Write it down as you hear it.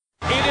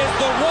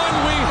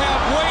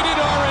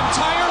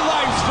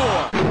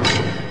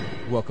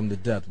Welcome to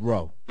Death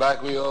Row.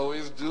 Like we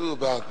always do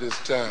about this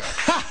time.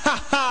 I'm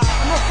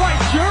gonna fight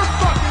your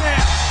fucking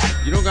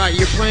ass!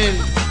 You're playing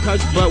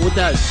touch butt with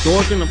that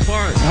dork in the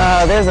park.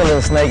 There's a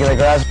little snake in the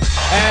grass.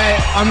 Hey,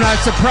 I'm not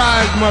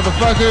surprised,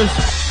 motherfuckers.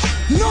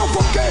 No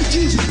fucking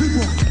Jesus,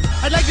 people!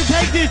 I'd like to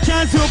take this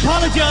chance to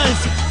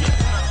apologize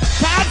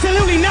to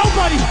absolutely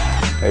nobody!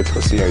 Hey,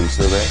 pussy, are you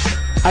still there?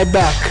 I'm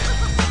back.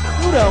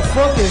 Who the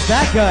fuck is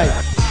that guy?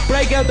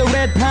 Break out the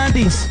red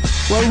panties.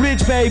 We're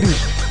rich, baby.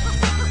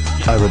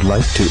 I would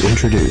like to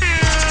introduce...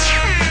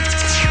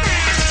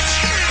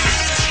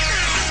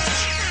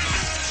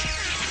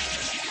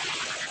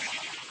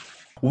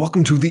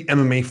 Welcome to the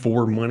MMA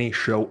for Money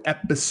show,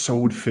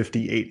 episode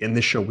 58. In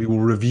this show, we will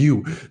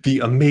review the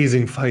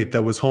amazing fight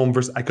that was Holm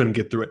versus... I couldn't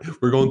get through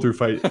it. We're going through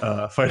fight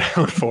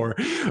out 4,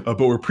 but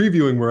we're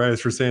previewing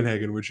Moraes for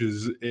Sandhagen, which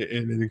is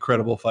an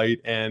incredible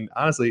fight, and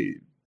honestly,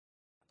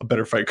 a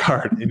better fight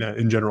card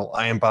in general.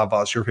 I am Bob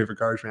Voss, your favorite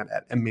cards man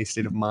at MMA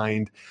State of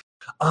Mind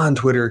on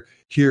Twitter,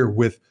 here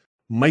with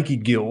Mikey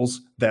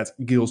Gills. That's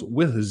Gills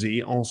with a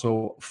Z.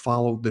 Also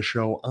follow the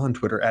show on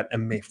Twitter at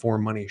MMA for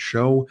Money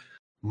Show.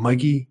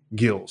 Mikey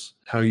Gills,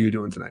 how are you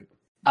doing tonight?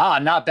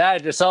 Not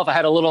bad. Yourself? I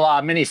had a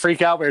little mini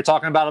freak out. We were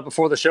talking about it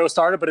before the show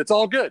started, but it's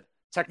all good.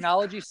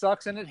 Technology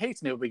sucks and it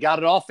hates me. We got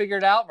it all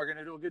figured out. We're going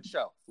to do a good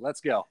show.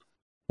 Let's go.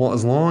 Well,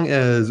 as long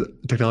as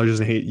technology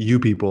doesn't hate you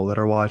people that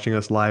are watching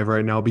us live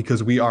right now,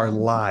 because we are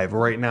live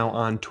right now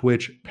on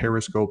Twitch,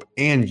 Periscope,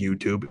 and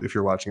YouTube. If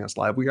you're watching us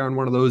live, we are on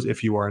one of those.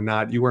 If you are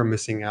not, you are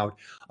missing out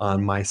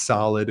on my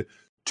solid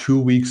 2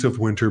 weeks of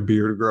winter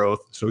beard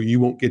growth. So you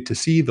won't get to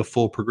see the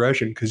full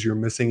progression because you're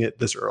missing it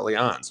this early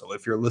on. So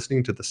if you're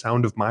listening to the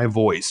sound of my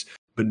voice,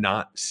 but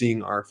not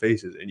seeing our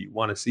faces, and you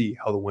want to see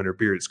how the winter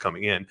beard is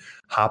coming in,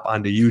 hop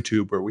onto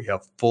YouTube where we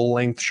have full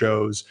length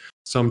shows,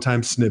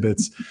 sometimes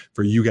snippets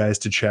for you guys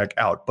to check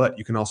out. But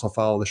you can also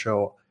follow the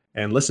show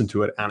and listen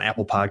to it on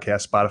Apple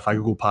Podcasts, Spotify,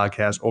 Google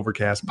Podcasts,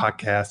 Overcast,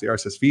 Podcast, the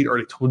RSS feed.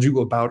 Already told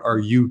you about our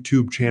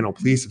YouTube channel.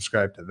 Please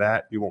subscribe to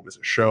that. You won't miss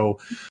a show.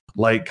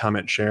 Like,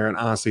 comment, share. And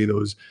honestly,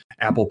 those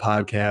Apple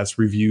Podcast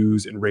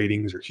reviews and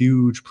ratings are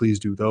huge. Please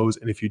do those.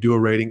 And if you do a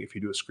rating, if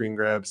you do a screen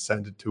grab,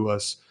 send it to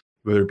us,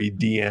 whether it be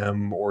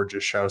DM or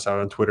just shout us out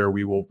on Twitter.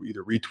 We will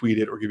either retweet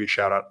it or give you a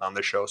shout out on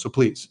the show. So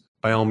please,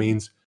 by all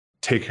means,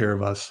 take care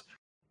of us.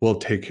 We'll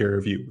take care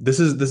of you. This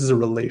is a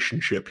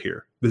relationship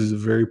here. This is a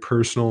very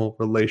personal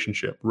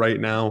relationship. Right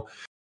now,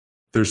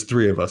 there's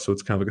 3 of us, so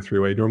it's kind of like a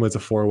 3-way. Normally it's a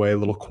 4-way, a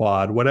little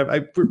quad,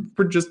 whatever.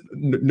 We're just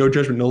no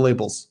judgment, no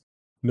labels.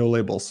 No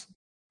labels.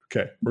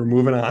 Okay, we're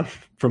moving on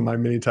from my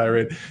mini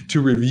tirade to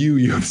review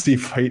UFC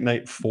Fight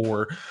Night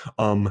 4.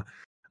 I'm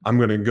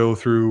going to go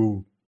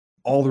through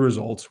all the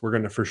results. We're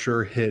going to for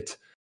sure hit...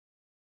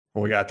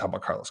 Well, we got to talk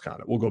about Carlos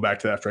Condit. We'll go back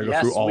to that after I go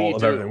through all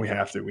of everything. We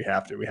have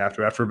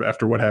to.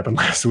 After what happened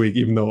last week,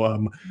 even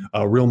though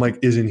Real Mike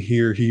isn't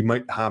here, he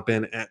might hop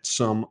in at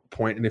some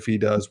point. And if he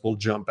does, we'll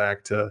jump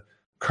back to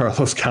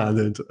Carlos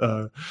Condit.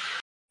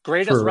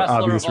 Greatest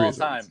wrestler of all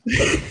time.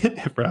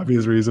 For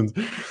obvious reasons.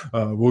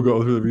 We'll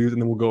go through the reviews, and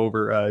then we'll go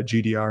over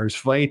GDR's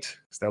fight,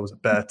 because that was a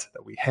bet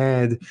that we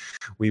had.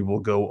 We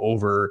will go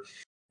over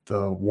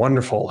the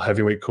wonderful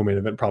heavyweight co-main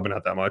event, probably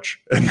not that much,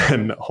 and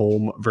then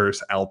Holm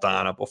versus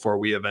Aldana before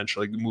we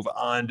eventually move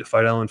on to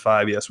Fight Island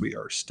 5. Yes, we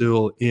are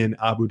still in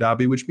Abu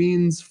Dhabi, which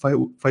means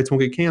fights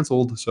won't get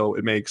canceled, so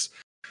it makes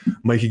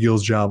Mikey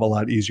Gill's job a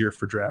lot easier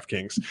for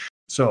DraftKings.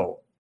 So,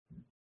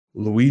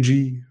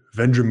 Luigi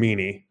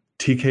Vendramini,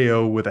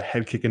 TKO with a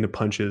head kick into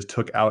punches,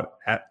 took out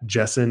at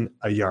Jessen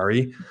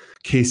Ayari.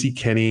 Casey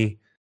Kenny,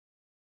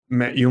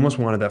 Matt, you almost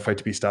wanted that fight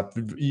to be stopped.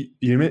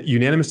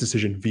 Unanimous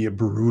decision via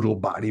brutal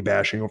body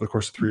bashing over the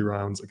course of 3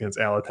 rounds against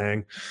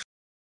Alatang.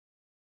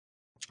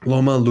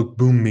 Loma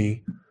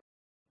Lukbumi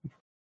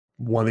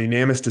won the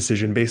unanimous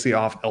decision, basically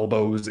off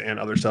elbows and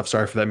other stuff.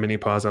 Sorry for that mini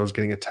pause. I was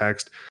getting a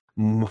text.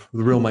 The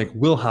Real Mike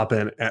will hop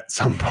in at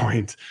some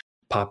point.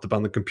 Popped up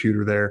on the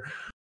computer there.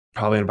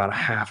 Probably in about a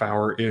half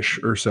hour-ish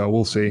or so.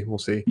 We'll see.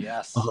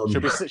 Yes.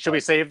 Should we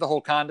save the whole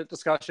Condit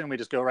discussion? We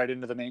just go right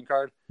into the main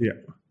card? Yeah.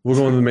 We'll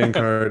go into the main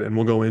card, and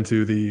we'll go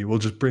into we'll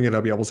just bring it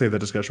up. Yeah, we'll save the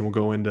discussion. We'll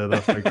go into the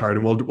fight card,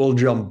 and we'll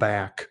jump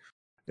back.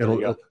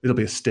 It'll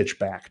be a stitch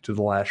back to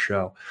the last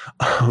show.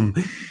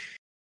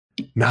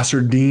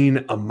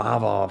 Nasruddin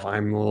Imavov.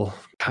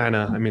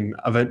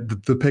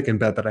 The pick and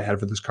bet that I had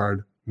for this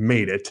card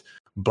made it,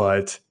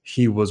 but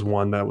he was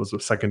one that was a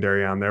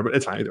secondary on there, but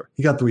it's fine either.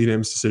 He got the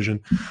unanimous decision.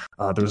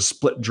 There's a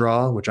split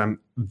draw, which I'm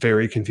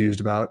very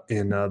confused about,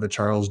 in the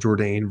Charles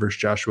Jourdain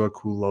versus Joshua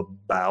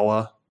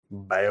Kulabawa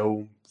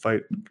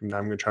fight. I'm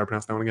going to try to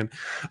pronounce that one again.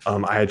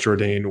 I had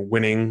Jourdain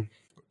winning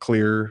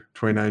clear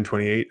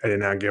 29-28. I did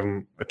not give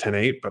him a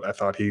 10-8, but I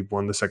thought he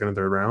won the second and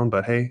third round.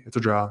 But hey, it's a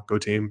draw. Go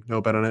team. No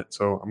bet on it,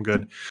 so I'm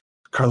good.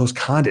 Carlos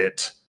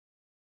Condit,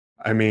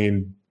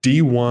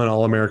 D1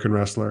 All-American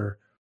wrestler,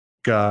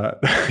 got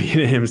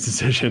unanimous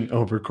decision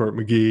over Court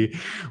McGee.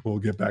 We'll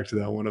get back to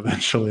that one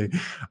eventually.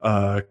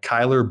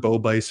 Kyler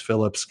Bobice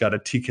Phillips got a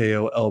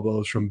TKO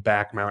elbows from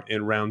back mount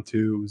in round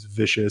 2. It was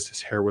vicious.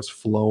 His hair was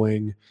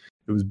flowing.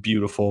 It was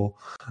beautiful.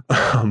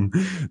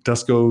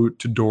 Dusko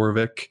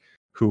Todorovic,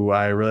 who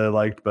I really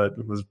liked,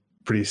 but was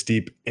pretty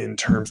steep in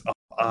terms of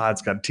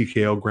odds. Got a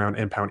TKO ground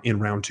and pound in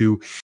round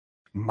 2.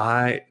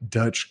 My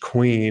Dutch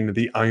queen,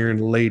 the Iron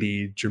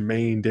Lady,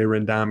 Jermaine de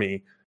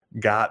Rendami,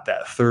 got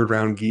that 3rd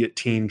round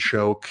guillotine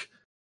choke.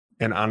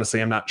 And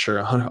honestly, I'm not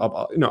sure. I'm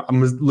going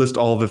to list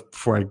all of it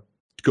before I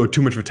go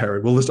too much of a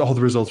tirade. We'll list all the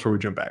results before we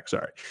jump back.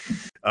 Sorry.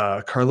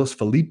 Carlos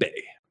Felipe,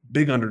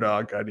 big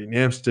underdog, got a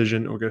unanimous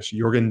decision against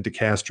Jorgen De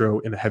Castro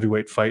in a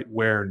heavyweight fight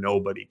where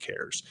nobody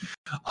cares.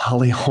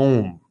 Holly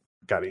Holm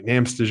got a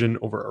unanimous decision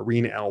over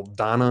Irene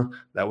Aldana.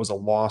 That was a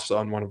loss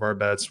on one of our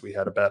bets. We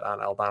had a bet on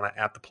Aldana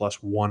at the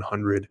plus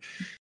 100.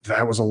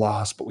 That was a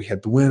loss, but we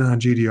had the win on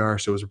GDR,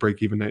 so it was a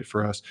break-even night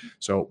for us.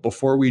 So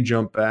before we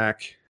jump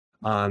back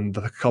on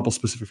the couple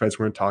specific fights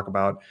we're going to talk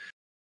about,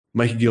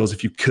 Mikey Gills,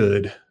 if you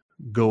could,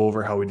 go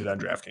over how we did on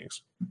DraftKings.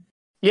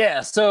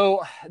 Yeah,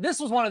 so this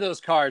was one of those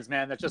cards,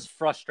 man, that just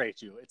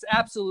frustrates you. It's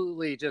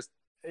absolutely just,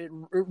 it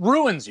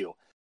ruins you.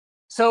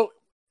 So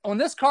on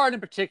this card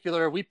in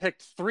particular, we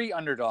picked 3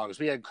 underdogs.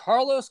 We had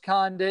Carlos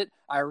Condit,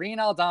 Irene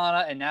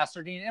Aldana, and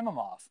Nasruddin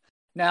Imamov.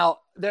 Now,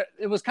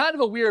 it was kind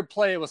of a weird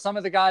play with some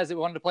of the guys that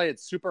wanted to play at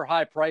super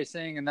high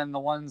pricing, and then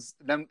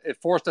then it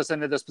forced us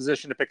into this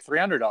position to pick 3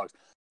 underdogs.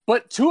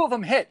 But 2 of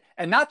them hit,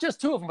 and not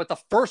just 2 of them, but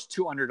the first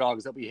 2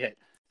 underdogs that we hit.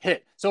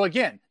 So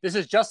again, this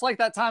is just like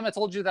that time I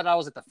told you that I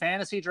was at the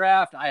fantasy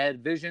draft. I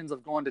had visions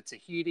of going to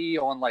Tahiti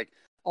on like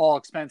all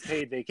expense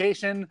paid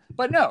vacation,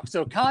 but no.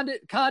 So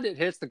Condit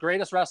hits, the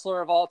greatest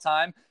wrestler of all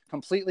time,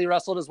 completely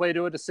wrestled his way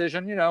to a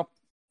decision,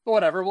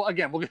 whatever. Well,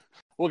 again,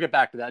 we'll get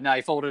back to that. Now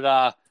he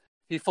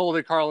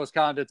folded Carlos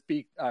Condit's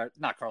beak,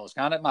 not Carlos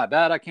Condit, my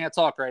bad. I can't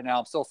talk right now.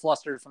 I'm still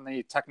flustered from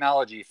the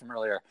technology from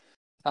earlier.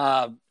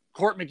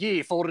 Court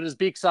McGee folded his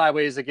beak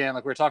sideways again,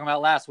 like we were talking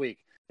about last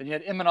week. Then you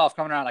had Imanov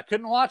coming around. I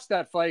couldn't watch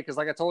that fight because,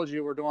 like I told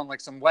you, we're doing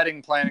like some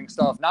wedding planning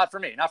stuff. Not for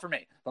me.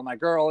 But my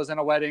girl is in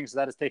a wedding, so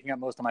that is taking up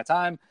most of my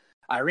time.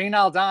 Irene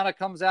Aldana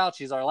comes out.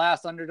 She's our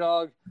last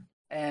underdog.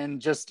 And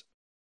just,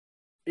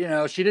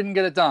 she didn't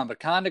get it done. But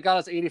Condit got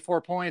us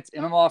 84 points.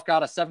 Imamov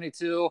got us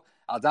 72.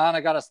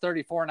 Aldana got us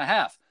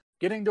 34.5.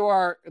 Getting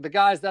to the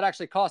guys that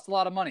actually cost a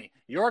lot of money.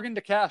 Jorgen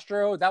De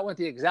Castro, that went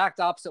the exact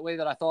opposite way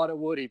that I thought it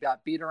would. He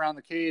got beat around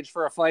the cage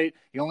for a fight.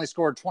 He only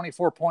scored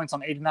 24 points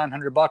on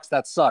 $8,900.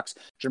 That sucks.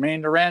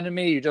 Jermaine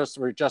Durandamy,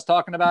 we were just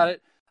talking about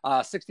it.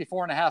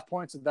 64.5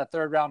 points at that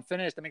 3rd round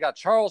finish. Then we got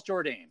Charles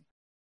Jourdain.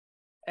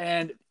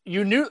 And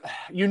you knew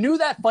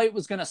that fight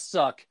was going to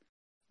suck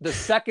the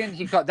second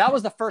he caught. That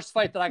was the first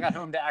fight that I got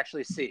home to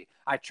actually see.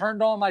 I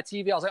turned on my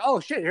TV. I was like,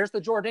 oh shit, here's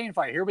the Jourdain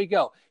fight. Here we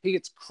go. He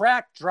gets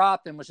cracked,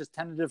 dropped, and was just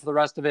tentative for the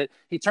rest of it.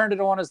 He turned it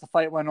on as the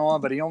fight went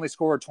on, but he only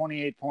scored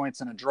 28 points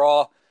in a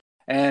draw.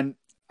 And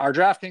our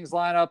DraftKings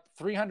lineup,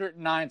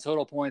 309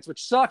 total points,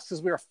 which sucks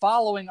because we were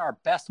following our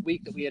best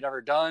week that we had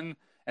ever done.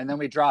 And then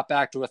we dropped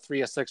back to a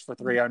 3 of 6 for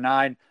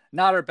 309.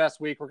 Not our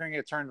best week. We're going to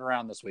get turned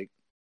around this week.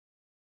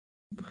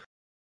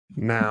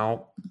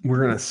 Now,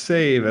 we're going to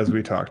save, as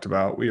we talked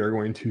about, we are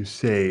going to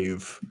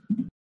save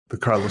the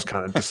Carlos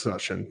Condit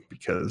discussion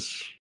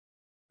because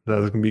that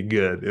is going to be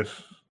good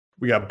if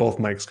we got both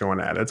mics going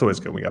at it. It's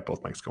always good when we got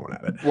both mics going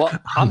at it. Well,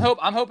 I'm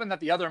hoping that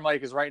the other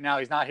mic is right now.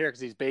 He's not here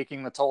because he's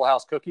baking the Toll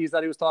House cookies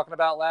that he was talking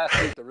about last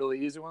week, the really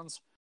easy ones.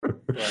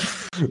 But,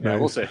 yeah,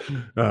 we'll see.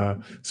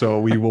 So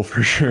we will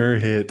for sure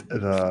hit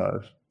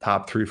the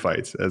top 3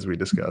 fights as we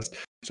discussed.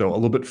 So a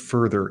little bit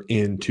further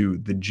into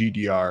the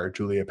GDR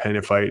Julia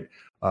Pena fight.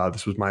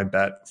 This was my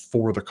bet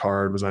for the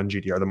card, was on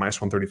GDR, the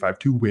minus 135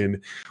 to win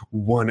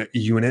 1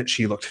 unit.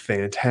 She looked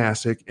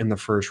fantastic in the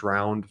first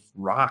round,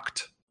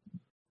 rocked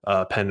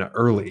Pena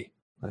early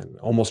and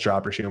almost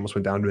dropped her. She almost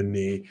went down to a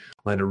knee,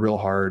 landed real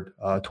hard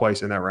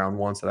twice in that round,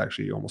 once that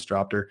actually almost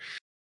dropped her.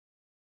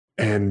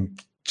 And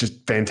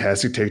just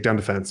fantastic takedown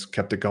defense,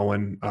 kept it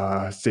going,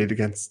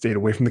 stayed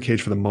away from the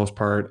cage for the most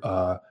part.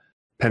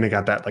 Pena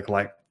got that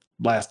like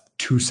last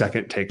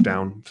 2-second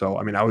takedown. So,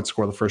 I mean, I would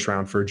score the first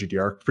round for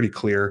GDR pretty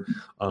clear,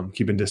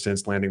 keeping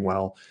distance, landing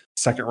well.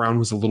 Second round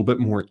was a little bit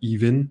more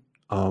even,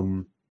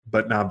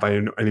 but not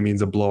by any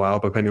means a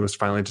blowout. But Penny was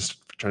finally just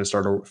trying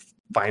to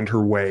find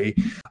her way,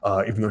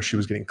 even though she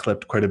was getting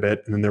clipped quite a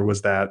bit. And then there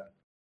was that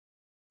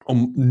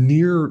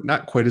near,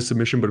 not quite a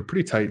submission, but a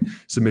pretty tight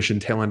submission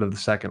tail end of the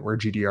second where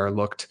GDR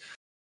looked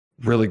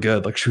really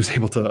good. Like she was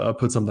able to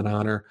put something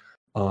on her.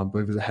 I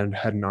believe it was a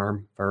head and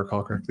arm, if I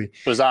recall correctly.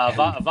 It was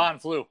Von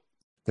Flew.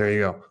 There you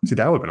go. See,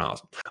 that would have been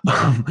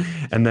awesome.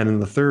 And then in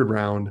the third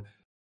round,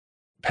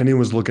 Penny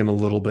was looking a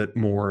little bit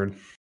more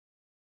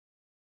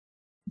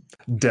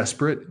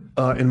desperate,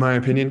 in my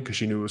opinion, because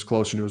she knew it was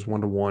close. She knew it was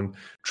 1-1,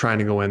 trying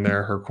to go in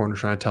there. Her corner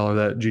trying to tell her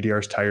that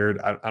GDR's tired.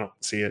 I don't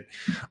see it.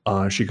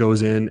 She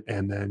goes in,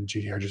 and then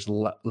GDR just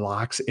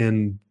locks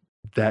in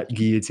that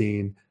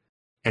guillotine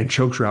and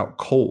chokes her out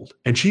cold.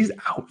 And she's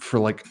out for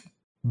like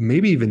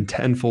maybe even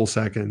 10 full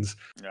seconds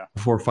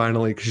before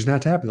finally, because she's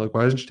not tapping. Like,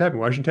 why isn't she tapping?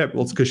 Why isn't she tapping?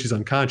 Well, it's because she's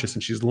unconscious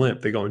and she's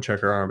limp. They go and check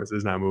her arm. It's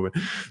not moving.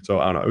 So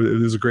I don't know.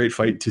 It was a great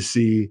fight to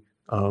see.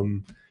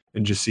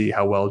 and just see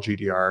how well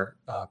GDR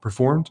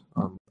performed.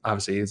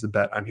 Obviously, it's a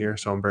bet on here,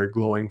 so I'm very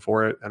glowing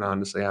for it. And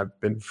honestly, I've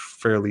been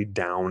fairly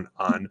down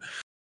on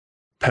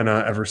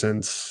Pena ever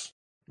since,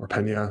 or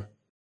Pena.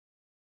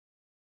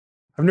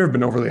 I've never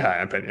been overly high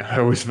on Pena. I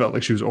always felt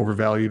like she was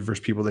overvalued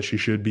versus people that she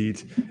should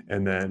beat.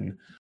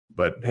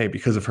 But hey,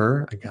 because of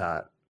her, I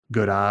got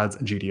good odds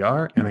on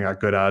GDR, and I got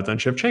good odds on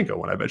Shevchenko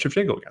when I bet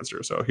Shevchenko against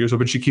her. So here's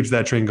hoping she keeps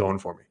that train going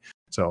for me.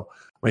 So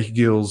Mikey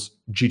Gills,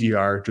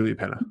 GDR, Julia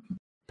Pena.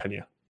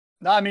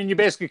 No, I mean, you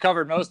basically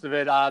covered most of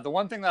it. The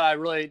one thing that I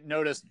really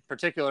noticed in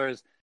particular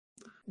is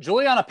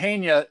Juliana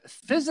Pena,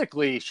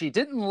 physically, she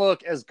didn't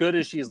look as good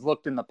as she's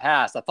looked in the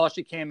past. I thought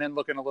she came in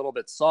looking a little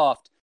bit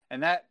soft,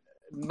 and that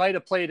might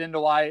have played into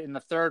why in the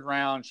third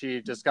round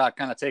she just got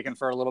kind of taken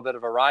for a little bit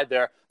of a ride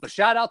there. But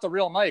shout out to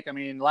Real Mike. I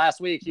mean,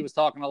 last week he was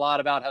talking a lot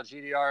about how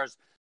GDR's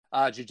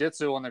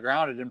jiu-jitsu on the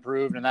ground had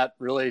improved, and that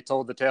really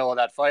told the tale of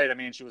that fight. I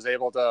mean, she was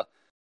able to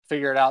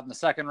figure it out in the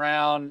second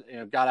round,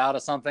 got out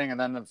of something, and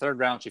then in the third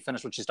round she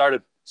finished what she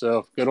started.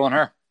 So good on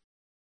her.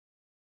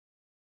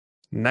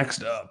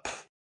 Next up,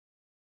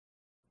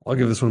 I'll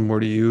give this one more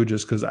to you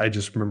just because I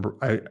just remember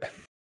I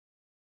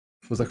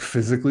was like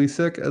physically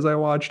sick as I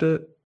watched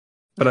it.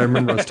 But I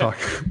remember us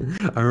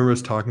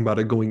talking about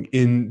it going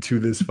into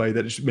this fight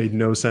that it just made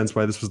no sense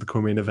why this was the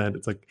co-main event.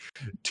 It's like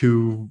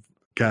two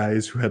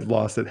guys who had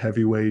lost at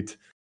heavyweight.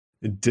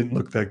 It didn't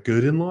look that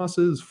good in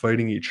losses,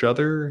 fighting each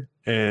other.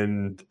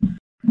 And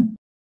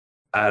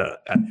I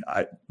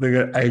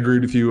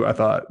agreed with you. I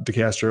thought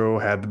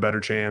DeCastro had the better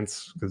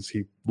chance because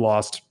he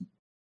lost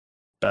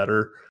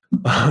better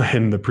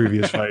in the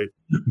previous fight.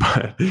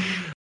 But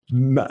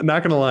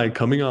not gonna lie,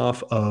 coming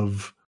off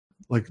of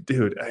like,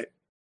 dude,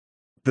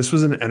 this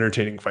was an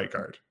entertaining fight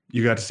card.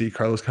 You got to see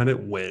Carlos Condit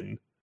win.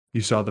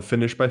 You saw the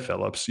finish by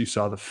Phillips. You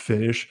saw the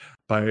finish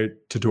by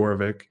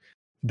Todorovic.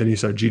 Then you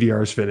saw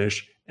GDR's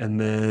finish, and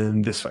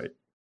then this fight.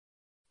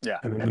 Yeah.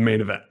 And then the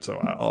main event. So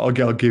I'll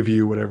give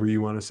you whatever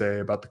you want to say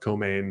about the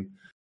co-main.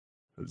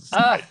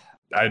 I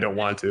don't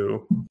want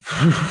to.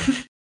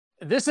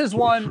 This is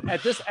one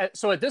at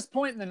this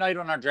point in the night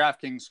on our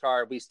DraftKings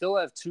card, we still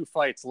have 2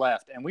 fights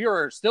left, and we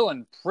were still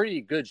in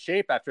pretty good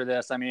shape after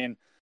this. I mean,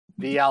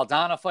 the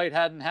Aldana fight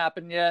hadn't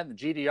happened yet. The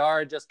GDR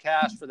had just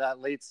cashed for that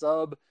late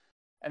sub.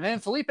 And then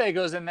Felipe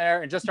goes in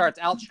there and just starts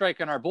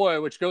outstriking our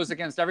boy, which goes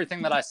against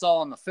everything that I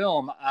saw in the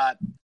film.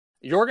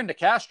 Yorgan De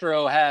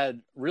Castro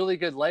had really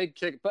good leg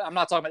kick, but I'm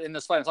not talking about in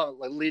this fight. I'm talking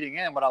about like leading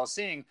in. What I was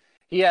seeing,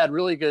 he had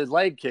really good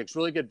leg kicks,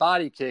 really good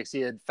body kicks.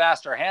 He had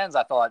faster hands,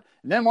 I thought.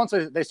 And then once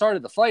they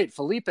started the fight,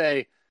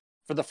 Felipe,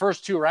 for the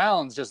first 2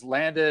 rounds, just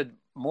landed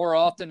more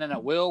often than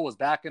at will, was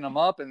backing him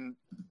up, and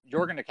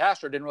Yorgan De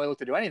Castro didn't really look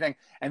to do anything.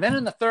 And then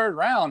in the third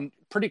round,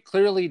 pretty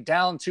clearly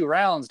down 2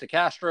 rounds, De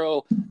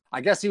Castro, I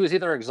guess he was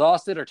either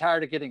exhausted or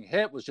tired of getting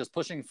hit, was just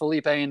pushing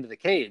Felipe into the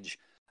cage.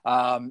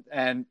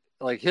 And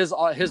like his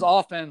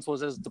offense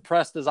was as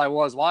depressed as I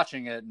was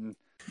watching it. And,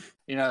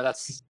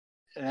 that's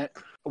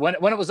when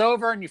it was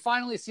over and you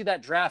finally see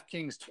that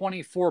DraftKings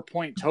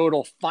 24-point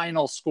total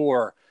final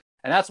score.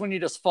 And that's when you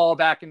just fall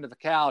back into the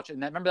couch. And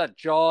remember that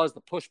Jaws,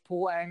 the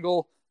push-pull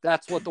angle?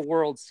 That's what the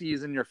world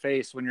sees in your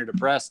face when you're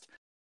depressed.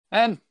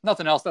 And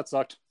nothing else. That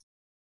sucked.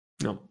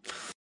 No.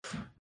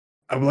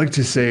 I would like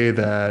to say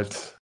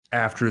that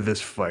after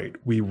this fight,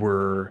 we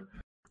were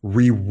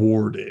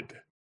rewarded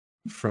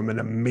from an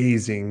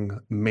amazing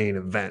main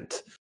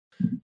event.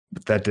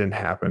 But that didn't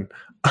happen.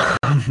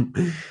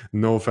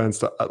 No offense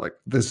to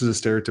this is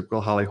a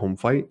stereotypical Holly Holm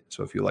fight.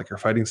 So if you like her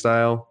fighting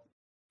style,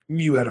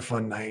 you had a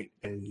fun night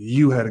and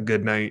you had a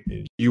good night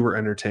and you were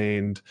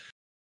entertained.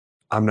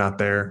 I'm not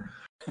there.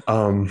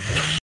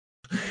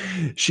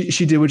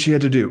 She did what she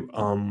had to do.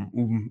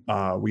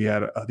 We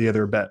had the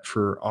other bet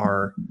for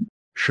our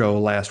show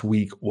last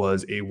week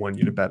was a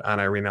 1-unit bet on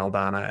Irene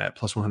Aldana at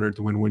plus 100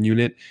 to win 1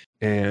 unit.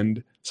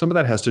 And some of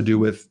that has to do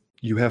with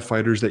you have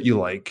fighters that you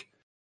like,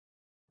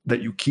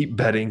 that you keep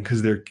betting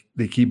because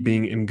they keep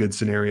being in good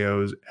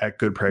scenarios at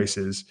good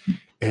prices.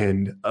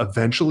 And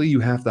eventually you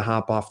have to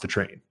hop off the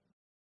train.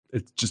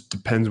 It just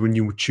depends when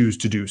you choose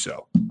to do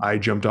so. I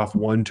jumped off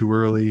one too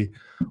early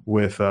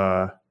with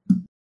Jan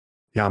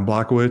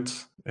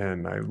Blachowicz,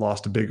 and I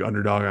lost a big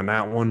underdog on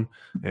that one.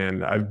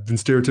 And I've been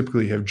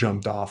stereotypically have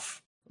jumped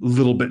off a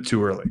little bit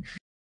too early.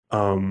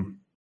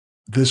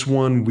 This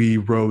one we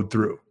rode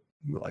through.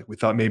 Like we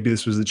thought maybe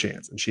this was the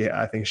chance. And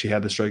I think she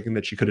had the striking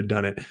that she could have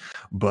done it,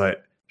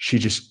 but she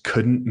just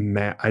couldn't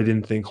I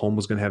didn't think Holm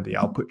was going to have the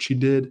output she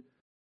did.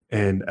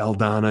 And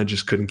Aldana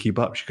just couldn't keep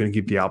up. She couldn't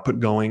keep the output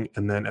going.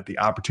 And then at the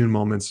opportune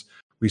moments,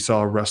 we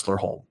saw a wrestler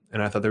Holm.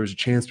 And I thought there was a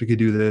chance we could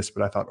do this,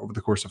 but I thought over the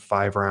course of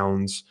 5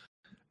 rounds,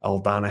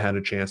 Aldana had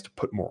a chance to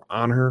put more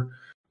on her.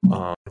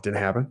 It didn't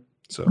happen.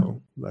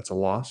 So that's a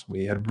loss.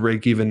 We had a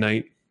break-even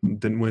night.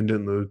 Didn't win,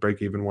 didn't lose.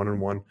 Break-even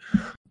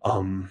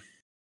 1-1.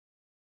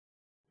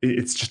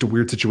 It's just a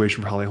weird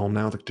situation for Holly Holm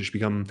now. Like, does she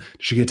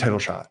get a title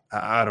shot?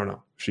 I don't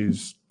know.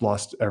 She's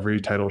lost every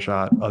title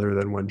shot other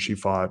than when she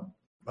fought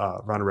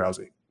Ronda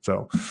Rousey.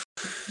 So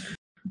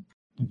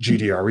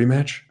GDR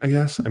rematch, I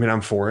guess. I mean, I'm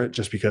for it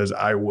just because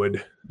I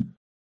would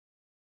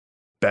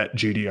bet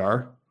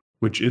GDR,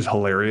 which is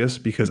hilarious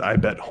because I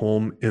bet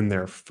Holm in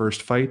their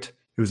first fight.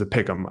 It was a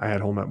pick'em. I had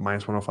Holm at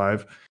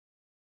 -105.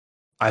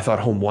 I thought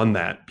Holm won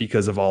that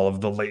because of all of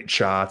the late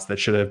shots that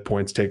should have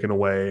points taken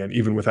away. And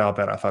even without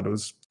that, I thought it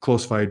was a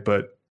close fight,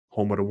 but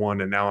Holm would have won.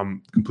 And now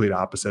I'm complete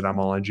opposite. I'm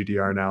all on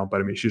GDR now, but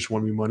I mean, she just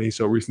won me money,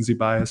 so recency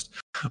biased.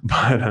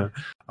 But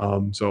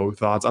so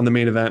thoughts on the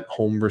main event,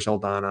 Holm versus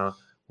Aldana,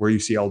 where you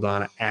see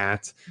Aldana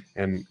at,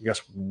 and I guess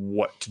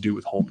what to do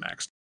with Holm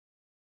next.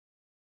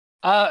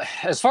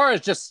 As far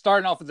as just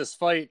starting off with this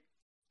fight,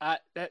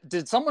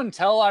 did someone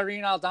tell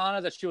Irene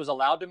Aldana that she was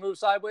allowed to move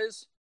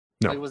sideways?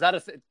 No. Like, was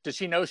that did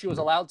she know she was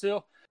allowed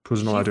to?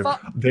 Wasn't allowed to.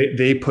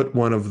 They put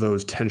one of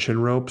those tension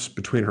ropes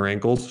between her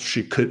ankles.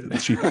 She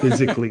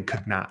physically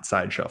could not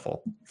side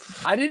shuffle.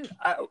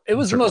 It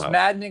was the most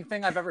maddening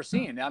thing I've ever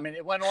seen. I mean,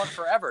 it went on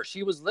forever.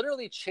 She was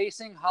literally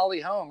chasing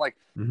Holly home. Like,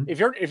 if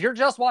you're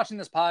just watching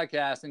this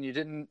podcast and you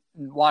didn't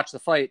watch the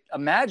fight,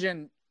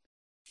 imagine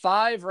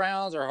 5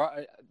 rounds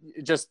or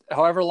just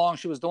however long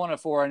she was doing it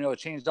for. I know it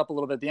changed up a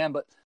little bit at the end,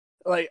 but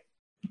like,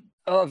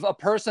 of a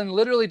person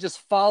literally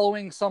just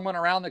following someone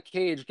around the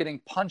cage, getting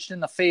punched in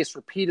the face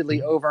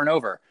repeatedly over and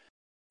over.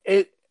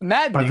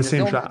 Maddening. By the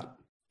same shot.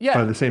 Yeah.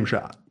 By the same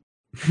shot.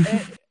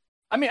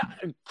 I mean,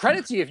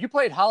 credit to you. If you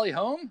played Holly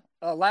Holm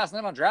last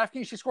night on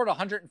DraftKings, she scored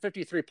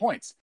 153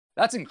 points.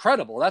 That's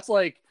incredible. That's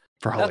like,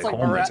 for Holly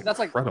Holm, that's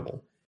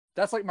incredible.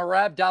 That's like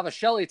Merab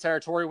Davasheli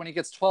territory when he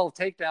gets 12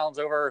 takedowns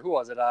over, who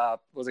was it?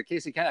 Was it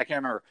Casey Kennedy? I can't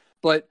remember.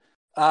 But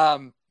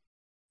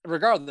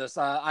regardless,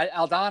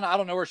 Aldana, I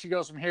don't know where she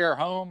goes from here.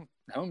 Home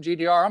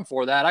GDR, I'm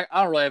for that.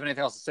 I don't really have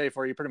anything else to say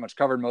for you. Pretty much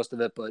covered most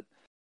of it, but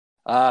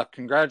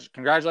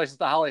congratulations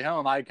to Holly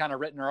Holm. I had kind of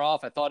written her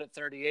off. I thought at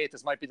 38,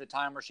 this might be the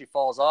time where she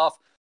falls off.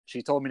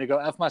 She told me to go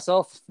F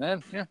myself,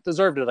 and yeah,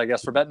 deserved it, I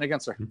guess, for betting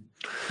against her.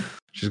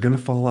 She's gonna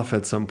fall off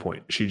at some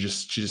point. She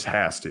just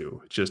has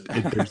to.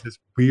 There's this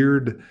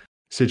weird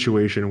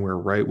situation where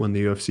right when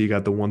the UFC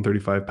got the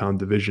 135-pound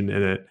division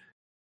in it,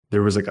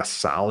 there was like a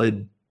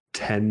solid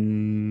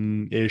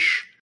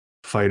 10-ish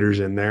fighters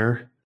in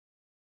there,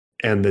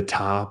 and the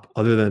top,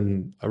 other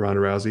than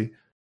Ronda Rousey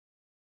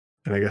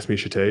and I guess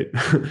Miesha Tate,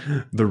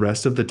 the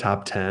rest of the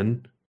top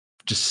 10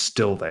 just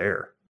still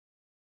there.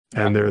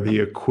 And they're the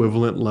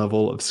equivalent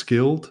level of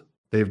skilled.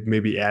 They've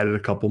maybe added a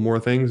couple more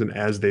things, and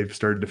as they've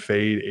started to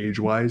fade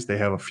age-wise, they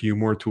have a few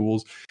more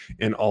tools,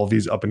 and all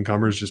these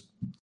up-and-comers just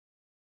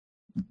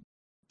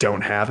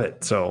don't have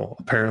it. So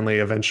apparently,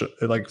 eventually,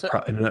 we're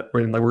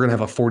gonna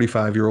have a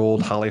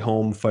 45-year-old Holly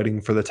Holm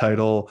fighting for the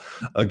title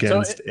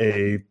against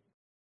a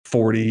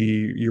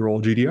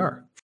 40-year-old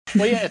GDR.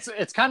 Well, yeah,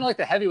 it's kind of like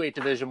the heavyweight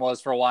division was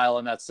for a while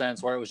in that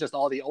sense, where it was just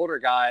all the older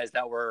guys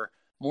that were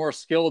more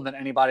skilled than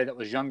anybody that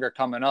was younger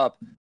coming up.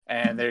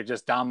 And they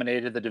just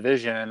dominated the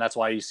division, and that's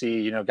why you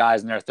see,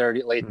 guys in their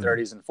late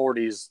 30s and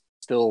 40s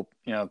still,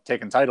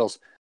 taking titles.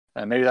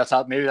 And maybe that's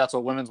what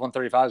women's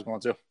 135 is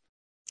going to.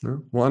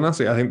 Well,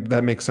 honestly, I think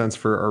that makes sense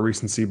for our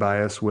recency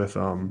bias with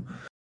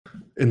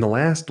in the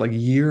last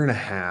year and a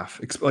half,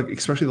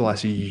 especially the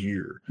last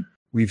year,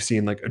 we've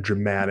seen a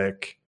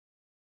dramatic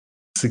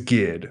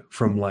skid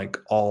from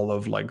all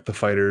of the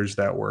fighters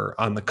that were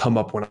on the come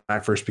up when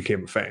I first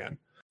became a fan.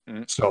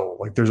 So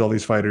there's all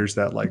these fighters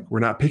that we're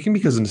not picking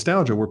because of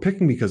nostalgia, we're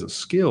picking because of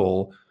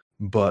skill,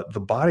 but the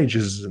body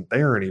just isn't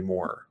there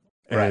anymore.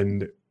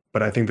 Right.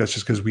 But I think that's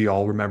just because we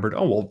all remembered,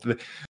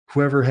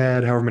 whoever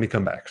had however many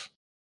comebacks.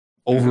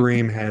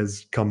 Overeem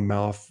has come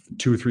off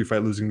 2 or 3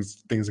 fight losing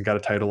things and got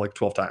a title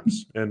 12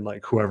 times, and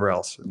whoever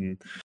else. And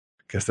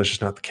I guess that's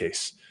just not the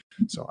case.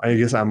 So I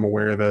guess I'm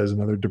aware that is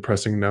another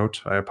depressing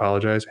note. I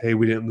apologize. Hey,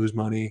 we didn't lose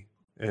money.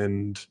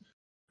 And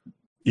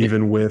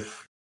even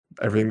with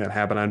everything that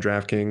happened on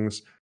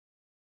DraftKings,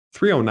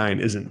 309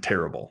 isn't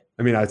terrible.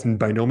 I mean, it's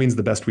by no means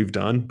the best we've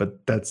done,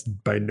 but that's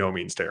by no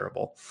means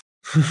terrible.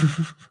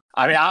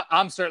 I mean,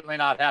 I'm certainly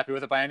not happy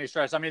with it by any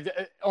stretch. I mean,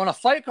 on a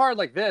fight card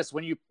like this,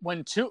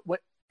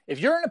 if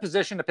you're in a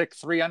position to pick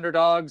 3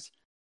 underdogs,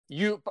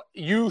 you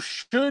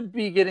should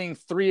be getting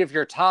 3 of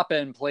your top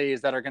end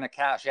plays that are going to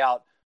cash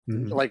out,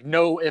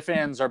 no ifs,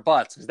 ands, or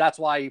buts, because that's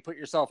why you put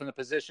yourself in the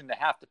position to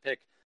have to pick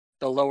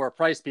the lower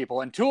price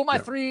people. And 2 of my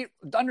 3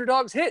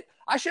 underdogs hit.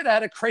 I should have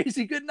had a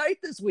crazy good night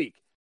this week,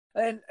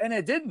 and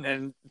it didn't.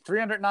 And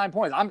 309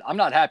 points. I'm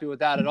not happy with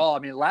that at all. I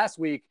mean, last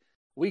week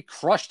we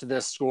crushed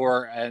this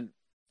score, and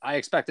I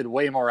expected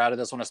way more out of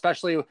this one,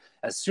 especially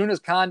as soon as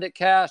Condit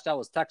cashed. I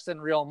was texting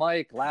Real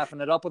Mike,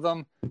 laughing it up with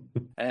him,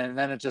 and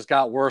then it just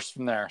got worse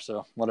from there.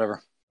 So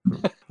whatever.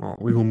 Well,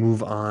 we will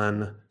move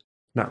on.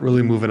 Not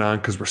really moving on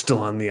because we're still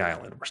on the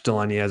island. We're still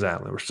on Yaz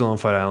Island. We're still on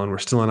Fight Island. We're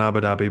still in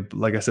Abu Dhabi.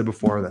 Like I said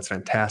before, that's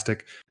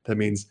fantastic. That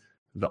means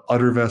the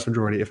utter vast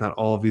majority, if not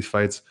all of these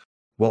fights,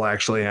 will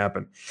actually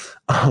happen.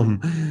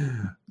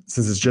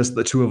 Since it's just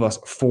the 2 of us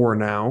for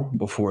now,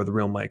 before the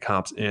real Mike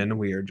hops in,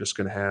 we are just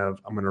going to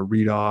I'm going to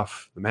read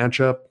off the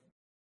matchup.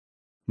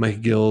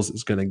 Mike Gills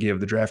is going to give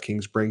the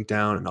DraftKings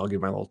breakdown, and I'll give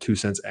my little 2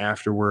 cents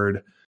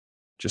afterward.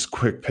 Just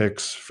quick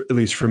picks, at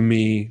least from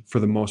me,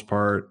 for the most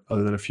part,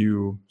 other than a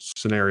few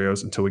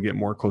scenarios until we get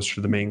more closer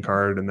to the main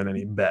card, and then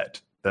any bet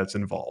that's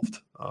involved.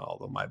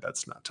 Although my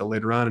bet's not till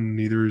later on, and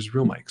neither is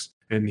Real Mike's,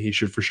 and he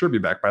should for sure be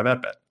back by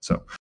that bet.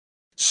 So,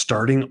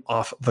 starting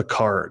off the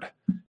card,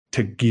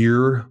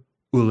 Tagir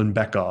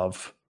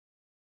Ulanbekov.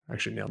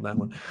 Actually nailed that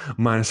one.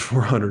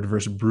 -400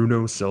 versus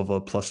Bruno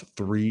Silva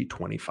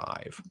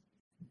 +325.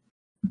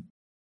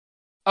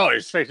 Oh,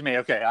 you're straight to me.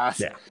 Okay.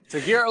 Yeah.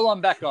 Tagir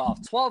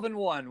Ulanbekov,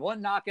 12-1,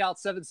 1 knockout,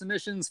 7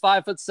 submissions,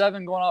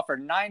 5'7", going off for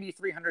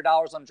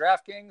 $9,300 on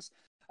DraftKings.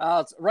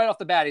 Right off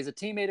the bat, he's a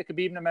teammate of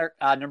Khabib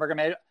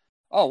Nurmagomedov.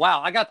 Oh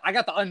wow, I got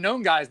the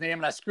unknown guy's name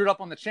and I screwed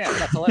up on the champ.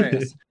 That's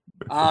hilarious.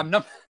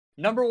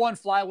 Number 1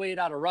 flyweight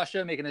out of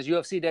Russia, making his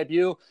UFC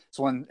debut.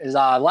 So in his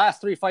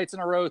last 3 fights in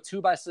a row, 2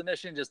 by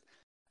submission,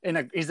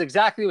 he's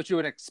exactly what you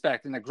would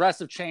expect. An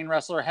aggressive chain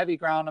wrestler, heavy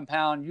ground and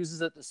pound,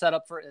 uses it to set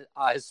up for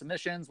his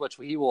submissions, which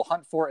he will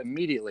hunt for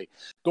immediately.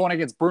 Going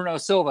against Bruno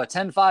Silva,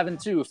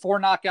 10-5-2, 4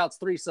 knockouts,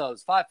 3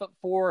 subs,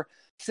 5'4",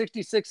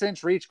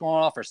 66-inch reach,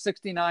 going off for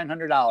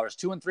 $6,900.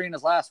 2-3 in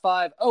his last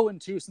 5,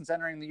 0-2 since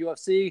entering the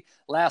UFC.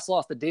 Last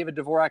loss to David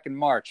Dvorak in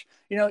March.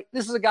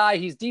 This is a guy,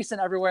 he's decent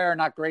everywhere,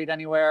 not great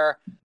anywhere.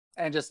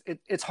 And just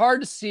it's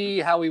hard to see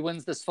how he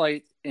wins this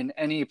fight in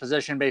any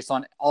position based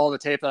on all the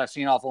tape that I've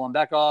seen off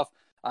Ulanbekov.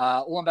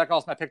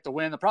 Ulanbekov's my pick to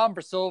win. The problem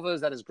for Silva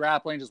is that his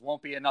grappling just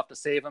won't be enough to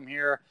save him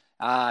here.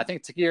 I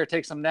think Tagir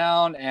takes him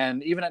down,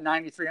 and even at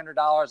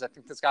 $9,300, I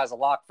think this guy's a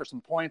lock for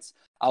some points.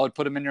 I would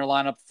put him in your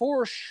lineup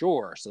for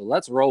sure. So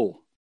let's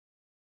roll.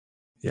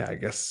 Yeah, I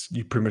guess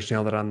you pretty much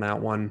nailed it on that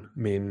one. I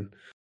mean,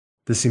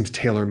 this seems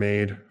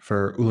tailor-made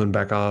for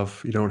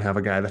Ulanbekov. You don't have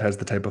a guy that has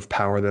the type of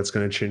power that's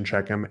going to chin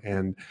check him,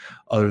 and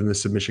other than the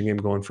submission game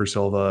going for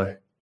Silva,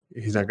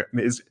 he's not.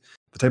 Is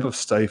the type of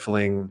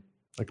stifling,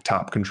 like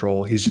top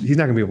control, he's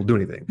not going to be able to do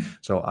anything.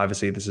 So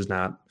obviously this is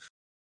not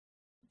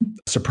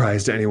a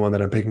surprise to anyone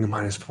that I'm picking a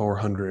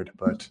 -400,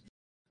 but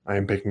I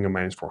am picking a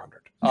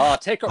 -400.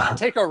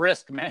 Take a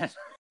risk, man.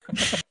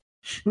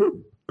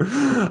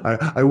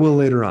 I will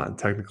later on.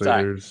 Technically,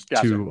 there's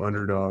gotcha. 2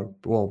 underdog.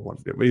 Well, one.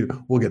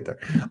 We'll get there.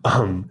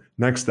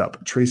 Next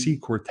up, Tracy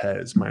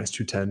Cortez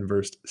 -210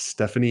 versus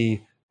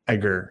Stephanie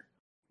Egger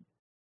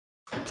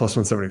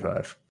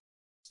 +175.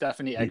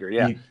 Stephanie Egger,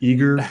 yeah.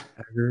 Egger.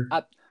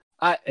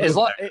 It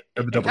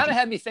kind of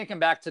had me thinking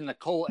back to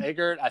Nicole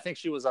Eggert. I think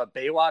she was a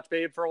Baywatch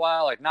babe for a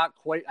while. Like, not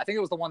quite. I think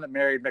it was the one that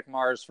married Mick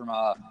Mars from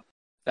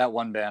that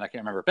one band. I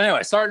can't remember. But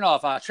anyway, starting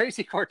off,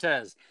 Tracy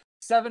Cortez,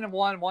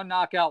 7-1, 1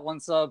 knockout, 1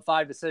 sub,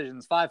 5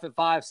 decisions,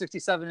 5'5",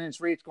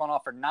 67-inch reach, going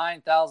off for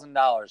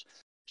 $9,000.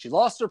 She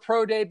lost her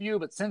pro debut,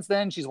 but since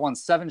then she's won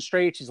 7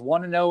 straight. She's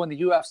 1-0 in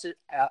the UFC.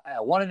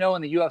 1-0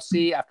 in the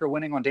UFC after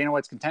winning on Dana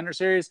White's Contender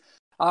Series.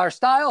 Her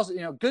styles,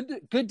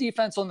 good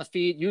defense on the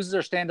feet, uses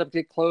her stand-up,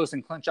 get close,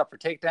 and clinch up for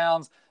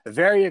takedowns.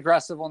 Very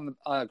aggressive on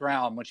the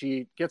ground. When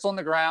she gets on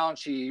the ground,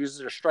 she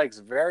uses her strikes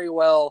very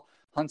well,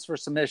 hunts for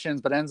submissions,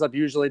 but ends up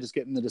usually just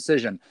getting the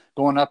decision.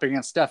 Going up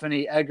against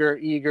Stephanie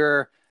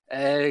Egger,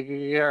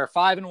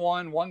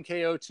 5-1, 1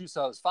 KO, 2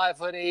 subs,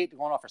 5'8",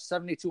 going off for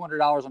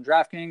 $7,200 on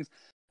DraftKings.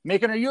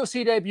 Making her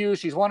UFC debut,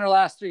 she's won her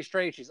last 3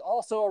 straight. She's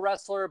also a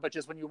wrestler, but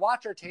just when you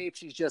watch her tape,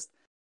 she's just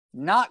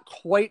not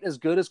quite as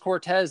good as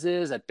Cortez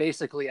is at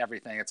basically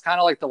everything. It's kind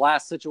of like the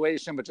last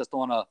situation, but just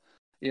on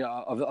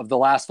of the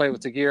last fight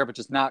with Tagir, but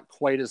just not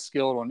quite as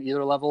skilled on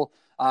either level.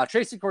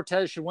 Tracy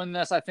Cortez should win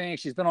this, I think.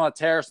 She's been on a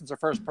tear since her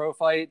first pro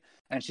fight,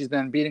 and she's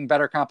been beating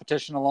better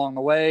competition along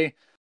the way.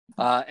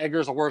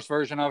 Egger's a worse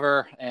version of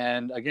her.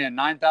 And again,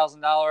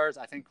 $9,000.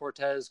 I think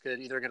Cortez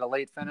could either get a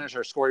late finish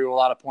or score you a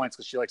lot of points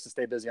because she likes to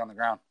stay busy on the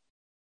ground.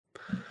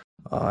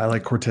 I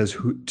like Cortez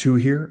too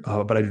here,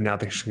 but I do not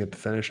think she's going to get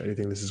the finish. I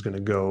think this is going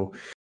to go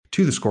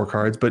to the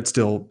scorecards, but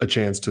still a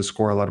chance to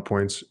score a lot of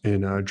points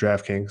in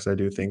DraftKings. I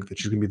do think that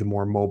she's going to be the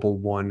more mobile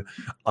one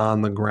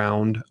on the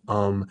ground.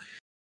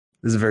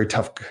 This is a very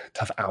tough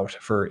out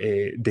for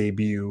a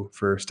debut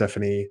for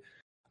Stephanie.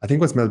 I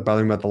think what's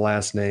bothering me about the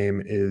last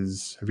name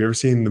is, have you ever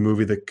seen the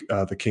movie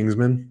The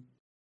Kingsman?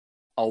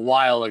 A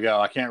while ago.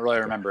 I can't really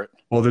remember it.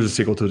 Well, there's a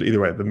sequel to it. Either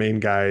way, the main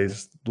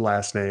guy's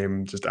last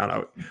name, just, I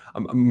don't know.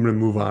 I'm going to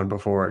move on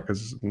before it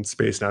because I'm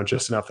spaced out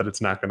just enough that it's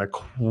not going to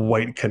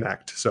quite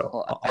connect.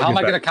 So how am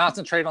I going to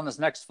concentrate on this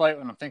next fight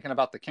when I'm thinking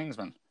about the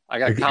Kingsman? I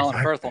got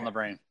Colin Firth on the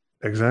brain.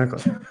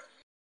 Exactly.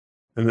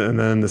 And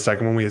then the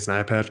second one, we has an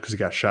eye patch because he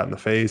got shot in the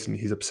face and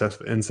he's obsessed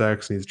with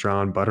insects and he's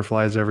drawn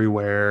butterflies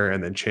everywhere.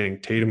 And then Channing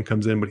Tatum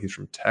comes in, but he's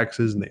from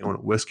Texas and they own a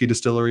whiskey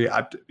distillery.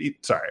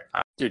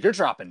 Dude, you're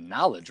dropping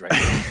knowledge right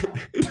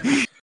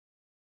now.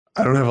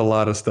 I don't have a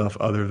lot of stuff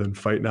other than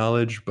fight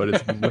knowledge, but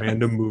it's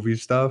random movie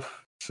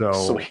stuff.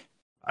 So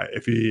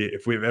if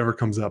it ever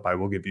comes up, I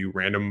will give you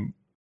random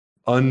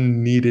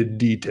unneeded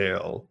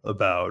detail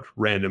about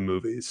random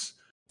movies.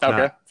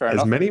 Okay, fair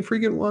enough. As many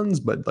frequent ones,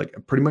 but like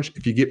pretty much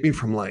if you get me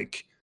from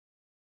like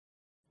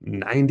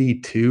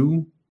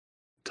 92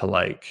 to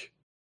like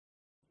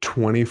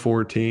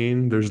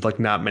 2014, there's like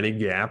not many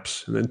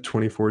gaps. And then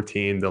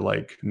 2014 to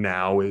like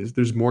now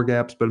there's more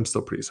gaps, but I'm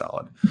still pretty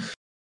solid.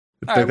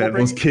 It's like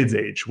those kids'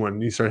 age when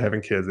you start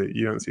having kids that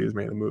you don't see as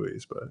many of the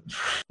movies, but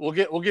we'll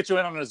get you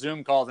in on a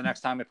Zoom call the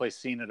next time we play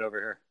Scene It over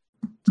here.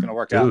 It's gonna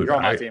work out. You're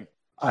on my team.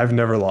 I've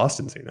never lost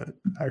in Cena,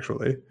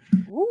 actually.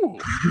 Ooh,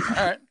 all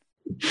right.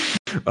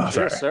 Oh,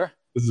 sorry. Cheers, sir.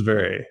 This is a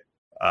very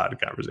odd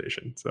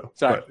conversation. So,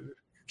 Sorry. but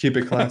keep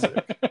it classic.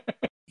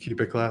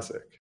 Keep it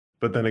classic.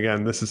 But then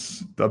again, this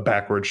is a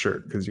backward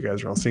shirt because you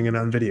guys are all seeing it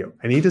on video.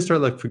 I need to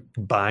start like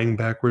buying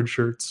backward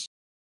shirts.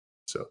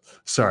 So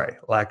sorry,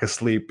 lack of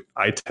sleep.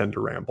 I tend to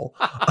ramble.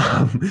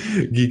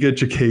 Giga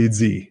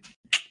Chikadze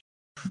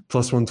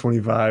plus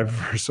 125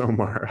 versus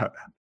Omar.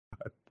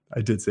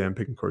 I did say I'm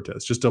picking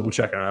Cortez. Just double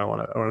checking. I don't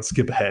want to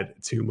skip ahead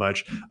too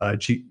much.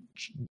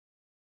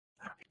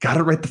 Got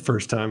it right the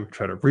first time.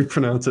 Try to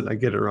repronounce it and I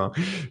get it wrong.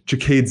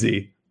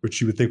 Chikadze, which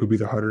you would think would be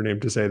the harder name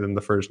to say than the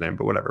first name,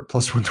 but whatever.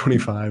 Plus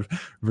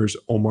 125 versus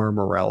Omar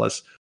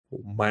Morales,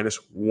 minus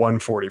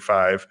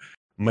 145.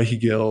 Mikey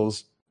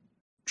Gills,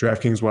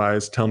 DraftKings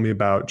wise, tell me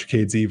about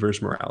Chikadze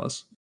versus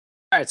Morales.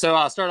 All right, so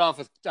I'll start off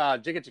with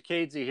Giga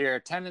Chikadze here.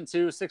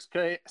 10-2,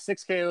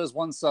 6 KOs,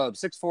 1 sub,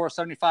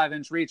 6'4",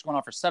 75-inch reach, going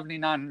off for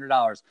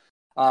 $7,900.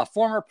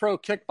 Former pro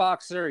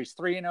kickboxer. He's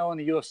 3-0 in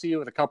the UFC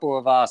with a couple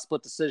of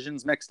split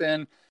decisions mixed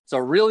in. So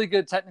really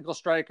good technical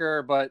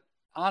striker, but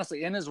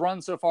honestly, in his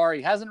run so far,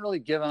 he hasn't really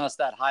given us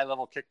that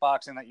high-level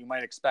kickboxing that you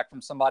might expect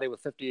from somebody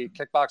with 50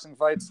 kickboxing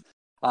fights.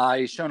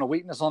 He's shown a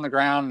weakness on the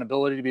ground, an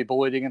ability to be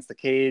bullied against the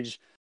cage.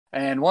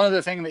 And one of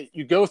the things that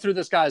you go through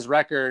this guy's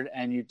record,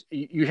 and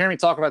you hear me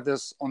talk about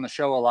this on the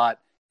show a lot,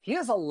 he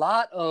has a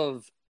lot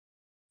of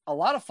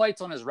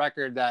fights on his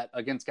record that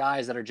against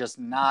guys that are just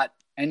not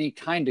any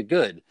kind of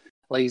good.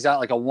 Like he's got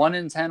like a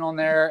 1-10 on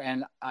there,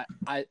 and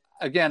I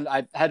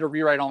had to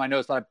rewrite all my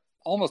notes, but I'm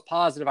almost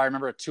positive I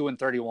remember a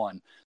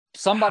 2-31.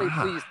 Somebody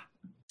please,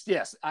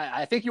 yes,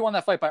 I think you won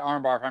that fight by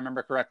armbar if I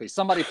remember correctly.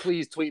 Somebody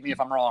please tweet me if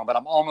I'm wrong, but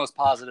I'm almost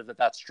positive that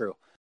that's true.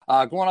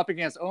 Going up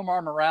against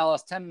Omar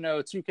Morales,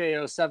 10-0, 2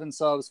 KOs, 7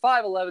 subs,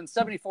 5'11",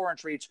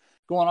 74-inch reach,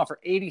 going off for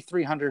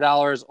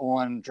 $8,300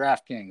 on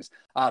DraftKings.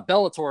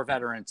 Bellator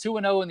veteran,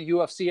 2-0 in the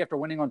UFC after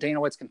winning on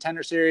Dana White's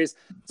Contender Series.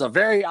 It's a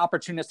very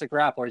opportunistic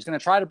grappler. He's going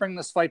to try to bring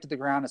this fight to the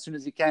ground as soon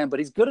as he can, but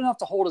he's good enough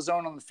to hold his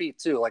own on the feet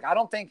too. Like, I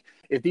don't think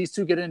if these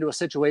two get into a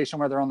situation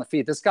where they're on the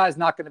feet, this guy's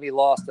not going to be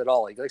lost at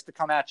all. He likes to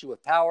come at you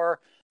with power,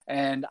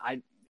 and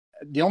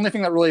the only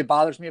thing that really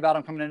bothers me about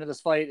him coming into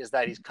this fight is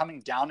that he's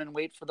coming down in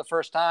weight for the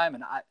first time,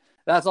 and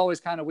that's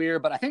always kind of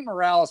weird. But I think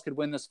Morales could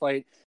win this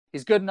fight.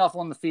 He's good enough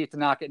on the feet to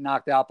not get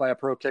knocked out by a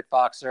pro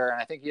kickboxer, and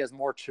I think he has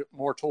more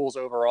tools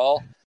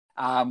overall.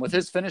 With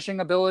his finishing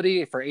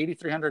ability for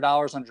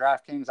 $8,300 on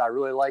DraftKings, I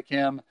really like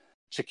him.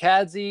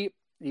 Chikadze,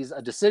 he's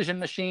a decision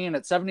machine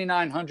at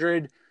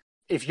 $7,900.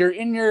 If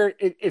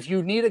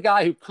you need a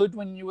guy who could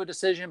win you a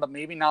decision, but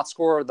maybe not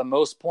score the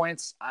most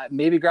points,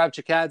 maybe grab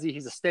Chikadze.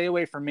 He's a stay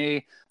away from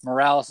me.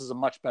 Morales is a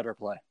much better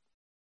play.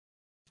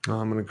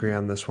 I'm going to agree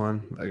on this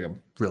one.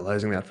 I'm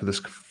realizing that for this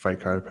fight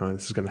card, apparently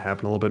this is going to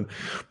happen a little bit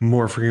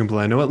more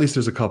frequently. I know at least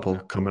there's a couple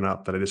coming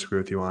up that I disagree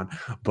with you on,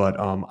 but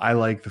I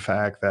like the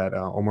fact that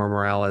Omar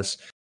Morales,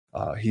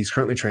 he's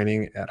currently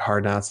training at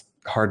Hard Knocks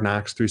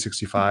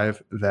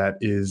 365. That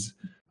is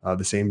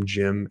the same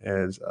gym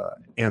as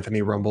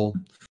Anthony Rumble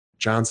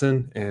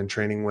Johnson, and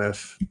training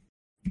with,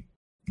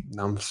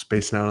 now I'm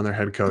spacing out on their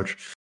head coach.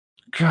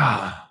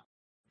 God,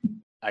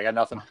 I got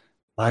nothing.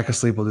 Lack of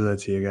sleep will do that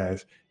to you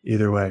guys.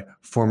 Either way,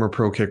 former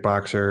pro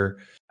kickboxer,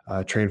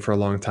 trained for a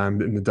long time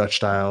in the Dutch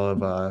style of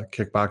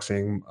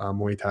kickboxing,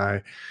 Muay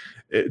Thai.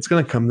 It's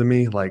going to come to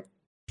me like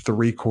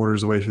 3/4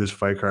 of the way through this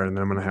fight card, and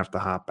then I'm going to have to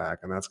hop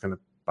back, and that's going to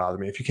bother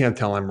me. If you can't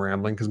tell, I'm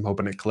rambling because I'm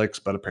hoping it clicks,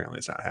 but apparently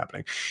it's not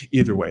happening.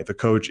 Either way, the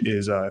coach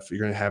is, if you're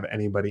going to have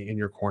anybody in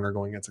your corner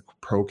going against a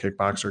pro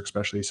kickboxer,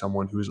 especially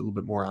someone who's a little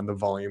bit more on the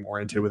volume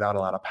oriented without a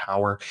lot of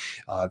power,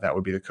 that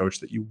would be the coach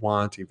that you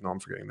want, even though I'm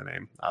forgetting the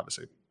name,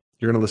 obviously.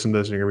 You're going to listen to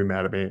this and you're going to be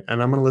mad at me,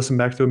 and I'm going to listen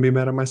back to it and be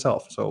mad at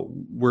myself. So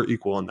we're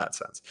equal in that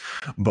sense.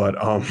 But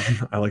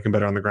I like him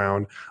better on the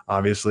ground,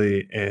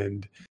 obviously,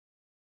 and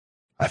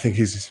I think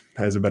he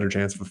has a better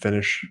chance of a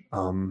finish.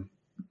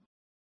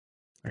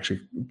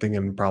 Actually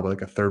thinking probably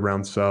like a 3rd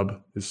round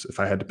sub is if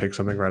I had to pick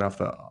something right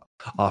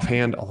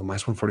offhand, although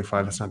minus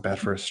 145, that's not bad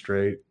for a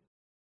straight.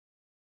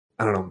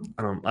 I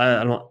don't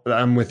know.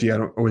 I'm with you. I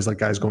don't always like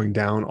guys going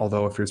down,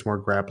 although if it's more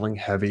grappling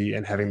heavy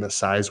and having the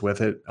size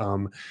with it,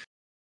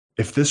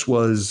 if this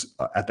was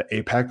at the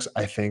apex,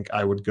 I think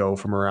I would go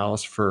for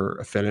Morales for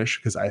a finish,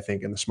 because I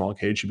think in the small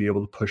cage, you'd be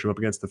able to push him up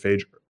against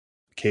the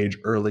cage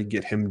early,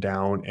 get him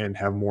down, and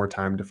have more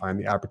time to find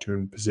the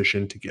opportune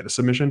position to get a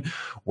submission.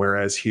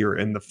 Whereas here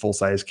in the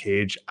full-size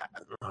cage,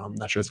 I'm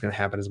not sure it's going to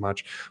happen as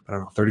much, but I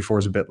don't know, 34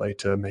 is a bit late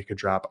to make a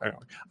drop.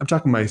 I'm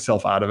talking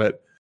myself out of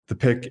it. The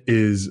pick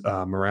is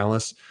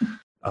Morales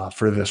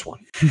for this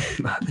one.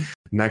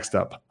 Next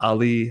up,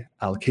 Ali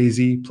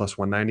Alkazi plus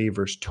 190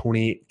 versus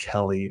Tony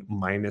Kelly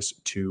minus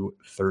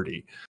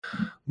 230.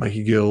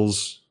 Mikey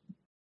Gills,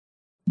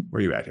 where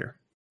are you at here?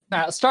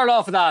 Now, let's start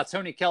off with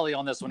Tony Kelly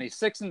on this one. He's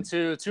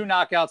 6-2, 2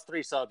 knockouts,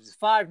 3 subs. He's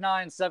 5'9",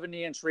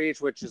 70-inch reach,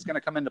 which is going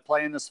to come into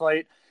play in this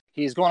fight.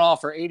 He's going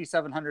off for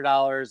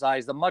 $8,700.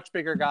 He's a much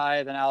bigger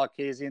guy than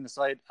Alkazi in this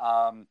fight.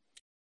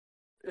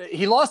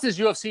 he lost his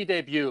UFC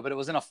debut, but it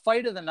was in a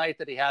fight of the night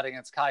that he had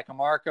against Kai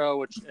Camarco,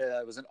 which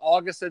was in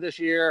August of this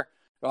year.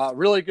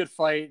 Really good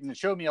fight, and it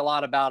showed me a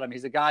lot about him.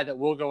 He's a guy that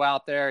will go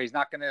out there. He's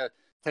not going to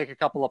take a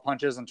couple of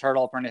punches and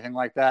turtle up or anything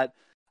like that.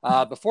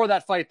 Before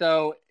that fight,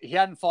 though, he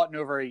hadn't fought in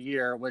over a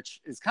year,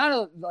 which is kind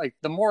of like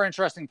the more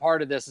interesting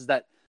part of this is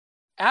that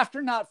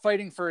after not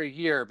fighting for a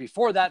year,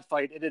 before that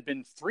fight, it had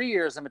been 3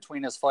 years in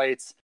between his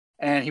fights,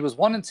 and he was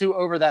 1-2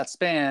 over that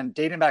span,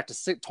 dating back to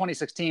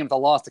 2016 with a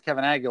loss to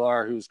Kevin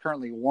Aguilar, who's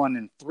currently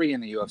 1-3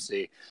 in the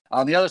UFC.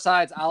 On the other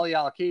side, it's Ali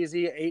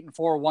Al-Akizi,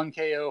 8-4, 1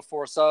 KO,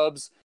 4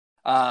 subs,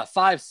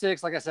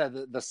 5'6". Like I said,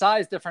 the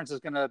size difference is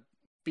going to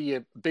be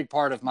a big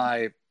part of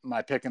my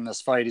pick in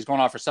this fight. He's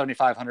going off for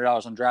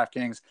 $7,500 on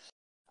DraftKings.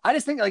 I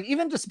just think, like,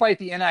 even despite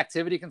the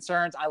inactivity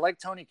concerns, I like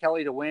Tony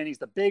Kelly to win. He's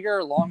the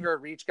bigger, longer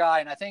reach guy,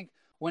 and I think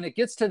when it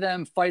gets to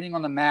them fighting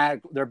on the mat,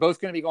 they're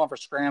both going to be going for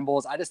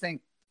scrambles. I just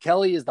think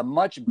Kelly is the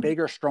much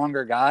bigger,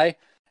 stronger guy.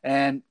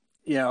 And,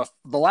 you know,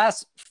 the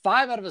last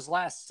 5 out of his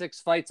last 6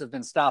 fights have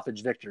been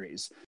stoppage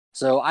victories.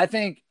 So I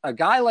think a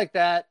guy like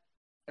that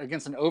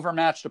against an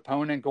overmatched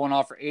opponent going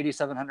off for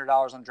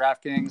 $8,700 on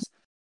DraftKings,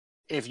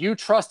 if you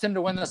trust him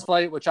to win this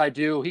fight, which I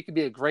do, he could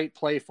be a great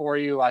play for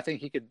you. I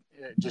think he could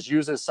just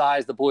use his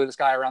size to bully this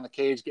guy around the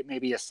cage, get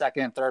maybe a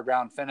second, third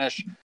round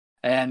finish.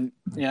 And,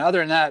 you know, other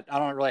than that, I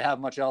don't really have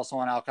much else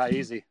on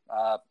Al-Kaizi.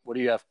 What do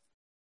you have?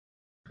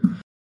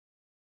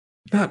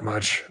 Not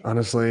much,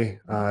 honestly.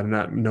 I do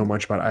not know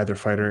much about either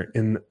fighter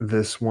in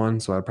this one,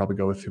 so I'd probably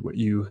go with what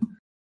you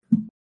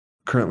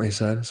currently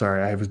said.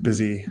 Sorry, I was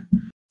busy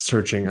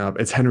searching up.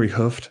 It's Henry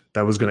Hooft.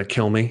 That was going to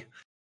kill me,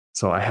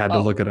 so I had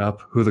to look it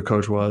up, who the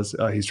coach was.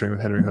 He's training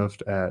with Henry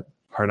Hooft at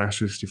Hard Knocks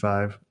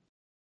 365.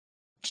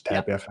 Just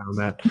happy I found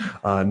that.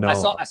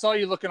 No, I saw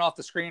you looking off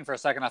the screen for a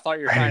second. I thought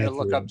you were trying to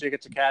look up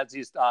Giga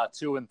Chikadze's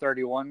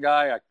 2-31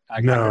 guy.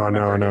 No.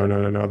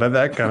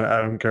 That kind of,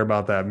 I don't care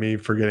about that. Me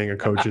forgetting a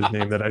coach's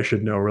name that I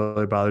should know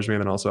really bothers me.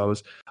 And then also I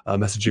was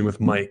messaging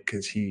with Mike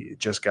because he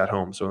just got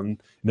home. So in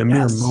a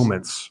mere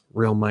moments,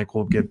 real Mike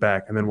will get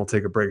back, and then we'll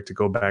take a break to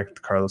go back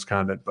to Carlos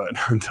Condit. But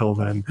until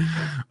then,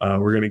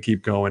 we're gonna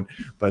keep going.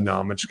 But no,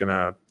 I'm just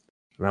gonna.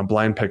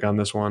 Blind pick on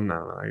this one.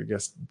 I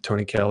guess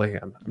Tony Kelly.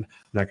 I'm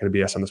not going to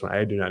BS on this one.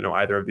 I do not know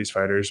either of these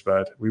fighters,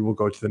 but we will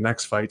go to the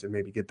next fight and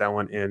maybe get that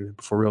one in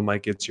before Real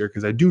Mike gets here,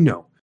 because I do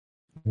know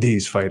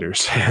these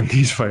fighters, and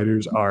these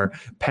fighters are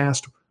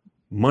past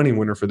money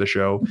winner for the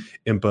show,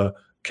 Impa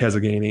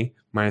Kazaghani,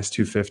 minus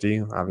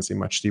 250, obviously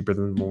much steeper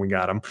than when we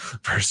got him,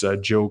 versus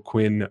Joe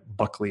Quinn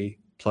Buckley,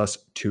 plus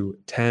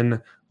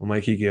 210.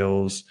 Mikey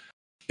Gills,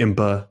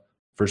 Impa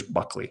versus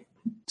Buckley.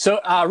 So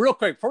real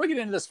quick, before we get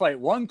into this fight,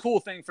 one cool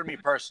thing for me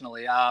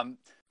personally,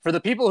 for the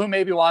people who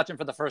may be watching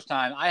for the first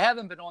time, I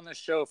haven't been on this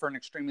show for an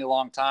extremely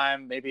long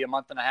time, maybe a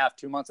month and a half,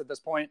 2 months at this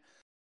point.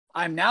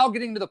 I'm now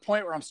getting to the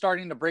point where I'm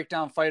starting to break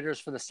down fighters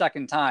for the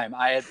second time.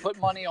 I had put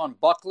money on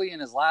Buckley in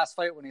his last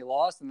fight when he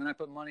lost, and then I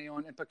put money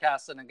on Impa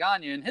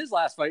Kazaghani in his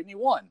last fight, and he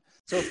won.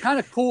 So it's kind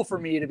of cool for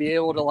me to be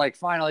able to like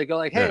finally go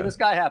like, hey, this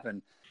guy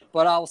happened.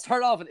 But I'll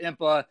start off with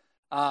Impa.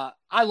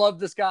 I love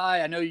this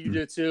guy. I know you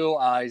do too.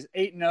 He's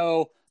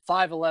 8-0.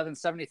 5'11",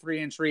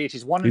 73-inch reach.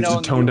 He's 1-0. He's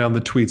to tone down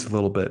the tweets a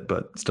little bit,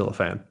 but still a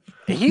fan.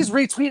 He's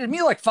retweeted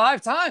me like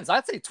 5 times.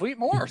 I'd say tweet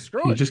more.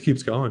 Screw it. He just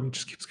keeps going.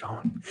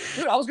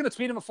 Dude, I was going to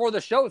tweet him before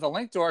the show with a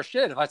link to our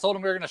shit. If I told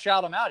him we were going to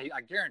shout him out,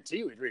 I guarantee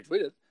you he'd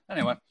retweet it.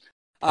 Anyway.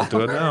 I'll do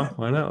it now.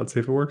 Why not? Let's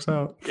see if it works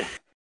out. Yeah.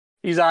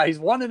 He's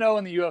 1-0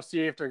 in the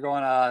UFC after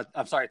going,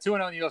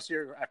 2-0 in the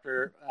UFC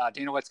after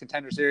Dana White's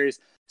Contender Series.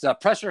 He's a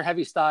pressure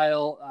heavy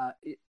style.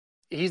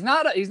 He's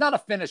not a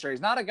finisher.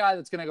 He's not a guy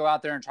that's going to go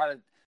out there and try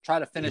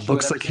to finish.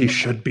 Looks like he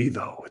should be,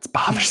 though. It's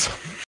bothersome.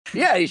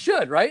 Yeah, he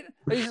should, right?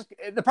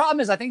 The problem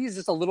is I think he's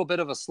just a little bit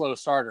of a slow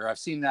starter. I've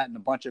seen that in a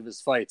bunch of his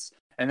fights.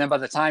 And then by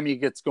the time he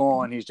gets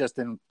going, he's just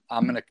in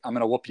I'm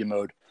gonna whoop you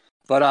mode.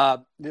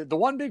 But the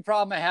one big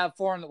problem I have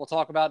for him that we'll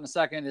talk about in a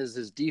second is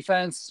his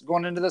defense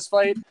going into this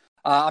fight.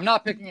 I'm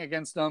not picking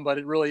against him, but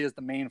it really is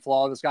the main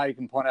flaw of this guy you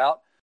can point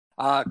out.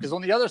 Because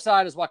on the other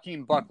side is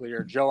Joaquin Buckley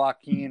or Joe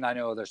Joaquin. I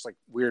know there's like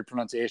weird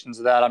pronunciations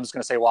of that. I'm just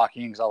gonna say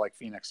Joaquin because I like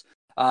Phoenix.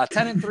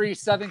 10-3,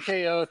 7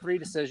 KO, 3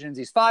 decisions.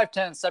 He's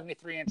 5'10",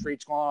 73-inch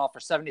reach, going off for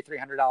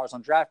 $7,300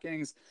 on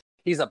DraftKings.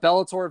 He's a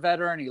Bellator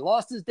veteran. He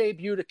lost his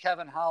debut to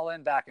Kevin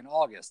Holland back in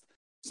August.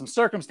 Some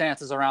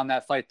circumstances around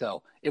that fight,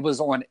 though. It was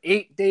on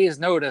 8 days'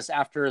 notice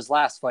after his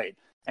last fight.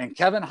 And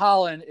Kevin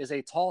Holland is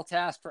a tall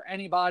task for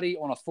anybody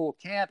on a full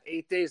camp.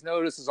 8 days'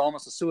 notice is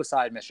almost a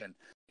suicide mission.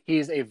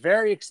 He's a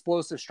very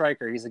explosive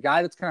striker. He's a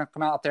guy that's going to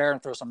come out there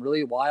and throw some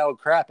really wild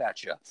crap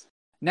at you.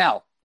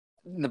 Now,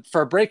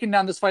 for breaking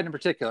down this fight in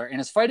particular, in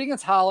his fight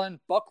against Holland,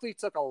 Buckley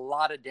took a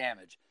lot of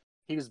damage.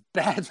 He was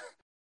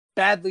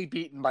badly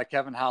beaten by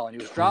Kevin Holland.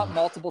 He was dropped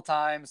multiple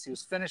times. He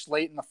was finished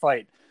late in the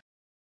fight.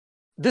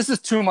 This is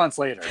 2 months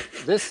later.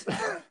 This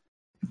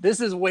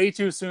is way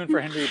too soon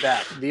for him to be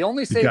back. The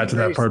only saving got to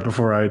that part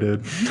before I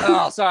did.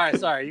 Oh,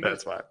 sorry.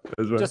 That's fine.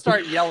 Just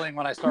start yelling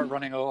when I start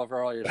running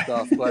over all your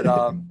stuff. But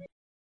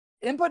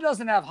Impa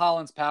doesn't have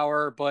Holland's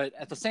power, but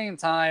at the same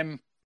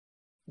time,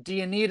 do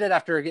you need it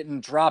after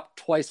getting dropped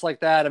twice like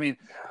that? I mean,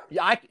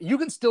 you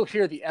can still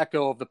hear the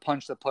echo of the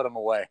punch that put him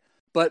away.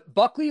 But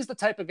Buckley is the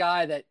type of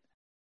guy that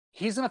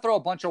he's going to throw a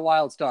bunch of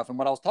wild stuff. And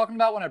what I was talking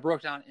about when I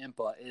broke down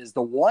Impa is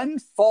the one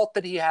fault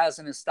that he has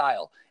in his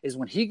style is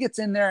when he gets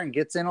in there and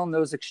gets in on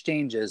those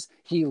exchanges,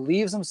 he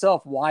leaves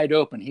himself wide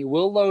open. He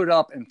will load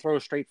up and throw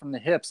straight from the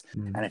hips.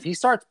 Mm-hmm. And if he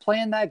starts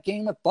playing that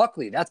game with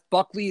Buckley, that's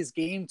Buckley's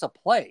game to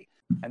play.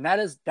 And that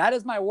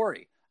is my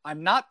worry.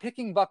 I'm not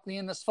picking Buckley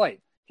in this fight.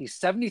 He's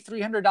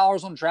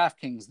 $7,300 on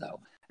DraftKings, though.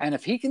 And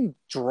if he can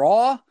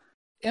draw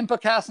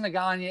Impa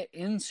Kasanaganya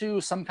into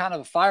some kind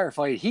of a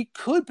firefight, he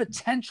could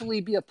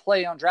potentially be a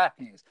play on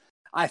DraftKings.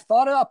 I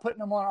thought about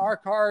putting him on our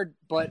card,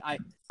 but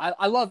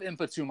I love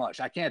Impa too much.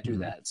 I can't do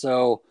that.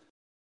 So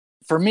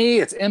for me,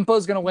 it's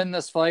Impa's going to win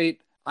this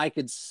fight. I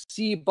could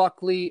see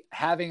Buckley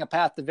having a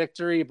path to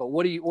victory, but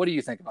what do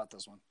you think about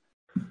this one?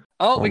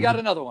 Oh, we got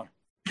another one.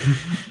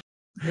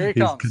 Here he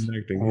comes.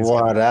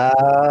 What up?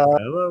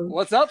 Hello.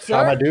 What's up, sir?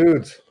 How my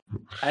dudes?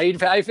 How you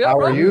feel? How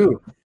bro? are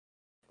you?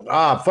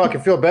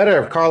 Fucking feel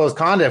better if Carlos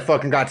Condit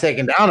fucking got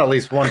taken down at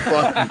least one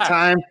fucking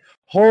time.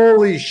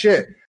 Holy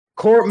shit.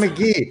 Court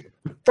McGee,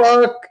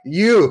 fuck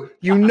you.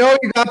 You know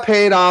you got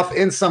paid off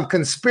in some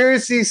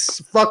conspiracy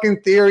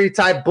fucking theory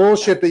type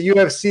bullshit that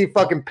UFC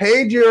fucking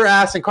paid your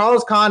ass and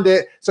Carlos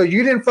Condit so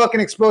you didn't fucking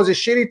expose a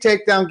shitty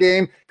takedown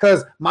game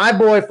because my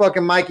boy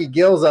fucking Mikey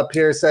Gills up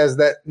here says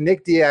that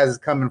Nick Diaz is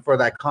coming for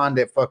that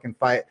Condit fucking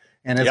fight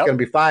and it's going to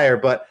be fire.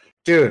 But,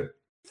 dude,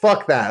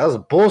 fuck that. That was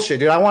bullshit,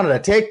 dude. I wanted a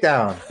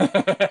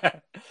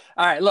takedown.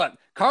 All right, look,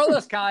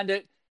 Carlos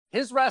Condit,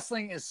 his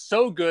wrestling is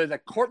so good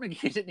that Court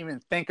McGee didn't even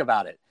think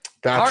about it.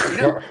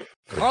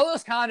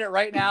 Carlos Condit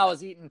right now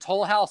is eating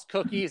Toll House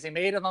cookies. He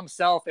made them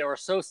himself. They were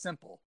so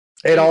simple.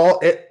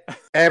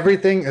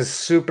 Everything is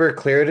super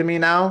clear to me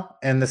now,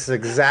 and this is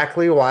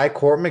exactly why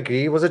Court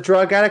McGee was a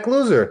drug addict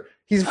loser.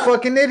 He's a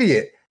fucking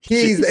idiot.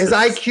 His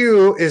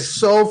IQ is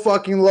so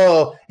fucking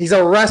low. He's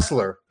a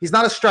wrestler. He's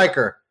not a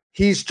striker.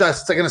 He's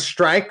just going to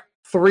strike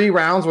 3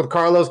 rounds with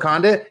Carlos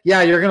Condit.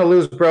 Yeah, you're going to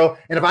lose, bro.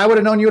 And if I would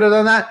have known you would have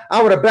done that,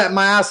 I would have bet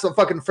my ass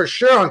fucking for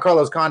sure on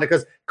Carlos Condit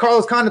because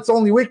Carlos Condit's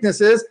only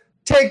weakness is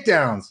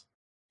takedowns.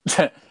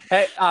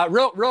 Hey,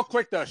 real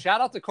quick, though,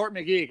 shout out to Court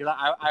McGee because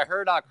I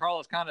heard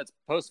Carlos Condit's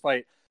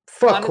post-fight.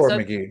 Fuck Court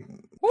McGee.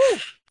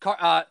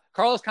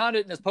 Carlos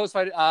Condit in his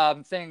post-fight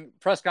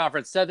press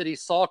conference said that he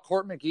saw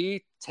Court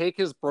McGee take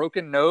his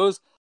broken nose,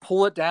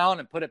 pull it down,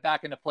 and put it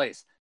back into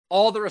place.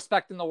 All the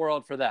respect in the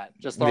world for that.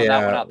 Just throwing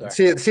that one out there.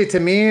 See, to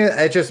me,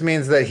 it just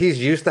means that he's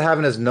used to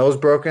having his nose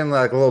broken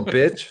like a little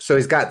bitch. So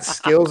he's got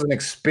skills and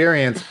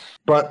experience,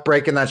 but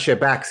breaking that shit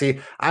back. See,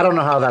 I don't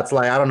know how that's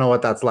like. I don't know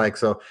what that's like.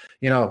 So,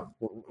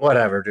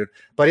 whatever, dude.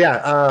 But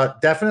yeah,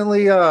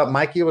 definitely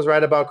Mikey was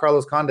right about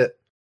Carlos Condit.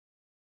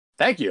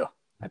 Thank you.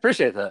 I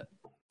appreciate that.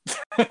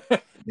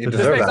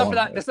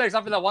 This makes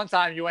up for that one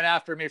time you went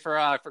after me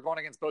for going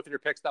against both of your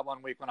picks that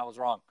one week when I was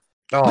wrong.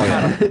 Oh,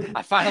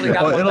 I finally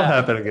got it'll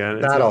happen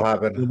again. That'll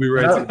happen. We'll be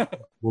right.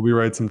 We'll be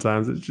right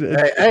sometimes.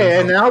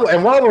 Hey, and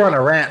while we're on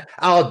a rant,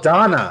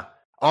 Aldana,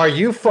 are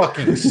you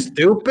fucking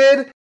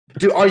stupid?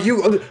 Are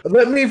you?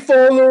 Let me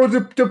follow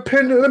the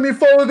pin. Let me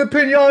follow the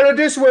pinata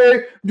this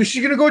way.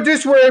 She's gonna go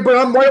this way, but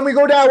why don't we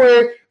go that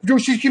way?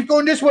 She keeps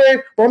going this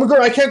way,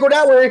 but I can't go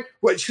that way.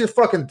 What? She's the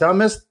fucking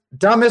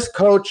dumbest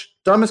coach,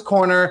 dumbest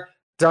corner,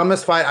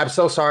 dumbest fight. I'm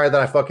so sorry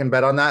that I fucking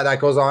bet on that. That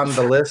goes on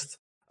the list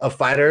of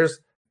fighters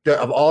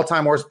of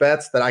all-time worst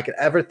bets that I could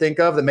ever think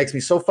of that makes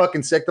me so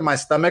fucking sick to my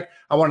stomach.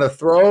 I wanted to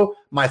throw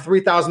my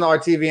 $3,000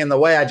 TV in the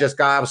way I just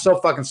got. I was so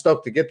fucking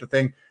stoked to get the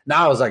thing.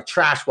 Now I was like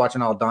trash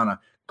watching Aldana.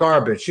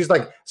 Garbage. She's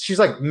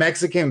like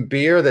Mexican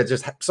beer that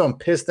just some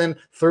piston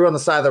threw on the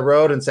side of the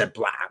road and said,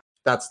 blah.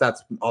 That's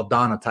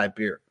Aldana type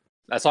beer.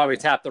 That's why we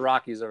tap the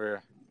Rockies over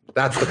here.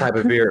 That's the type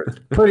of beer.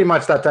 Pretty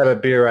much that type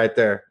of beer right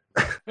there.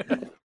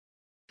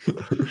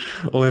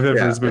 Only if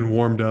it's been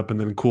warmed up and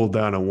then cooled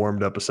down and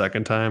warmed up a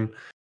second time.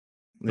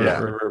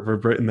 Yeah,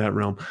 we're in that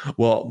realm.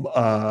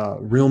 Well,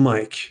 Real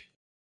Mike,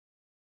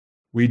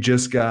 we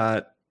just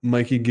got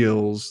Mikey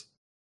Gills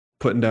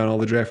putting down all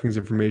the DraftKings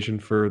information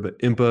for the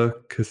Impa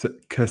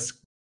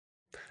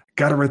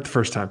got it right the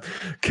first time.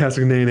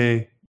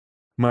 Kasanaganya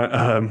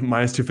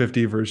minus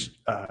 250 versus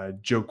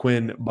Joe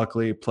Quinn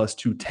Buckley plus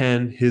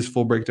 210. His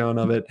full breakdown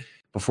of it.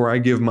 Before I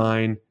give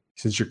mine,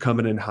 since you're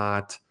coming in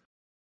hot,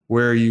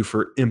 where are you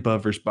for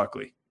Impa versus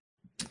Buckley?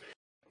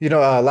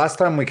 Last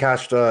time we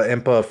cashed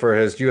Impa for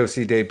his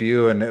UFC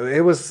debut, and it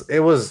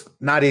was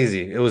not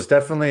easy. It was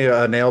definitely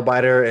a nail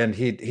biter, and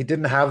he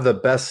didn't have the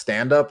best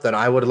stand up that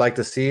I would like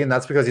to see, and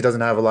that's because he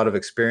doesn't have a lot of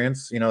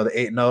experience. The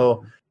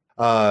 8-0,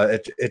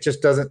 it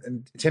just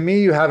doesn't. To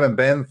me, you haven't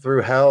been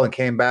through hell and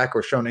came back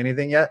or shown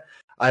anything yet.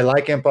 I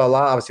like Impa a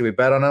lot. Obviously, we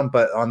bet on him,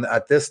 but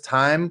at this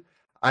time,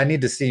 I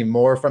need to see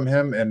more from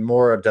him and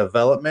more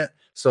development.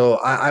 So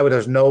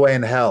there's no way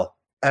in hell.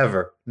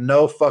 Ever.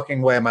 No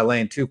fucking way am I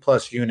laying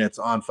 2+ units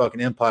on fucking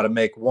Impa to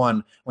make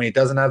one when he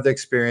doesn't have the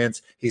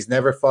experience. He's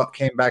never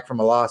came back from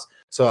a loss.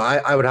 So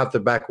I would have to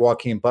back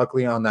Joaquin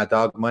Buckley on that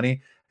dog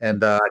money.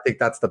 And I think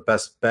that's the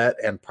best bet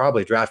and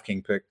probably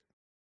DraftKings pick.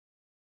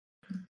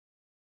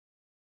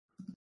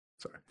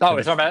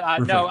 Oh,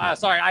 sorry,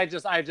 sorry. I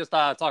just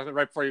talked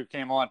right before you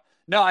came on.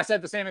 No, I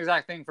said the same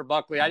exact thing for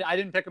Buckley. I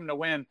didn't pick him to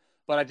win,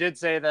 but I did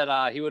say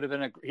that he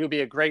would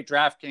be a great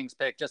DraftKings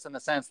pick, just in the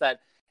sense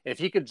that if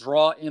he could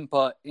draw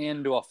Impa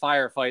into a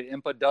firefight,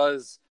 Impa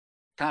does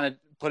kind of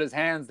put his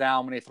hands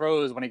down when he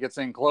throws, when he gets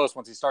in close,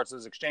 once he starts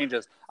those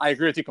exchanges. I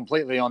agree with you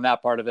completely on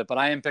that part of it, but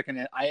I am picking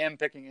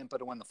Impa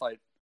to win the fight.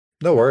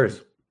 No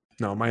worries.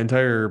 No, my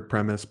entire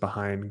premise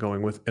behind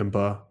going with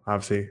Impa,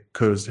 obviously,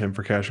 kudos to him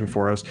for cashing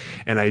for us.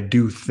 And I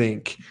do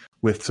think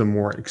with some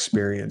more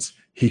experience,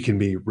 he can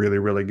be really,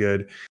 really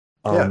good.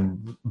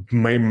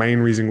 My main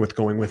reason with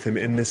going with him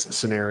in this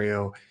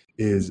scenario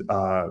is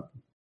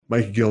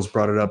Mike Gills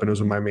brought it up, and it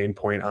was my main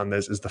point on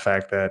this, is the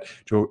fact that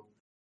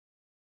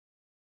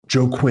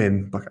Joe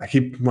Quinn, I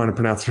keep wanting to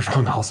pronounce it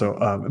wrong also,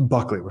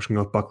 Buckley, we're going to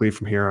go with Buckley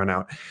from here on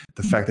out.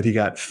 The fact that he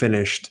got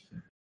finished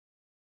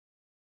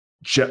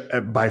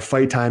by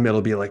fight time,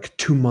 it'll be like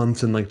 2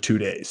 months and like 2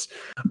 days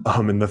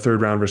in the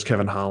third round versus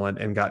Kevin Holland,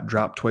 and got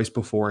dropped twice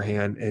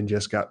beforehand and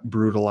just got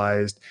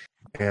brutalized.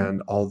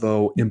 And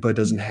although Impa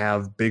doesn't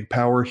have big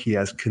power, he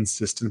has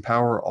consistent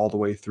power all the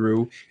way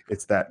through.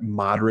 It's that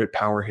moderate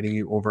power hitting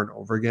you over and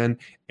over again.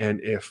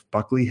 And if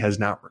Buckley has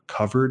not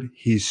recovered,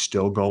 he's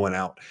still going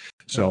out.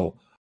 So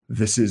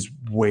this is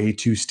way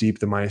too steep,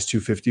 the minus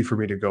 250 for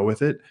me to go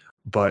with it.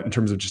 But in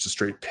terms of just a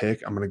straight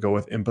pick, I'm going to go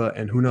with Impa.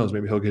 And who knows,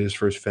 maybe he'll get his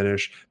first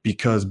finish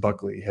because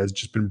Buckley has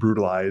just been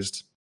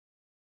brutalized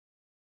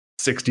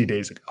 60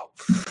 days ago.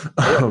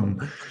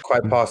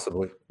 Quite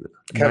possibly.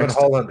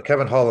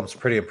 Kevin Holland's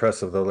pretty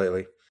impressive though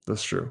lately.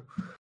 That's true.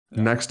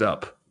 Yeah. Next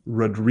up,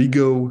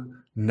 Rodrigo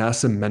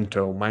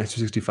Nascimento, minus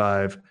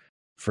 265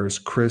 versus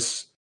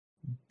Chris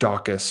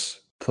Daukaus,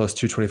 plus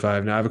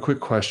 225. Now I have a quick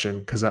question,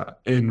 because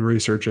in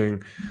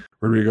researching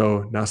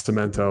Rodrigo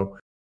Nascimento,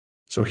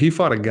 so he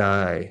fought a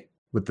guy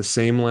with the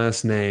same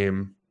last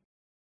name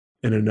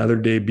in another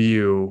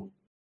debut.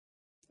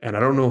 And I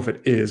don't know if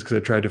it is, because I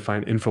tried to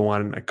find info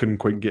on it and I couldn't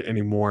quite get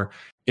any more.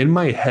 In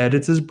my head,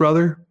 it's his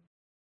brother.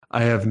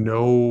 I have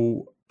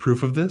no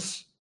proof of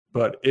this,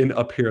 but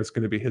up here, it's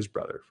going to be his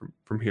brother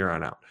from here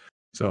on out.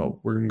 So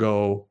we're going to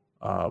go,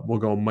 we'll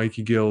go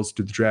Mikey Gills,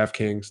 do the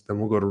DraftKings, then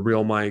we'll go to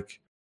Real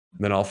Mike,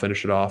 and then I'll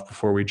finish it off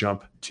before we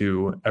jump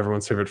to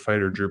everyone's favorite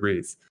fighter, Drew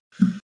Brees.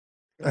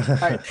 All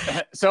right.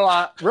 So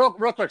real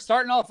quick,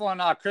 starting off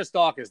on Chris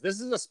Daukaus. This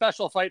is a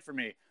special fight for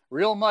me.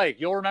 Real Mike,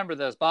 you'll remember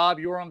this. Bob,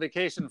 you were on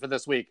vacation for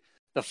this week.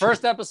 The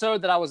first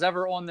episode that I was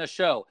ever on this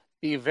show,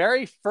 the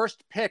very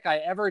first pick I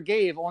ever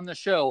gave on the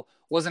show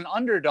was an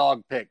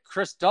underdog pick,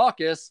 Chris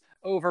Daukaus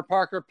over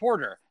Parker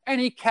Porter, and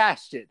he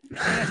cashed it.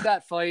 Finished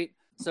that fight.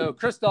 So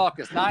Chris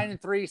Daukaus,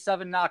 9-3,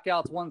 7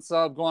 knockouts, 1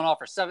 sub, going off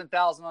for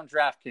 7,000 on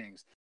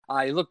DraftKings.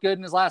 He looked good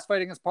in his last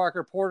fight against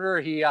Parker Porter.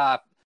 He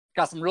got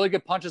some really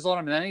good punches on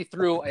him, and then he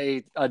threw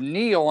a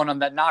knee on him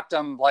that knocked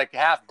him like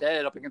half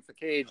dead up against the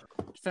cage.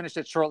 Finished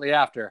it shortly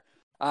after.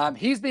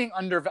 He's being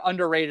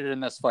underrated in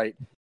this fight.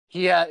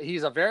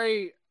 He's a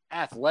very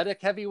athletic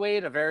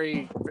heavyweight, a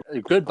very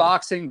good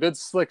boxing, good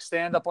slick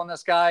stand-up on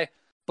this guy.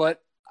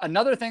 But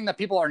another thing that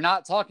people are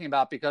not talking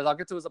about, because I'll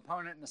get to his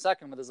opponent in a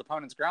second with his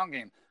opponent's ground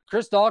game,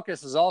 Chris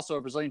Daukaus is also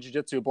a Brazilian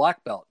Jiu-Jitsu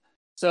black belt.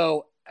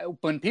 So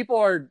when people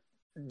are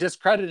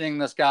discrediting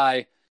this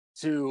guy,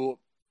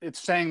 it's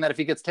saying that if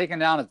he gets taken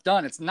down, it's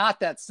done. It's not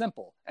that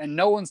simple. And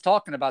no one's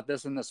talking about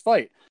this in this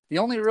fight. The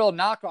only real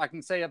knock I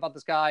can say about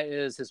this guy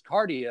is his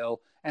cardio.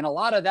 And a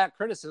lot of that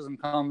criticism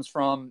comes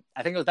from,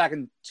 I think it was back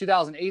in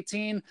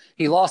 2018.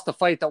 He lost the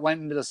fight that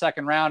went into the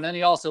second round. And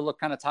he also looked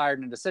kind of tired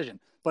in a decision.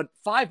 But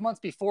 5 months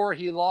before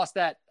he lost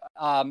in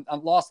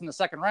the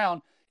second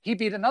round, he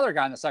beat another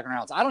guy in the second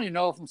round. So I don't even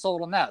know if I'm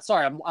sold on that.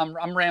 Sorry,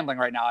 I'm rambling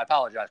right now. I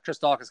apologize. Chris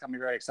Daukaus got me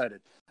very excited.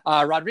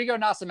 Rodrigo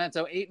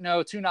Nascimento,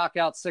 8-0, 2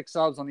 knockouts, 6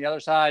 subs on the other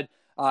side.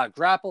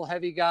 Grapple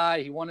heavy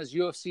guy. He won his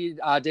UFC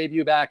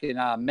debut back in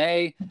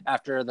May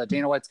after the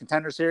Dana White's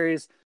Contender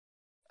Series.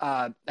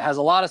 Has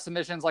a lot of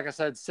submissions. Like I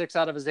said, 6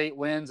 out of his 8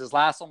 wins. His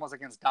last one was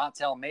against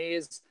Dontel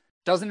Mays.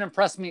 Doesn't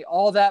impress me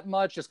all that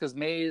much, just because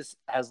Mays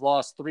has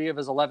lost 3 of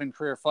his 11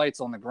 career fights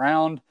on the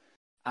ground.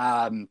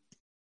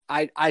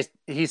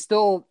 He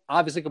still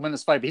obviously could win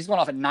this fight, but he's going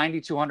off at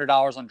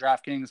 $9,200 on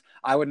DraftKings.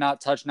 I would not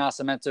touch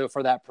Nascimento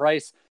for that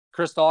price.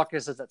 Chris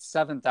Daukaus is at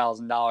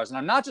 $7,000, and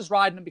I'm not just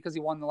riding him because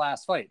he won the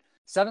last fight.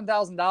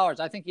 $7,000.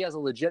 I think he has a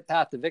legit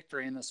path to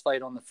victory in this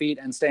fight on the feet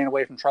and staying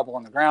away from trouble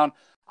on the ground.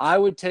 I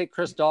would take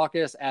Chris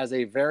Daukaus as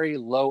a very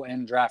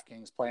low-end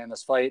DraftKings play in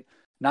this fight.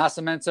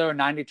 Nascimento,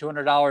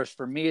 $9,200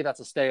 for me. That's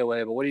a stay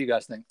away. But what do you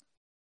guys think?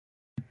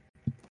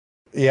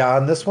 Yeah,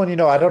 on this one,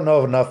 I don't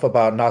know enough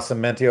about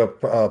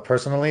Nascimento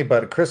personally,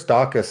 but Chris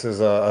Daukaus is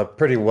a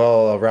pretty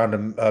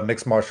well-rounded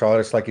mixed martial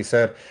artist, like you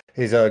said.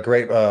 He's a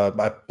great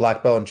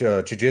black belt in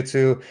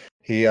jiu-jitsu.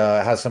 He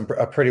has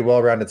a pretty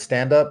well-rounded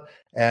stand-up,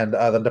 and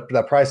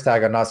the price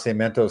tag on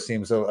Nascimento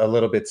seems a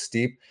little bit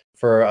steep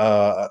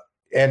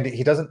and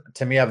he doesn't,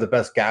 to me, have the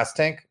best gas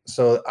tank.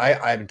 So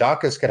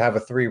Daukaus could have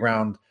a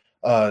 3-round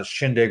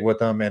shindig with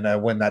him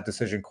and win that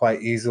decision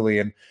quite easily.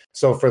 And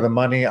so for the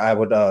money, I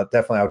would back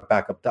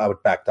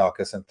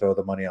Daukaus and throw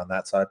the money on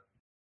that side.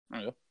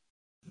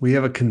 We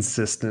have a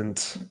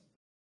consistent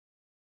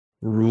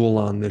rule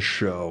on this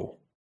show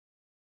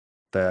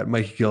that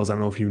Mikey Gills, I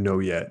don't know if you know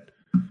yet,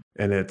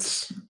 and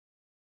it's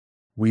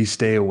we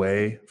stay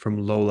away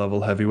from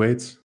low-level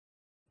heavyweights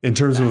in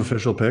terms of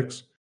official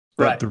picks.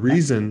 But Right. the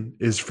reason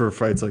is for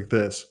fights like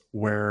this,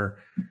 where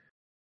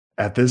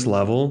at this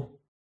level,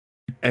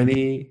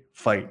 any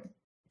fight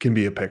can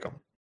be a pick'em.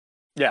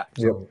 Yeah.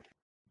 So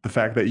the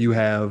fact that you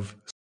have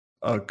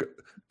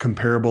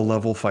comparable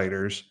level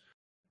fighters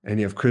and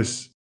you have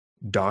Chris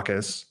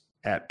Daukaus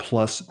at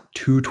plus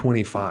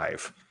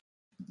 225.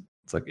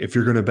 It's like, if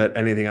you're going to bet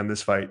anything on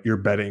this fight, you're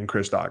betting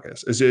Chris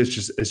Daukaus.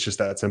 It's just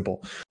that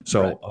simple.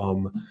 So,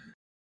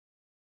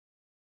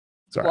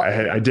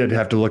 sorry, I did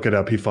have to look it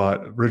up. He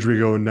fought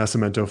Rodrigo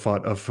Nascimento,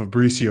 fought a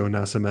Fabricio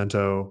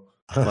Nascimento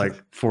like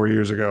 4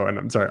 years ago. And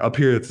I'm sorry, up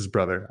here it's his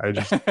brother.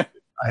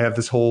 I have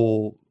this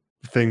whole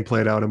thing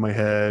played out in my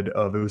head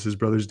of it was his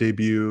brother's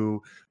debut.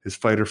 His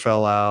fighter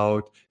fell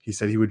out. He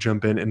said he would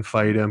jump in and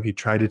fight him. He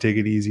tried to take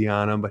it easy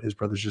on him, but his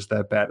brother's just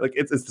that bad. Like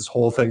it's this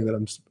whole thing that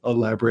I'm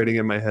elaborating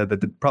in my head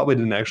that probably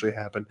didn't actually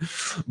happen.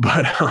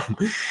 But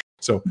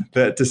so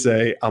that to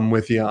say, I'm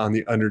with you on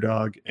the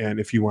underdog. And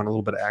if you want a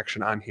little bit of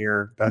action on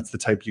here, that's the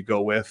type you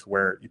go with,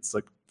 where it's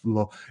like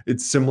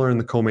it's similar in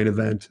the co-main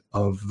event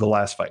of the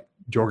last fight,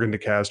 Jorgen De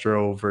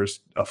Castro versus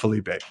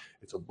Felipe.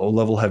 It's a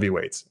low-level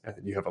heavyweights, and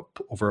you have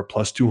over a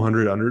plus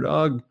 200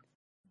 underdog.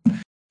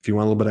 If you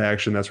want a little bit of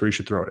action, that's where you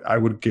should throw it. I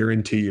would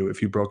guarantee you,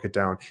 if you broke it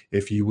down,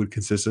 if you would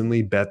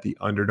consistently bet the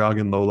underdog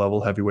in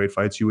low-level heavyweight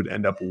fights, you would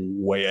end up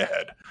way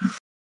ahead.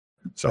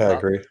 So I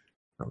agree.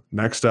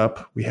 Next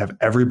up, we have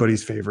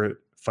everybody's favorite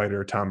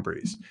fighter, Tom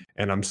Breeze.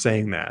 And I'm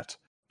saying that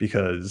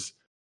because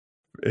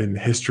in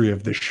history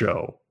of the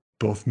show,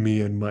 both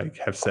me and Mike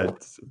have said,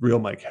 real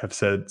Mike, have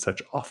said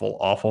such awful,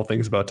 awful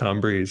things about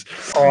Tom Breeze.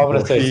 Oh, I'm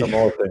going to say some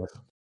more things.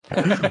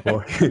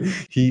 Well,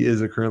 he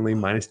is a currently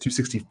minus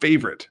 260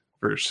 favorite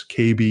versus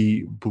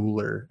KB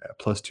Buhler at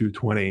plus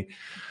 220.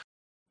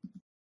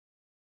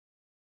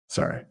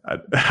 Sorry,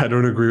 I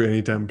don't agree with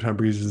any time Tom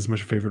Breeze is as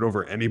much a favorite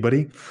over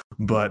anybody,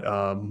 but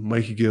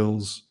Mikey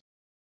Gills,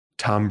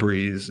 Tom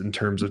Breeze in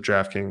terms of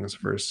DraftKings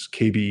versus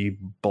KB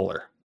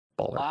Buhler.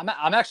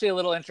 I'm actually a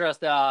little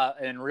interested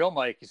in real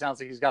Mike. He sounds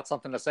like he's got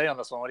something to say on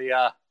this one. What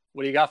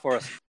do you got for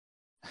us?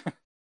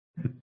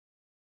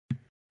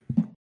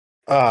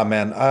 Oh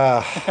man,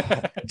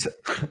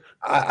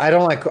 I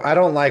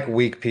don't like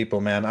weak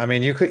people, man. I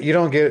mean, you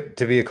don't get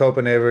to be a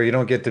Copenhagen. You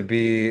don't get to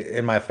be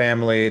in my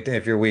family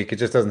if you're weak. It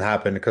just doesn't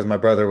happen because my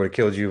brother would have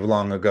killed you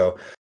long ago.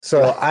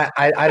 So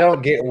I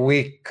don't get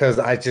weak because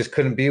I just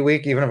couldn't be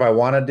weak, even if I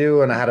wanted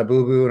to, and I had a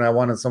boo-boo and I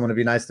wanted someone to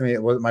be nice to me.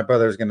 My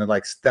brother's gonna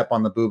like step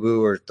on the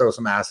boo-boo or throw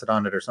some acid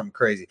on it or something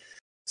crazy.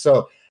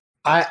 So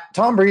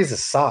Tom Breeze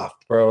is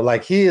soft, bro.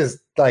 Like he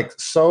is like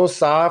so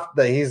soft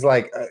that he's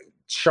like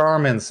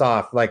Charmin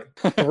soft, like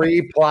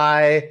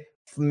 3-ply,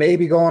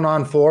 maybe going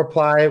on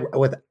 4-ply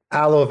with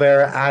aloe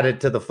vera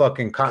added to the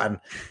fucking cotton.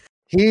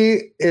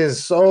 He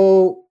is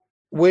so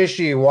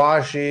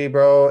wishy-washy,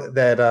 bro,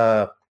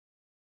 that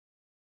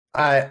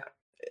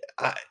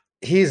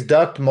he's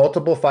ducked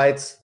multiple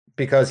fights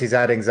because he's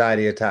had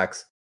anxiety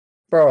attacks.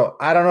 Bro,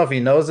 I don't know if he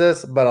knows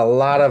this, but a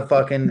lot of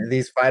fucking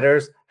these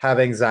fighters have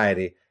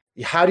anxiety.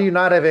 How do you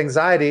not have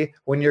anxiety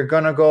when you're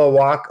gonna go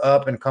walk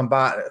up and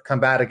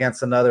combat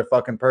against another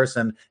fucking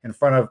person in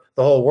front of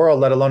the whole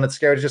world, let alone it's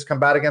scary to just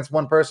combat against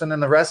one person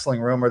in the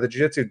wrestling room or the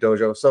jiu-jitsu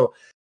dojo? So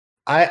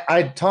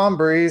Tom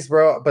Breeze,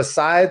 bro,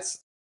 besides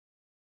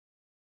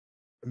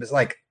it's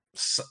like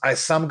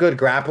some good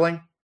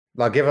grappling,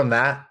 I'll give him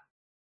that.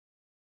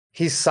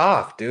 He's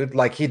soft, dude.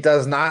 Like he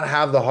does not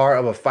have the heart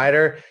of a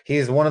fighter.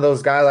 He's one of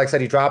those guys, like I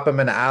said, you drop him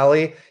in the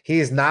alley,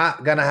 he's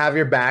not gonna have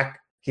your back.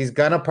 He's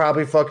gonna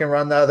probably fucking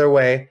run the other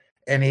way,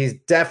 and he's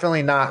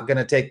definitely not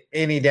gonna take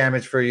any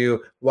damage for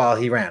you while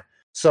he ran.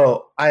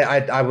 So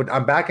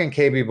I'm backing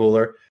KB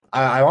Buhler.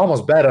 I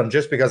almost bet him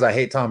just because I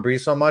hate Tom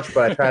Breeze so much,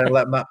 but I try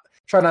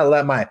not to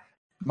let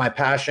my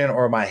passion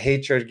or my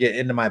hatred get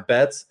into my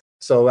bets.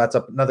 So that's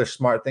another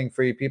smart thing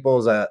for you people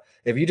is that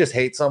if you just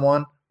hate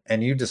someone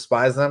and you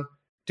despise them,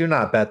 do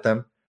not bet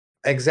them.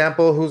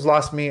 Example: who's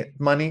lost me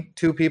money?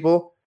 2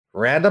 people: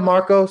 Randa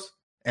Marcos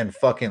and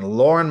fucking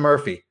Lauren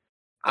Murphy.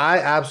 I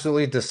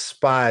absolutely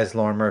despise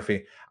Lauren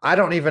Murphy. I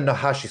don't even know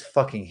how she's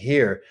fucking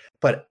here,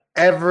 but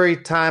every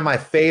time I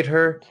fade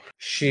her,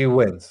 she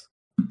wins.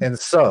 And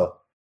so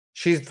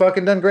she's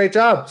fucking done a great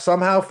job.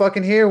 Somehow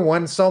fucking here,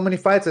 won so many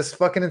fights. It's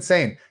fucking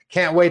insane.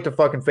 Can't wait to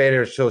fucking fade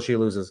her until she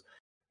loses.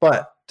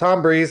 But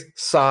Tom Breeze,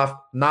 soft,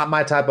 not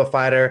my type of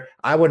fighter.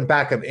 I wouldn't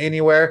back him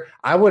anywhere.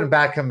 I wouldn't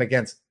back him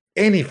against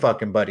any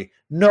fucking buddy.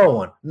 No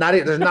one.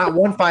 There's not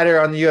one fighter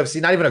on the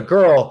UFC, not even a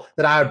girl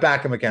that I would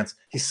back him against.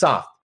 He's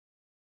soft.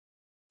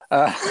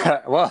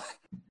 Well,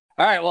 all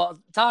right. Well,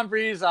 Tom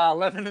Breeze,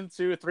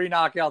 11-2, 3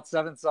 knockouts,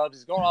 7 subs.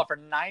 He's going off for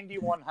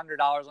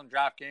 $9,100 on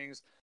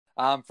DraftKings.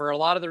 For a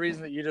lot of the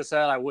reasons that you just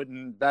said, I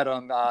wouldn't bet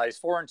him. He's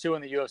 4-2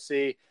 in the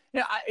UFC.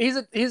 Yeah,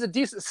 he's a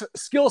decent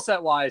skill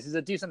set wise. He's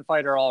a decent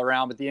fighter all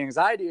around. But the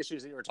anxiety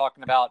issues that you were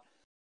talking about,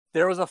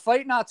 There was a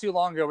fight not too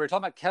long ago. We were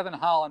talking about Kevin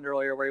Holland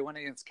earlier, where he went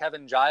against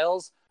Kevin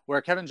Giles,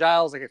 where Kevin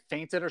Giles like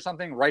fainted or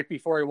something right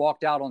before he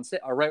walked out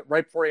or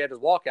right before he had his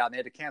walkout, and they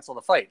had to cancel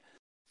the fight.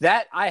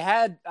 That I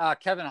had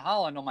Kevin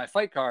Holland on my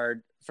fight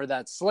card for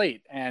that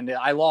slate, and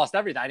I lost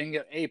everything. I didn't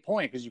get a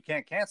point because you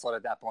can't cancel it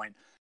at that point.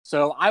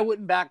 So I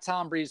wouldn't back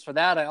Tom Breeze for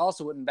that. I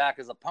also wouldn't back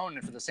his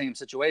opponent for the same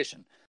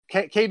situation.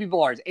 KB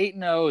Ballard is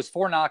 8-0, is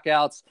 4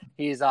 knockouts.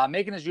 He's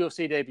making his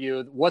UFC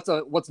debut.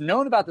 What's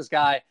known about this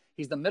guy?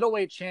 He's the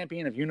middleweight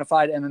champion of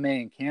Unified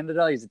MMA in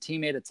Canada. He's a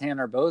teammate of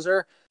Tanner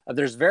Bozer.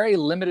 There's very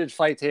limited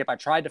fight tape. I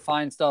tried to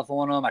find stuff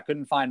on him. I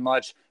couldn't find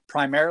much.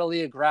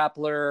 Primarily a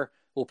grappler,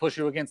 will push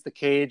you against the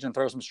cage and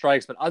throw some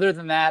strikes. But other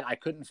than that, I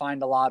couldn't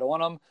find a lot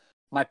on him.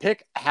 My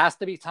pick has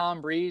to be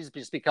Tom Breeze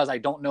just because I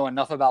don't know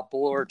enough about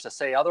Buller to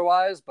say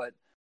otherwise. But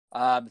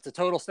it's a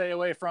total stay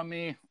away from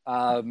me.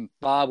 Bob,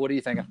 what are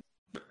you thinking?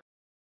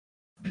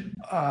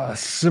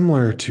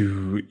 Similar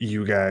to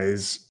you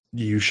guys,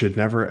 you should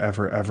never,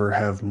 ever, ever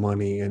have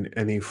money in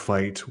any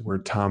fight where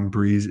Tom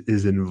Breeze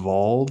is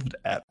involved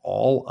at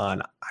all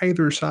on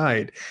either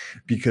side,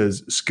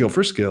 because skill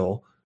for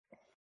skill,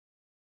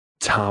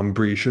 Tom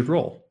Breeze should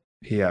roll.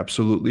 He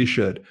absolutely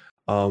should.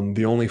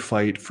 The only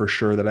fight for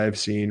sure that I've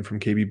seen from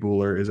KB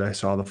Buller is I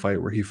saw the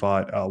fight where he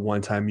fought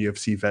one-time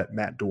UFC vet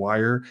Matt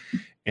Dwyer,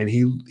 and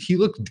he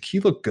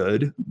looked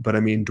good, but I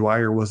mean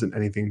Dwyer wasn't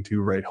anything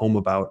to write home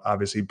about.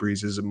 Obviously,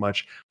 Breeze is a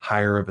much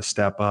higher of a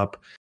step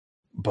up,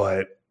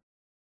 but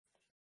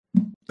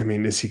I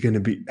mean, is he going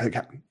to be?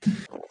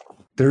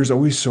 There's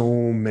always so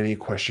many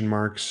question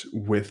marks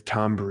with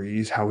Tom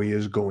Breeze, how he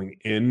is going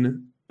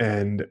in,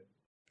 and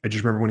I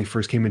just remember when he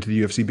first came into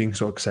the UFC being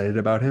so excited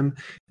about him,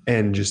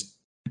 and just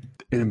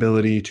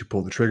inability to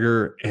pull the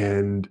trigger,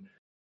 and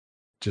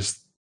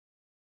just,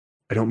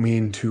 I don't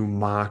mean to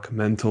mock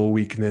mental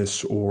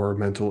weakness or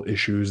mental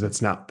issues.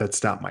 That's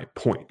not my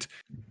point.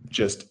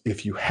 Just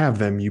if you have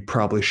them, you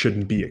probably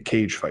shouldn't be a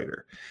cage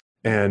fighter.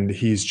 And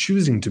he's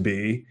choosing to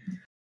be,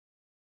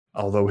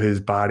 although his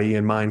body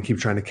and mind keep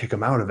trying to kick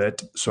him out of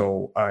it.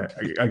 So I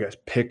guess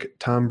pick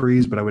Tom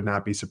Breeze, but I would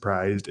not be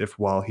surprised if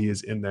while he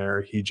is in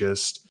there, he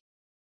just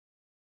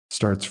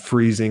starts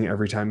freezing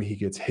every time he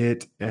gets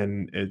hit,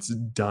 and it's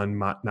done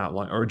not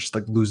long, or just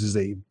like loses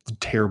a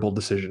terrible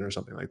decision or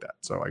something like that.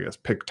 So I guess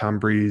pick Tom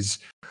Breeze,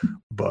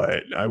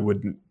 but I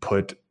wouldn't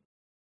put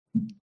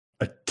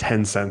a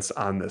 10 cents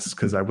on this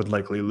because I would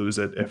likely lose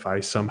it if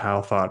I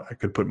somehow thought I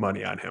could put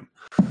money on him.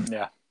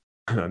 Yeah.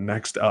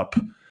 Next up,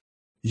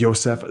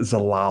 Yosef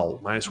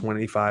Zalal,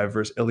 -185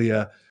 versus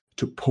Ilya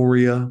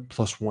Topuria,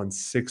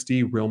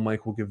 +160. Real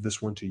Mike will give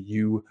this one to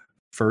you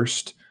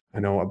first. I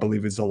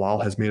believe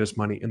Zalal has made us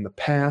money in the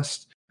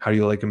past. How do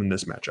you like him in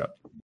this matchup?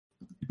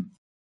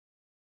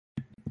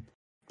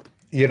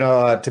 You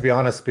know, to be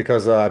honest,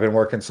 because I've been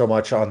working so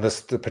much on this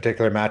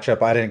particular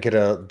matchup, I didn't get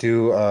to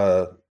do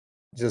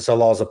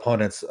Zalal's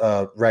opponent's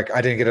rec.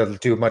 I didn't get to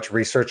do much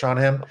research on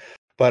him.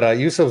 But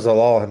Yusuf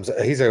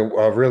Zalal, he's a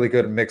really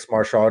good mixed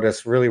martial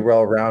artist, really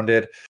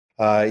well-rounded.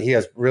 He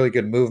has really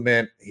good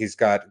movement. He's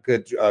got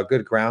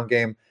good ground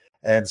game.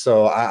 And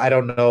so I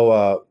don't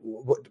know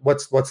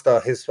what's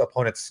his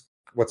opponent's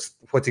what's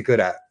he good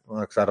at,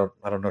 because I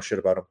don't know shit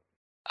about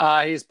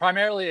him. He's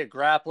primarily a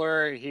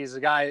grappler. He's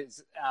a guy.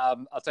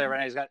 I'll tell you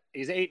right now,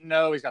 he's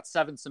 8-0. He's got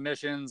 7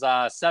 submissions.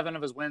 7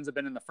 of his wins have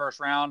been in the first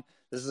round.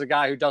 This is a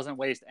guy who doesn't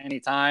waste any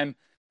time.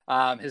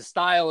 His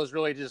style is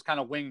really just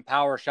kind of wing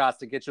power shots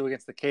to get you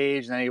against the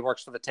cage, and then he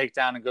works for the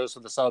takedown and goes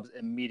for the subs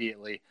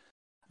immediately.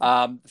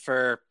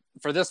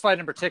 For this fight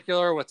in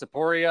particular with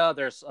Topuria,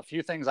 there's a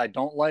few things I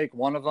don't like.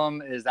 One of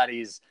them is that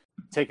he's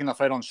taking the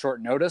fight on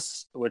short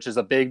notice, which is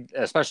a big,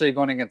 especially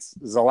going against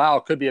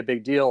Zalal, could be a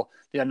big deal.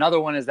 Another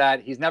one is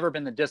that he's never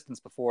been the distance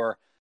before,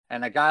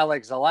 and a guy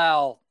like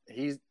Zalal,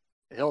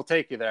 he'll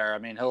take you there. I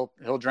mean,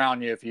 he'll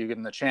drown you if you give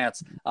him the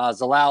chance.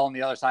 Zalal on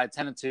the other side,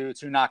 10-2,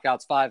 2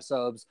 knockouts, 5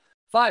 subs.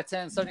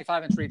 5'10",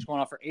 75-inch reach, going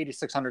off for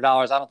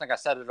 $8,600. I don't think I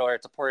said it earlier.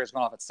 Topuria's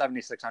going off at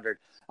 $7,600.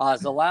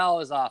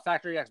 Zalal is a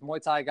Factory X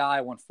Muay Thai guy,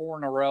 won 4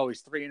 in a row.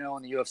 He's 3-0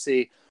 in the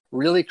UFC.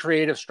 Really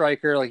creative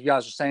striker, like you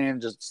guys are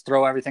saying, just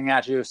throw everything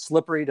at you.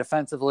 Slippery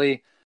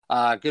defensively.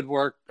 Good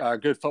work,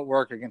 good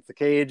footwork against the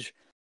cage.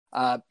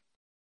 At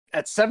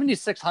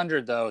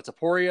 $7,600, though,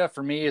 Topuria,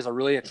 for me, is a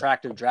really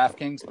attractive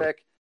DraftKings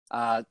pick.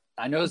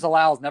 I know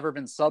Zalal's never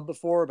been sub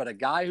before, but a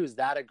guy who's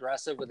that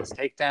aggressive with his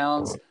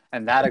takedowns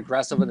and that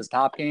aggressive with his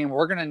top game,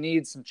 we're going to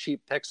need some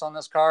cheap picks on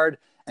this card.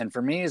 And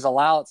for me,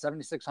 Zalal at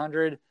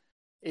 7,600,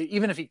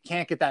 even if he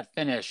can't get that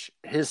finish,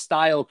 his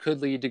style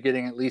could lead to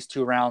getting at least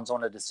 2 rounds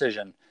on a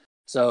decision.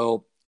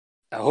 So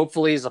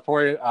hopefully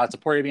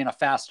Topuria being a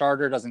fast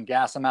starter doesn't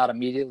gas him out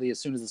immediately as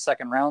soon as the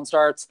second round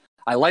starts.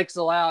 I like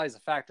Zalal. He's a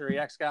Factory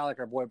X guy, like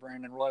our boy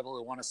Brandon Royal,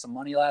 who won us some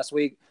money last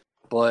week.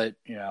 But,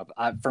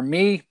 for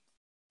me,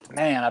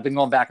 man, I've been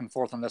going back and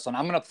forth on this one.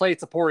 I'm going to play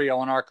Topuria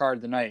on our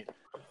card tonight,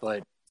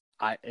 but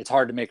it's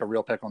hard to make a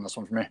real pick on this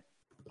one for me.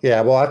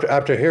 Yeah, well,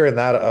 after hearing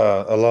that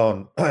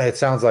alone, it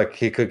sounds like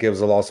he could give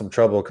Zalal some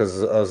trouble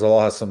because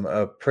Zalal has some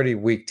pretty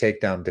weak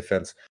takedown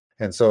defense.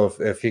 And so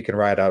if he can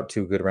ride out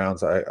 2 good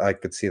rounds, I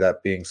could see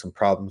that being some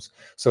problems.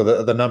 So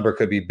the number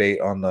could be bait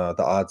on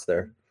the odds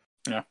there.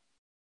 Yeah.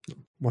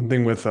 One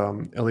thing with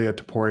Ilia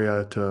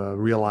Topuria to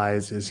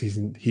realize is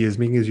he is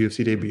making his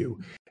UFC debut,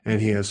 and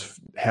he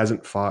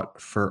hasn't fought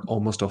for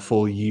almost a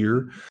full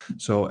year.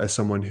 So as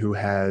someone who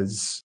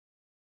has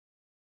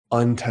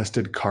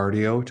untested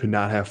cardio, to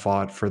not have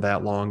fought for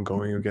that long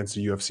going against a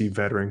UFC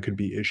veteran could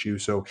be issue.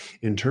 So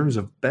in terms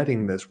of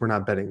betting this, we're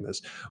not betting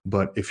this,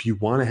 but if you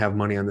want to have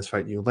money on this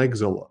fight and you like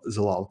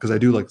Zalal, because I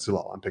do like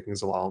Zalal, I'm picking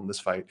Zalal in this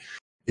fight,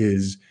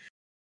 is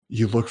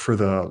you look for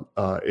the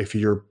if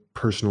your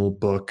personal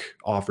book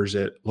offers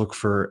it, look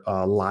for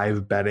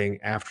live betting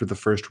after the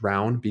first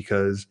round,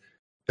 because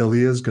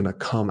Ilya's going to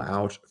come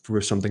out for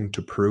something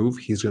to prove.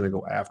 He's going to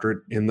go after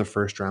it in the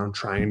first round,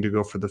 trying to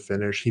go for the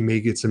finish. He may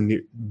get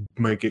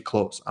might get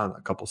close on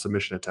a couple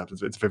submission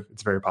attempts. It's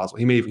very possible.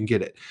 He may even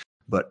get it.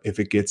 But if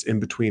it gets in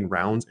between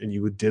rounds and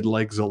you did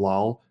like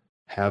Zalal,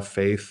 have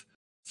faith,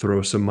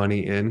 throw some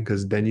money in,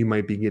 because then you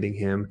might be getting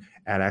him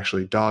at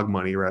actually dog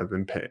money rather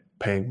than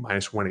paying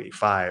minus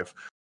 185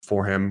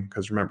 for him.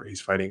 Because remember,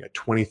 he's fighting a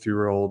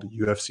 23-year-old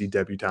UFC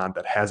debutant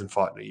that hasn't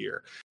fought in a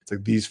year. It's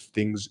like these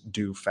things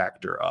do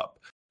factor up.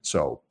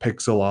 So pick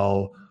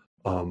Zalal,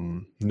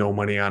 no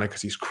money on it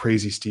because he's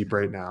crazy steep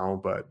right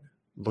now, but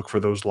look for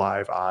those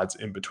live odds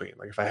in between.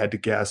 Like if I had to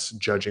guess,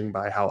 judging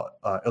by how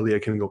Ilya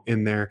can go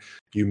in there,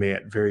 you may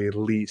at very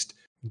least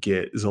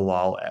get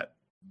Zalal at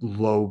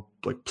low,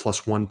 like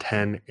plus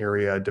 110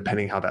 area,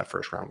 depending how that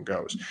first round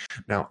goes.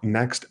 Now,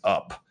 next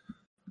up,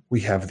 we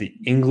have the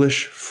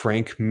English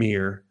Frank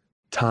Mir.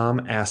 Tom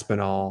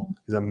Aspinall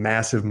is a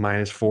massive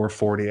minus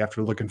 440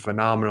 after looking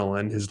phenomenal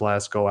in his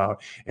last go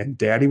out, and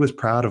Daddy was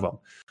proud of him.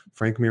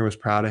 Frank Mir was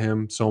proud of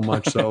him, so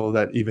much so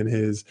that even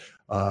his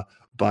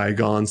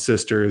bygone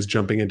sister is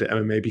jumping into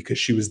MMA because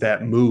she was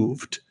that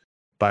moved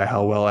by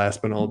how well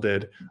Aspinall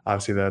did.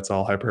 Obviously, that's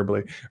all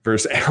hyperbole.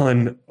 Versus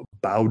Alan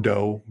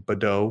Baudot,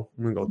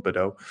 I'm gonna go with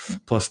Baudot,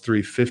 plus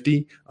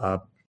 350.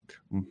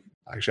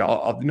 Actually,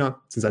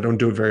 I'll since I don't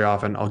do it very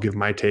often, I'll give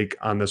my take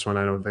on this one.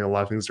 I don't think a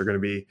lot of things are going to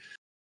be.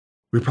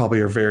 We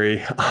probably are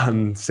very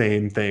on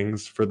same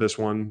things for this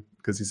one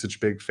because he's such a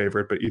big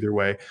favorite. But either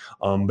way,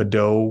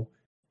 Baudot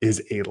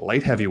is a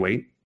light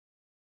heavyweight.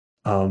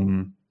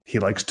 He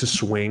likes to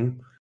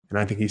swing, and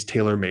I think he's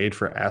tailor-made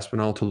for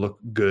Aspinall to look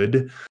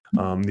good. The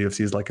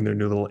UFC is liking their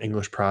new little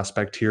English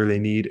prospect here. They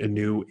need a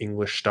new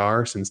English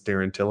star since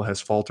Darren Till has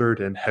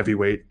faltered, and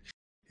heavyweight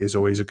is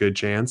always a good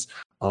chance.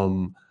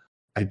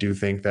 I do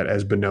think that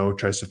as Baudot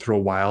tries to throw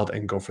wild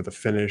and go for the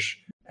finish,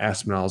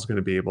 Aspinall is going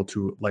to be able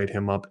to light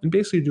him up and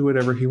basically do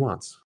whatever he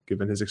wants,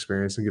 given his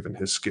experience and given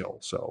his skill.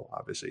 So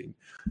obviously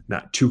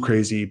not too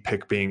crazy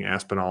pick being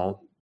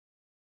Aspinall.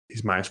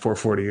 He's minus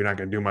 440. You're not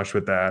going to do much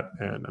with that.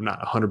 And I'm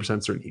not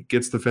 100% certain he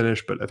gets the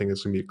finish, but I think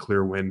it's going to be a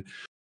clear win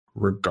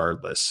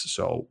regardless.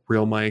 So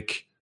Real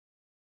Mike,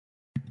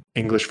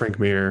 English Frank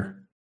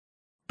Mir,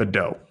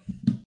 Baudot.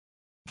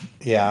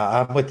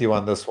 Yeah, I'm with you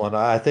on this one.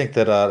 I think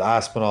that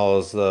Aspinall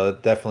is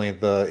definitely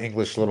the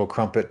English little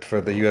crumpet for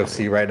the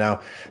UFC right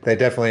now. They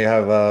definitely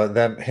have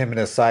him in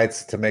his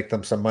sights to make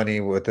them some money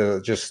with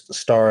just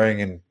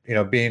starring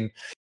and being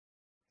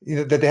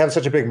that they have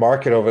such a big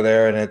market over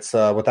there, and it's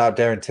without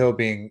Darren Till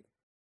being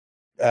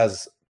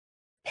as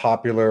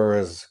popular or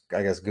as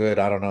I guess good.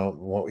 I don't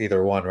know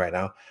either one right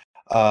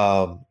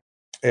now.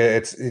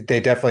 They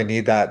definitely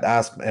need that.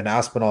 And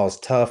Aspinall is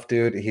tough,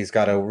 dude. He's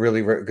got a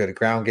really good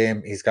ground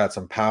game. He's got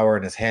some power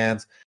in his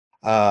hands.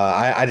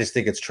 I just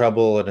think it's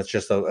trouble, and it's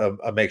just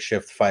a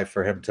makeshift fight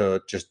for him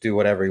to just do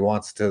whatever he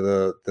wants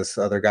to this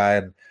other guy.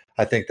 And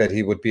I think that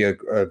he would be a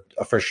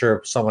for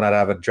sure someone I'd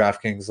have in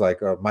DraftKings, like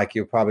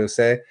Mikey would probably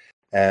say.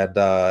 And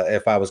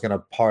if I was going to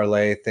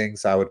parlay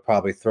things, I would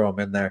probably throw him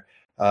in there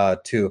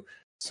too.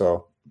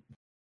 So,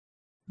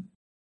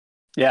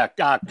 yeah,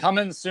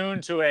 coming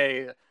soon to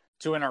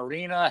an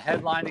arena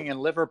headlining in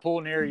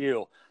Liverpool near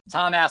you.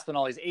 Tom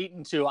Aspinall, he's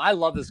 8-2. I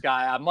love this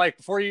guy. Mike,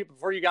 before you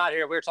got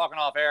here, we were talking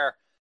off air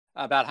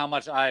about how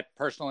much I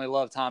personally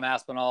love Tom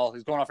Aspinall.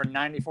 He's going off for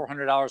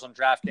 $9,400 on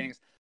DraftKings.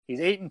 He's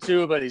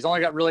 8-2, but he's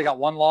only got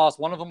one loss.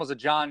 One of them was a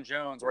John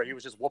Jones where he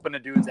was just whooping a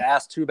dude's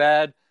ass too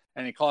bad,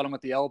 and he caught him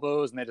with the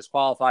elbows, and they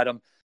disqualified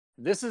him.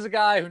 This is a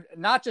guy who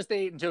not just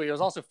 8-2, he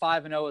was also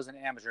 5-0 as an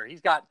amateur. He's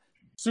got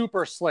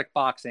super slick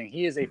boxing.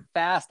 He is a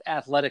fast,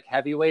 athletic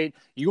heavyweight.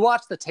 You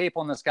watch the tape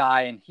on this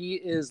guy, and he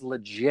is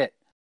legit.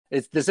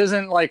 This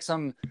isn't like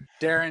some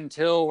Darren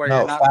Till where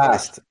you're not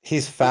fast.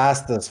 He's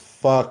fast as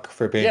fuck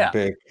for being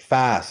big.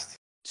 Fast.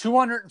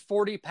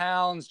 240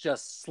 pounds,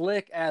 just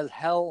slick as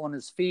hell on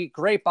his feet.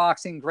 Great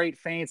boxing, great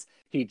feints.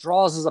 He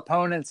draws his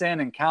opponents in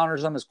and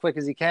counters them as quick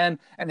as he can.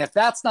 And if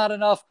that's not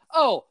enough,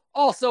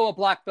 also a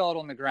black belt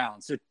on the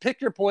ground. So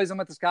pick your poison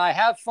with this guy.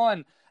 Have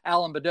fun.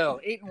 Alan Baudot,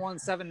 8-1,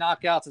 7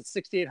 knockouts at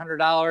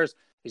 $6,800.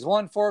 He's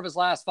won 4 of his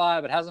last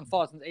 5, but hasn't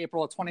fought since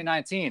April of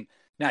 2019.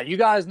 Now, you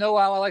guys know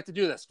how I like to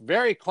do this.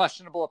 Very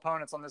questionable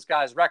opponents on this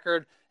guy's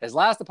record. His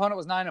last opponent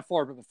was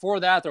 9-4, but before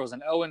that, there was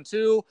an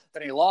 0-2.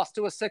 Then he lost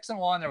to a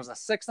 6-1. There was a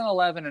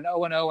 6-11, an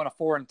 0-0, and a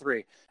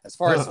 4-3. As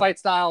far as fight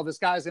style, this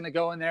guy's going to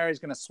go in there. He's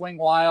going to swing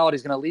wild.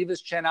 He's going to leave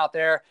his chin out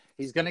there.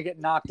 He's going to get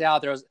knocked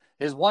out. There's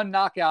his one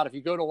knockout. If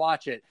you go to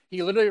watch it,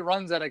 he literally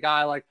runs at a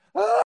guy like,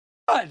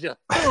 just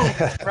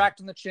boom, cracked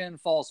in the chin,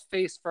 falls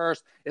face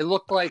first. It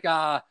looked like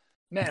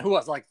man, who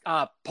was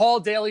Paul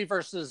Daly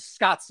versus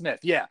Scott Smith?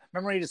 Yeah.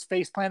 Remember when he just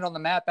face planted on the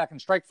mat back in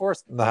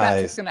Strikeforce? Nice.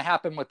 That's what's going to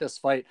happen with this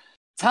fight.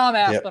 Tom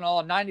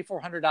Aspinall,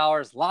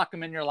 $9,400. Lock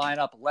him in your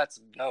lineup. Let's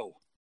go.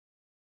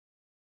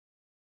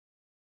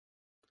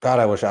 God,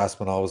 I wish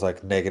Aspinall was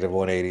like negative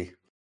 180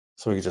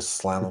 so we could just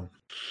slam him.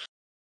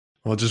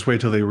 Well, just wait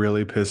till they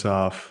really piss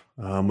off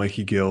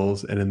Mikey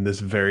Gills, and in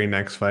this very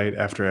next fight,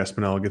 after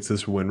Aspinall gets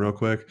this win real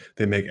quick,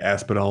 they make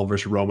Aspinall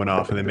versus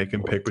Romanoff, and they make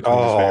him pick between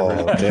his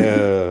favorites.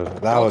 Dude,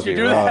 that would be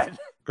rough.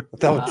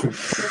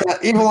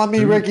 Evil on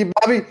me, Ricky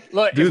Bobby.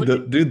 Look,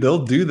 Dude,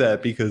 they'll do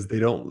that because they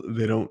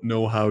don't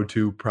know how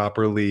to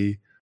properly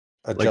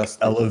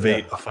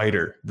elevate a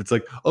fighter. That's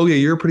like, oh yeah,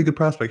 you're a pretty good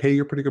prospect. Hey,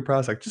 you're a pretty good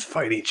prospect. Just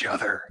fight each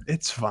other.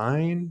 It's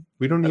fine.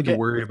 We don't need to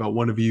worry about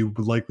one of you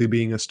likely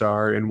being a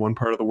star in one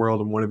part of the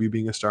world and one of you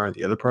being a star in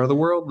the other part of the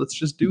world. Let's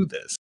just do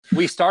this.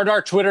 We start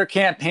our Twitter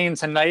campaign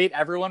tonight.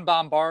 Everyone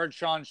bombard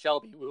Sean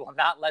Shelby. We will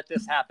not let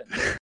this happen.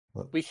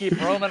 We keep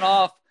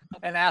Romanoff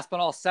and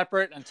Aspinall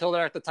separate until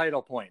they're at the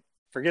title point.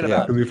 Forget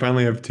about it. We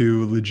finally have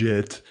two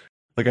legit.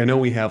 Like, I know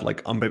we have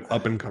like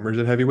up and comers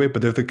at heavyweight,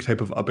 but they're the type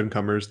of up and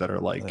comers that are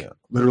like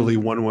literally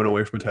 1-1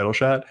 away from a title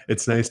shot.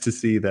 It's nice to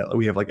see that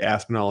we have like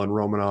Aspinall and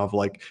Romanov,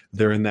 like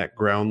they're in that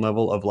ground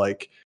level of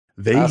like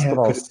they have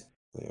like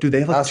 2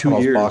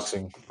 years.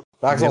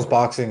 Aspinall's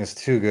boxing is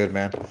too good,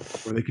 man.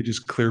 Where they could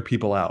just clear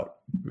people out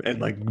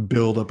and like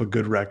build up a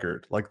good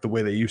record, like the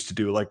way they used to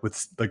do, like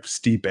with like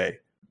Stipe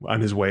on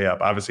his way up.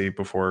 Obviously,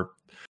 before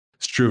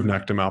Struve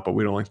knocked him out, but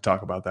we don't like to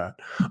talk about that.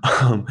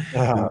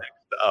 Next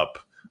up,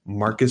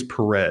 Marcus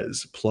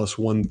Perez plus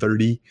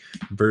 130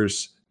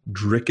 versus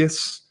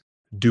Dricus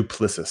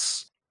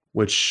Duplessis,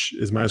 which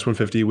is minus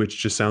 150,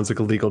 which just sounds like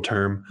a legal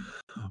term.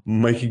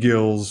 Mikey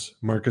Gills,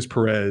 Marcus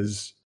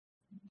Perez,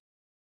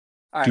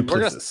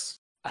 Duplessis.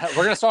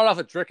 We're gonna start off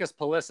with Dricus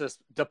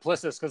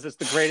Duplessis because it's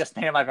the greatest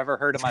name I've ever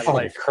heard in my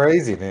life.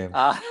 Crazy name.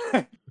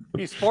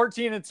 He's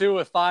 14-2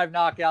 with 5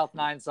 knockouts,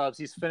 9 subs.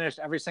 He's finished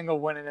every single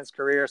win in his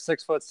career.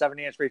 6 foot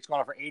 70-inch reach,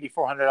 going for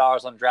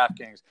 $8,400 on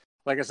DraftKings.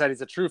 Like I said,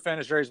 he's a true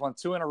finisher. He's won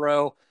 2 in a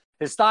row.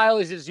 His style,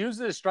 he just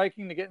uses his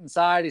striking to get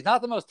inside. He's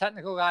not the most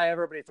technical guy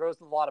ever, but he throws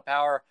with a lot of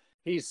power.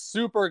 He's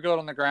super good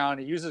on the ground.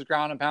 He uses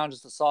ground and pound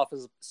just to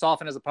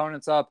soften his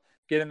opponents up,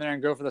 get in there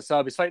and go for the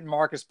sub. He's fighting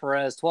Marcus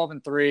Perez,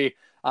 12-3,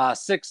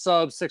 6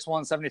 subs,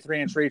 6'1",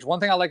 73-inch reach.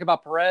 One thing I like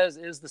about Perez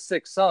is the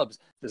 6 subs.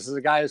 This is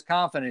a guy who's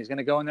confident. He's going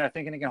to go in there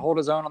thinking he can hold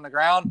his own on the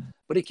ground,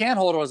 but he can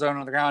hold his own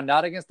on the ground,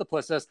 not against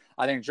Duplessis.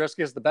 I think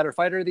Driscoll is the better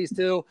fighter of these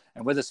two,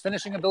 and with his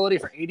finishing ability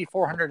for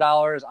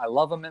 $8,400, I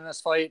love him in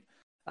this fight,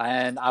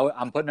 and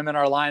I'm putting him in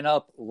our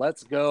lineup.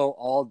 Let's go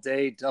all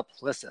day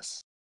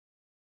Duplessis.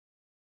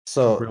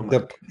 So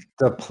the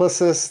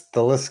Duplessis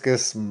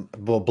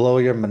will blow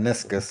your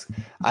meniscus.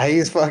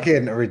 He's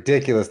fucking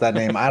ridiculous, that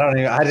name.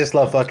 I just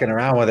love fucking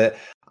around with it.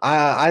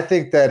 I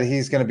think that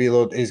he's going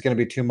to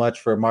be too much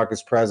for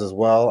Marcus Perez as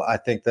well. I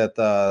think that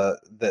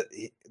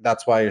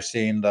that's why you're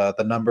seeing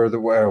the number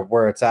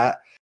where it's at.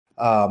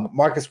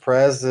 Marcus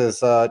Perez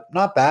is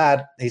not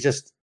bad.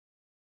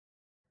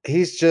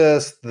 He's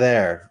just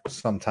there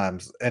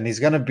sometimes, and he's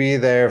going to be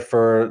there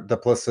for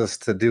Duplessis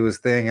to do his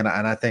thing, and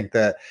I think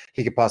that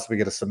he could possibly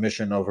get a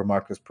submission over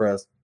Marcus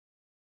Perez.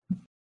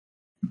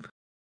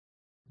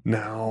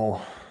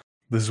 Now,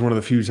 this is one of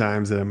the few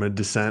times that I'm going to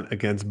dissent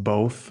against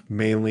both,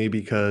 mainly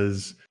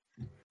because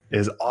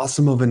as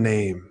awesome of a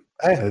name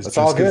as it's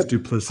all good.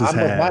 Duplessis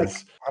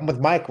has. I'm with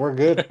Mike. We're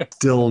good.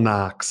 Still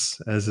Knox,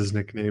 as his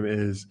nickname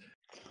is.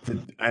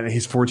 And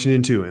he's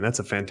 14-2, and that's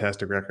a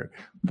fantastic record.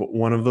 But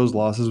one of those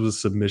losses was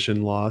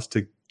submission loss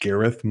to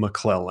Gareth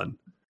McClellan.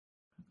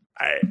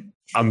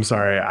 I'm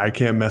sorry, I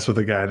can't mess with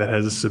a guy that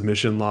has a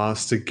submission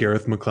loss to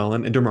Gareth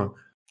McClellan. And don't get me wrong,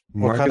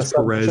 Marcus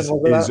Perez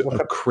is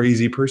a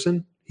crazy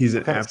person. He's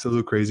an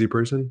absolute crazy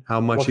person. How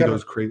much he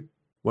goes crazy.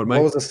 What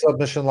was the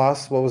submission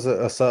loss? What was it?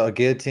 A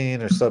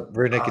guillotine or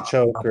rear naked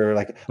choke or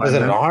was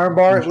it an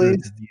armbar at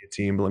least?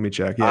 Guillotine, but let me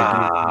check.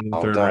 Yeah,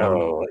 third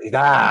round.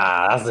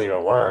 That's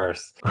even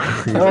worse.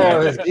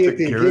 No,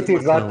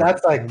 guillotine.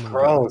 That's like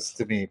gross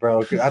to me,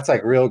 bro. That's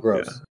like real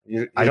gross.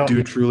 Yeah. I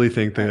do truly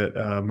think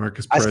that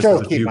Marcus Perez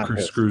has a few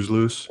screws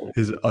loose.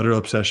 His utter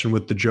obsession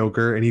with the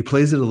Joker, and he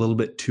plays it a little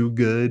bit too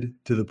good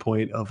to the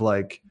point of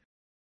like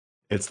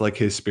it's like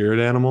his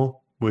spirit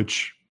animal,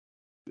 which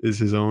is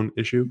his own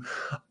issue.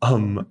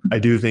 I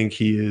do think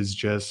he is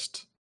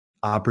just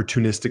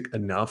opportunistic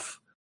enough.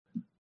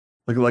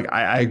 Like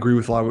I agree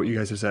with a lot of what you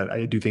guys have said.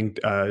 I do think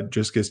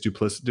just gets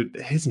Duplessis.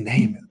 His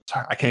name,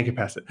 sorry, I can't get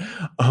past it.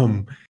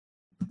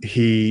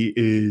 He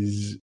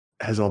is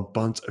has a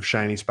bunch of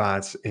shiny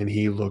spots, and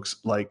he looks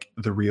like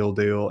the real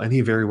deal, and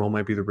he very well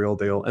might be the real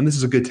deal. And this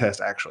is a good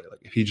test, actually. Like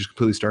if he just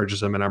completely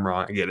starches him and I'm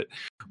wrong, I get it.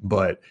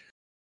 But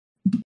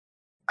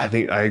I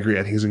agree.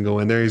 I think he's gonna go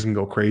in there, he's gonna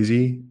go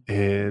crazy,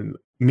 and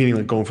meaning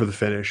like going for the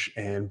finish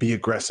and be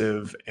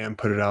aggressive and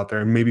put it out there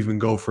and maybe even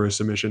go for a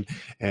submission.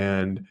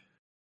 And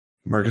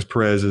Marcus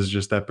Perez is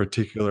just that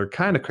particular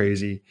kind of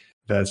crazy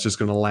that's just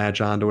going to latch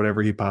on to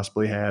whatever he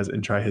possibly has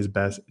and try his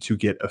best to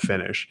get a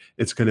finish.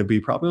 It's going to be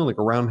probably only like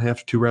a round and a half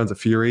to 2 rounds of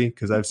fury,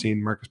 because I've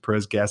seen Marcus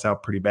Perez gas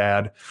out pretty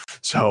bad.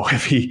 So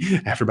if he,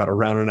 after about a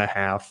round and a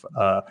half,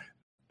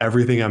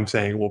 everything I'm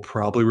saying will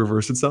probably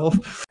reverse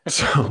itself.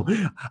 So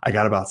I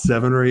got about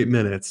 7 or 8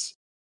 minutes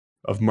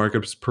of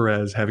Marcus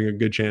Perez having a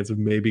good chance of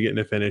maybe getting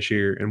a finish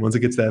here. And once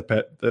it gets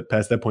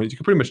past that point, you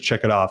can pretty much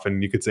check it off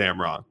and you could say I'm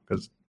wrong,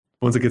 because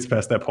once it gets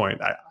past that point,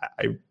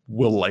 I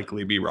will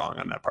likely be wrong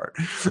on that part.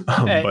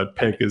 But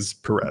pick is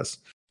Perez.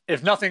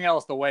 If nothing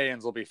else, the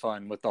weigh-ins will be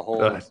fun with the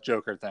whole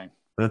Joker thing.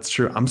 That's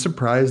true. I'm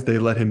surprised they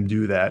let him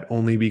do that,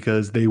 only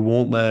because they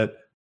won't let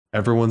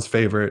everyone's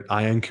favorite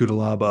Ian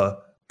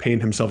Cutelaba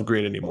paint himself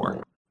green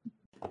anymore.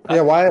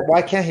 Yeah,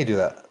 why can't he do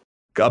that?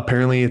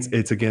 Apparently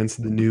it's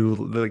against the new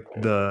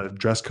the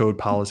dress code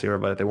policy or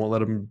whatever. They won't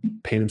let him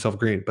paint himself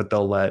green, but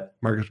they'll let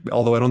Marcus,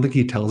 although I don't think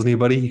he tells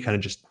anybody, he kind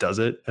of just does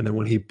it. And then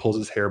when he pulls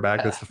his hair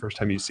back, that's the first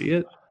time you see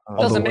it.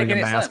 Although wearing a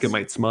mask, it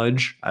might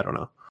smudge. I don't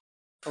know.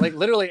 Like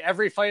literally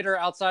every fighter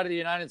outside of the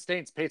United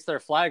States paints their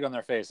flag on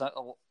their face.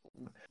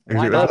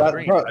 Why not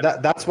green?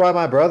 That's why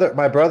my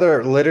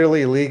brother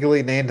literally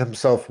legally named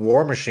himself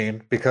War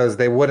Machine, because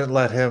they wouldn't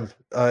let him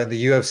in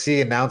the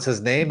UFC announce his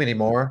name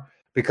anymore,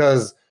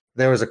 because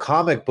there was a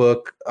comic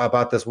book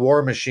about this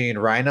War Machine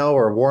Rhino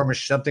or War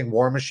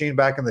Machine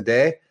back in the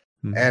day.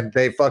 Mm-hmm. And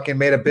they fucking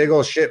made a big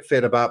old shit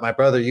fit about my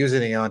brother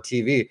using it on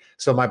TV.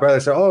 So my brother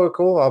said, "Oh,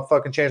 cool, I'll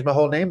fucking change my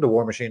whole name to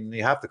War Machine, and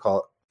you have to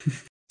call it."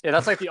 Yeah,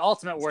 that's like the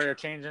Ultimate Warrior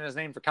changing his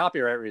name for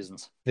copyright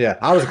reasons. Yeah,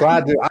 I was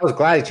glad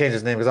he changed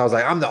his name, because I was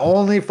like, I'm the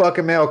only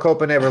fucking male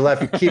Copenhagen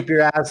left. You keep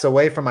your ass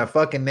away from my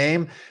fucking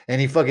name. And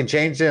he fucking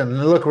changed it,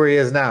 and look where he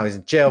is now. He's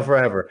in jail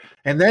forever.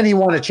 And then he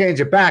wanted to change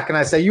it back, and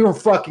I say, you don't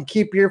fucking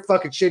keep your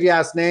fucking shitty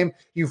ass name.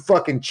 You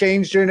fucking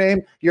changed your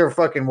name. You're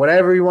fucking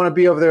whatever you want to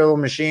be over there, little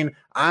machine.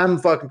 I'm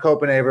fucking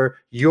Copenhagen.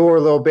 You're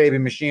a little baby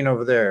machine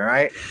over there,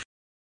 right?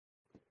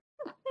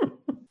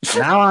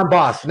 Now I'm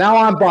boss,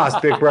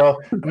 big bro.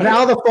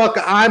 Now the fuck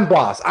I'm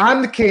boss.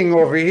 I'm the king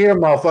over here,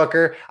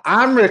 motherfucker.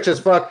 I'm rich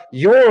as fuck.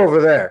 You're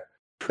over there.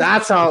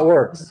 That's how it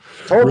works.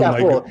 Told that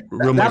fool.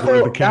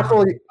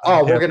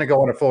 Oh, we're gonna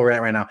go on a full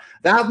rant right now.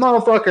 That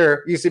motherfucker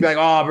used to be like,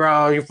 "Oh,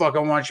 bro, you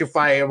fucking want you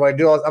fight? What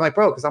do?" I'm like,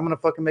 bro, because I'm gonna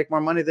fucking make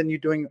more money than you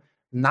doing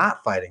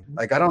not fighting.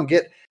 Like, I don't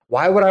get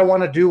why would I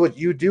want to do what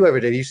you do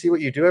every day. You see what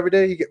you do every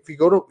day. You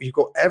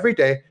go every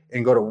day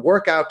and go to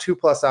work out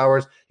 2+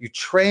 hours. You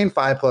train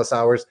 5+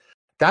 hours.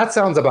 That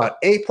sounds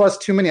about 8+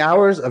 too many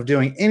hours of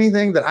doing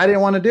anything that I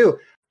didn't want to do.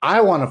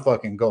 I want to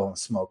fucking go and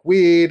smoke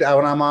weed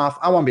when I'm off.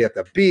 I want to be at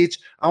the beach.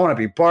 I want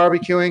to be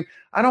barbecuing.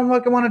 I don't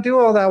fucking want to do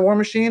all that, War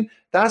Machine.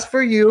 That's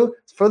for you.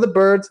 It's for the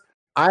birds.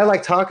 I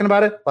like talking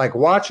about it, like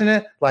watching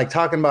it, like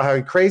talking about how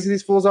crazy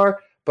these fools are.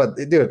 But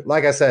dude,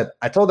 like I said,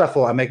 I told that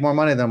fool I make more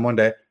money than him one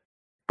day.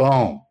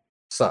 Boom.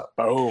 Sup.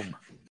 Boom.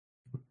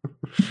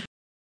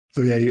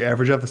 So yeah, you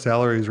average out the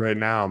salaries right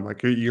now. I'm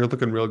like, you're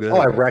looking real good.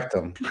 Oh, I wrecked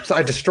him. So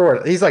I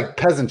destroyed it. He's like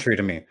peasantry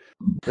to me.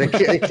 Hey,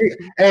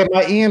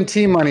 my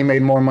EMT money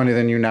made more money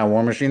than you now,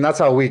 War Machine. That's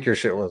how weak your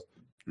shit was.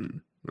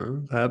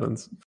 Well, it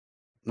happens.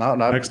 No.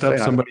 Next up,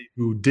 somebody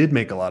who did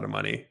make a lot of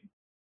money,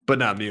 but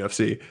not in the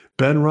UFC.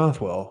 Ben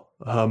Rothwell,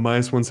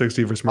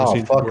 -160 versus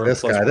Marcin. Oh, fuck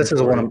this guy. This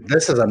is one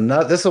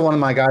of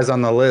my guys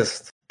on the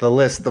list.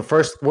 The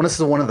first one. This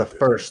is one of the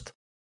first.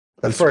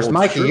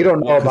 Mikey, you don't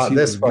know about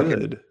this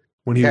fucking.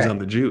 When he was on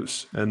the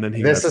juice, and then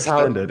he got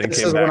suspended and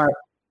came back.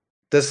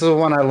 This is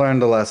when I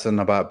learned a lesson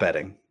about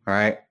betting. All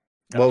right,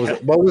 what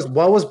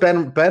was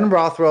Ben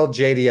Rothwell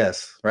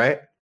JDS,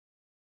 right?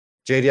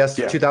 JDS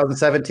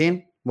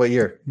 2017. What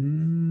year?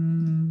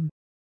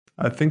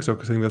 I think so,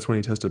 because I think that's when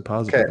he tested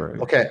positive.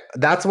 Okay,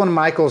 that's when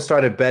Michael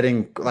started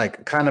betting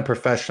like kind of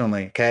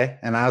professionally. Okay,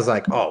 and I was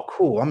like, oh,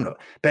 cool.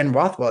 Ben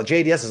Rothwell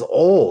JDS is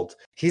old.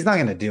 He's not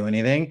gonna do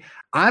anything.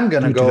 I'm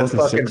gonna go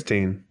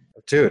 2016.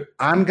 Dude,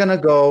 I'm going to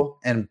go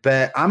and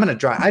bet. I'm going to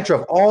drive. I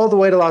drove all the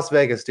way to Las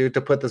Vegas, dude,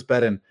 to put this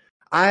bet in.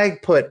 I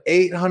put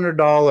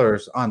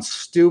 $800 on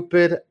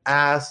stupid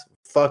ass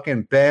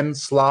fucking Ben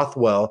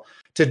Slothwell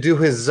to do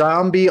his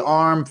zombie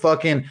arm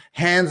fucking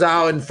hands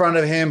out in front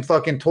of him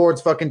fucking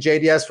towards fucking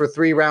JDS for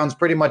 3 rounds,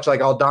 pretty much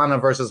like Aldana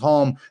versus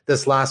Holm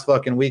this last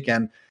fucking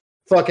weekend.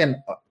 Fucking,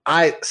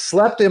 I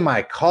slept in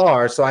my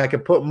car so I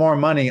could put more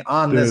money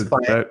on this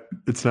fight.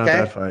 It's not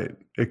that fight.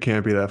 It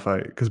can't be that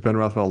fight, because Ben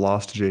Rothwell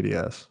lost to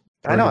JDS.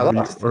 I know.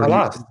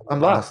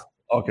 I'm lost.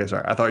 Okay,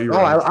 sorry. I thought you were.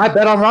 Oh, I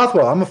bet on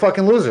Rothwell. I'm a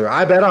fucking loser.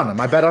 I bet on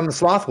him. I bet on the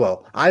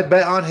Slothwell. I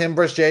bet on him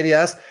versus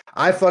JDS.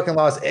 I fucking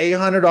lost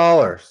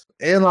 $800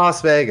 in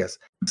Las Vegas.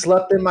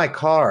 Slept in my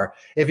car.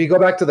 If you go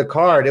back to the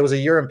card, it was a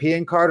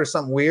European card or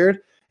something weird,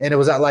 and it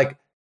was at like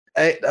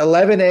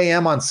 11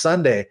 a.m. on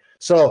Sunday.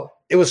 So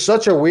it was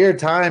such a weird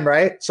time,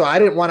 right? So I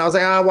didn't want. I was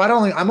like,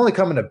 I'm only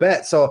coming to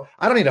bet, so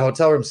I don't need a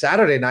hotel room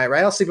Saturday night,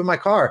 right? I'll sleep in my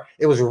car.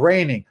 It was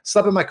raining.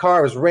 Slept in my car.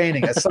 It was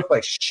raining. I slept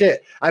like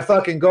shit. I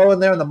fucking go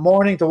in there in the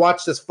morning to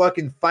watch this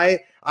fucking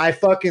fight. I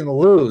fucking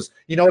lose.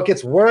 You know what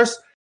gets worse?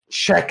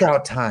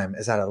 Checkout time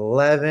is at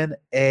 11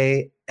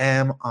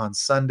 a.m. on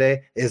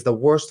Sunday. Is the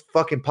worst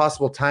fucking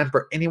possible time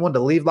for anyone to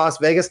leave Las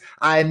Vegas.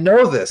 I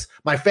know this.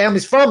 My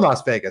family's from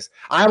Las Vegas.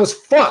 I was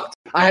fucked.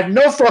 I had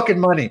no fucking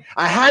money.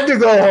 I had to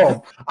go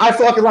home. I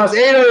fucking lost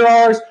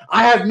 $800.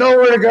 I had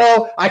nowhere to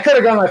go. I could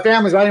have gone to my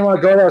family's, but I didn't want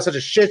to go there. It was such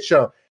a shit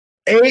show.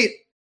 8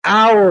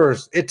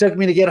 hours it took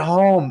me to get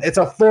home. It's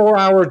a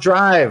 4-hour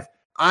drive.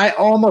 I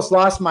almost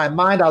lost my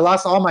mind. I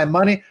lost all my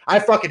money. I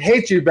fucking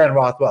hate you, Ben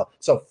Rothwell.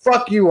 So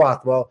fuck you,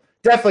 Rothwell.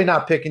 Definitely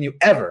not picking you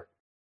ever.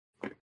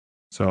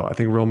 So I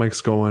think Real Mike's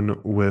going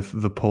with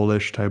the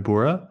Polish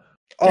Tybura.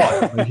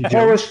 Oh,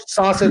 Polish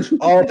sausage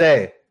all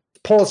day.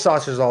 Polish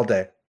sausage all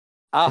day.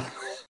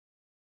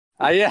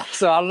 Yeah,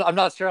 so I'm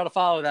not sure how to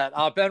follow that.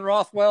 Ben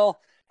Rothwell,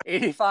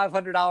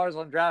 $8,500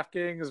 on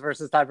DraftKings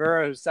versus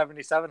Tybura, who's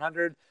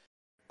 $7,700.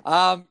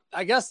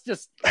 I guess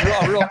just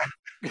real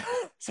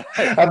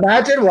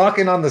Imagine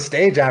walking on the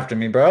stage after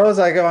me, bro. It's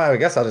like, oh, I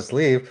guess I'll just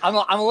leave. I'm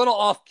a little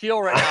off keel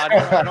right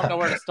now. I don't know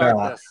where to start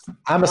this.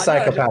 I'm a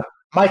psychopath.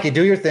 Mikey,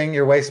 do your thing.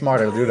 You're way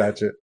smarter to do that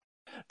shit.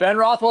 Ben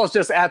Rothwell is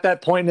just at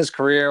that point in his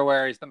career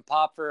where he's been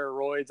popped for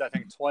roids, I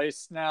think,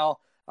 twice now.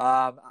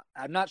 I'm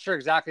not sure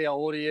exactly how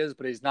old he is,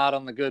 but he's not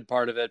on the good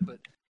part of it.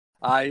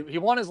 But he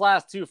won his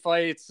last 2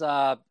 fights.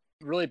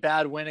 Really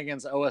bad win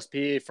against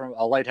OSP from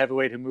a light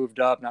heavyweight who moved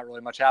up. Not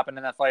really much happened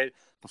in that fight.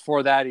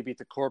 Before that, he beat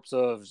the corpse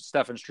of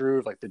Stefan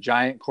Struve, like the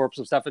giant corpse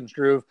of Stefan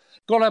Struve.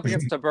 Going up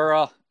against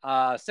Tybura,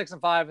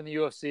 6-5 in the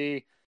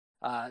UFC.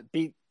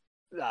 Beat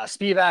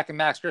Spivak and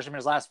Max Grisham in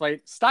his last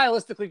fight.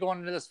 Stylistically, going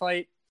into this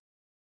fight,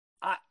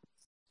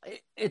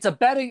 it's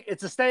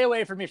a stay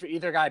away for me for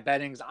either guy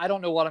bettings. I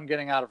don't know what I'm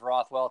getting out of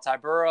Rothwell.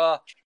 Tybura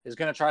is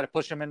going to try to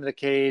push him into the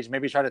cage,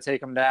 maybe try to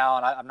take him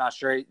down. I'm not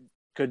sure he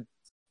could.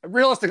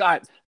 Realistic,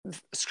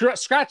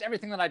 scratch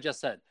everything that I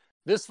just said.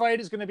 This fight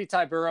is going to be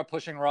Tybura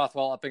pushing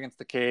Rothwell up against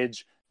the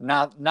cage.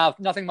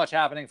 Nothing much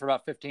happening for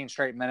about 15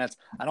 straight minutes.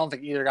 I don't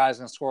think either guy's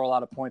going to score a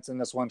lot of points in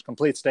this one.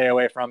 Complete stay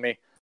away from me.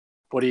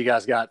 What do you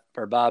guys got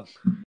for Bob?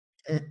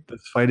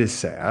 This fight is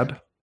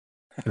sad,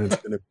 and it's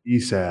going to be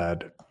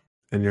sad,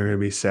 and you're going to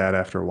be sad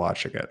after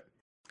watching it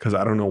because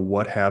I don't know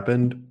what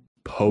happened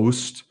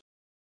post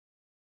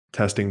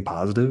testing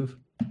positive.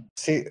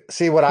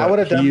 See what I would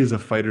have done. He is a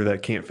fighter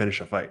that can't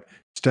finish a fight.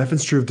 Stefan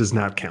Struve does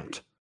not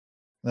count.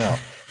 No.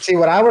 See,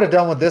 what I would have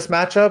done with this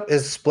matchup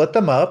is split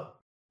them up,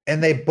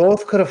 and they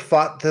both could have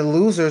fought the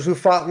losers who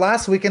fought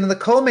last weekend in the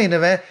co-main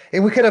event,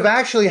 and we could have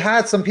actually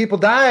had some people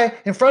die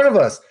in front of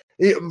us.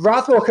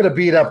 Rothwell could have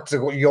beat up to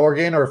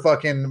Jorgen or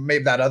fucking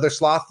maybe that other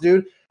sloth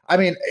dude. I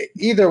mean,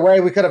 either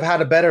way, we could have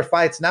had a better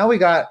fights. Now we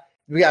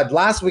had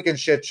last weekend's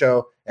shit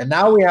show, and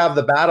now we have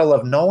the battle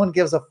of no one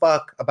gives a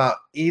fuck about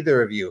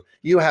either of you.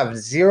 You have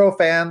 0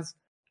 fans.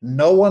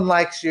 No one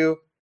likes you.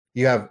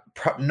 You have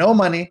no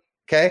money.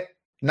 Okay.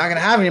 You're not going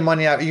to have any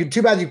money out.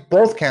 Too bad you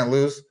both can't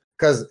lose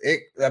because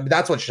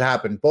that's what should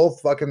happen.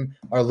 Both fucking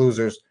are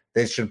losers.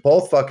 They should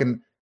both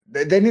fucking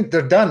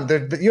they're done. The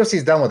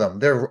UFC's done with them.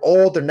 They're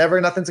old.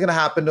 Nothing's going to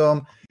happen to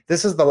them.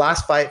 This is the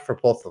last fight for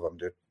both of them,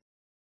 dude.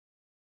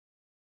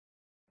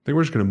 I think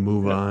we're just going to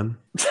move on.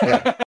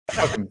 Yeah.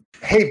 Fucking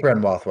hate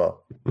Bren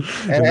Rothwell.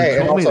 And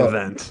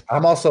event.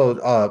 I'm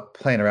also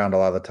playing around a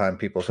lot of the time,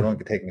 people, so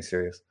don't take me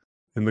serious.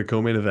 In the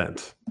co-main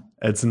event,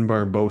 Edson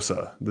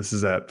Barbosa. This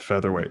is at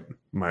featherweight,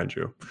 mind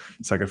you.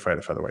 Second fight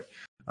at featherweight.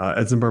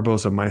 Edson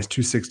Barbosa minus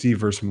 260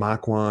 versus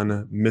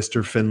Makwan,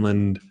 Mr.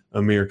 Finland,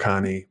 Amir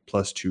Khani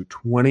plus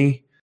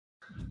 220.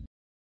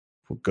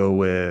 We'll go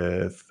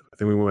with, I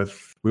think we went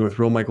with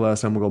Real Mike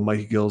last time. We'll go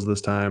Mikey Gills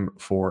this time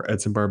for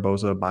Edson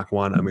Barbosa,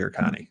 Makwan, Amir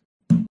Khani.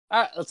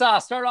 All right,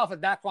 let's start off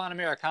with Makwan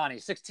Amir Khani.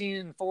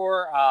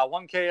 16-4,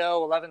 1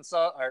 KO, 11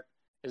 or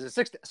is it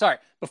 6? Sorry,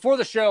 before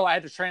the show, I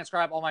had to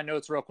transcribe all my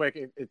notes real quick.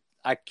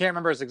 I can't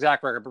remember his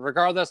exact record, but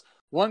regardless,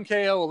 1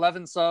 KO,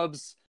 11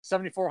 subs,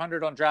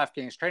 7,400 on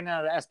DraftKings, training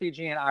out of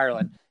SBG in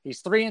Ireland.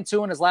 He's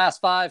 3-2 in his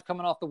last 5,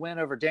 coming off the win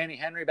over Danny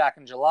Henry back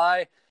in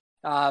July.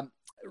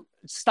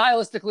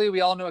 Stylistically,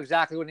 we all know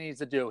exactly what he needs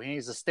to do. He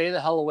needs to stay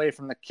the hell away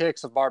from the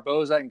kicks of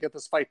Barboza and get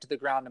this fight to the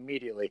ground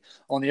immediately.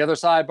 On the other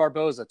side,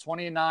 Barboza,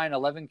 29,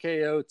 11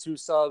 KO, 2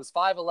 subs,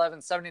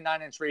 5'11",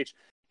 79-inch reach.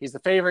 He's the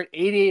favorite,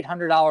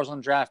 $8,800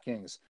 on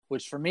DraftKings,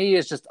 which for me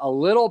is just a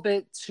little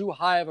bit too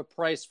high of a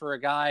price for a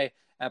guy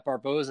at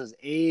Barboza's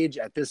age,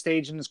 at this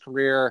stage in his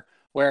career,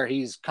 where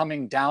he's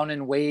coming down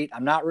in weight.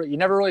 You're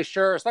never really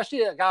sure,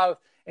 especially a guy with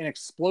an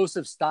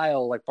explosive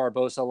style like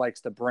Barboza likes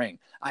to bring.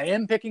 I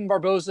am picking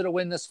Barboza to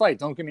win this fight,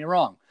 don't get me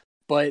wrong,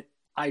 but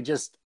at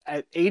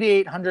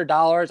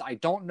 $8,800, I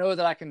don't know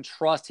that I can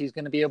trust he's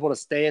going to be able to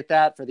stay at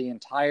that for the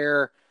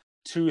entire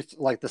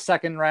the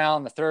second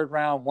round, the third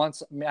round.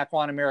 Once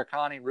Makwan Amir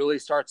Khani really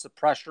starts to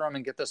pressure him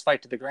and get this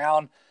fight to the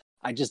ground,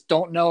 I just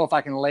don't know if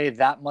I can lay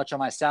that much of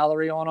my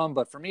salary on him.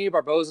 But for me,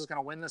 Barboza's going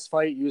to win this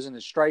fight using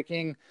his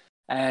striking.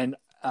 And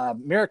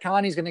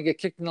Mirikani's going to get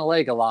kicked in the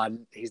leg a lot.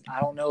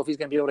 I don't know if he's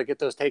going to be able to get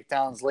those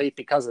takedowns late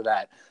because of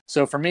that.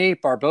 So for me,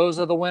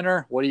 Barboza the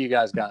winner. What do you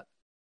guys got?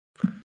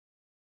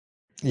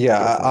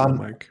 Yeah,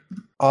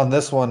 on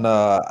this one,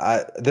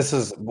 I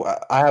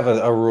have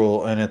a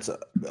rule, and it's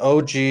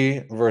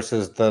OG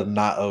versus the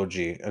not OG.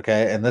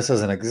 Okay, and this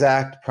is an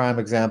exact prime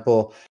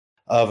example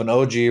of an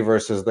OG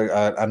versus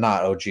a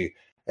not OG.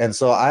 And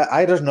so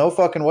I there's no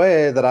fucking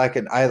way that I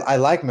can. I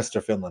like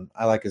Mr. Finland.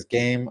 I like his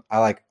game. I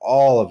like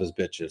all of his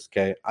bitches.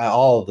 Okay,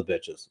 all of the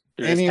bitches.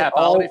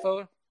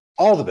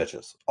 All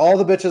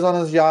the bitches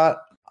on his yacht.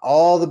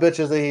 All the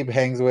bitches that he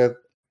hangs with.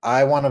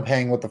 I want to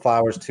hang with the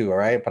flowers too, all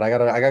right? But I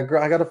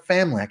got a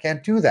family. I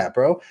can't do that,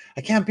 bro.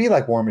 I can't be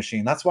like War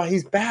Machine. That's why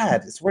he's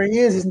bad. It's where he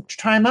is. He's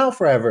trying out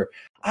forever.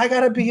 I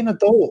gotta be an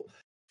adult.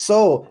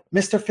 So,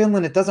 Mr.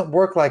 Finland, it doesn't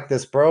work like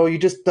this, bro. You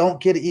just don't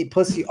get to eat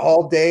pussy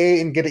all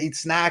day and get to eat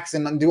snacks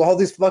and do all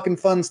these fucking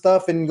fun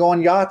stuff and go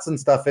on yachts and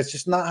stuff. It's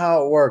just not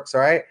how it works,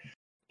 all right?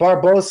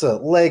 Barboza,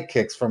 leg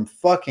kicks from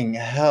fucking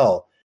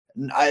hell.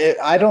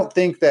 I don't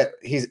think that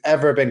he's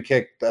ever been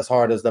kicked as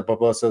hard as that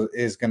Barboza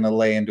is going to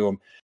lay into him.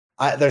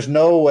 There's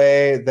no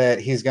way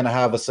that he's going to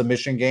have a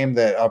submission game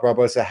that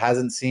Barboza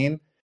hasn't seen.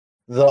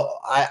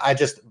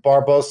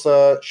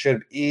 Barboza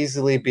should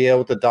easily be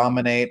able to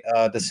dominate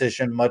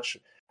decision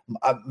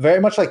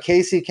very much like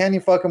Casey Kenny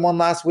fucking won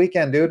last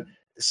weekend, dude.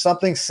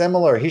 Something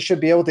similar. He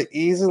should be able to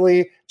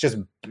easily just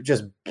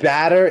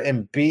batter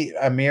and beat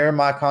Amir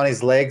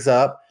Makani's legs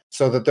up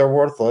so that they're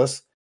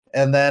worthless,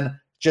 and then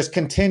just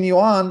continue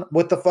on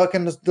with the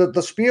fucking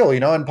the spiel,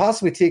 and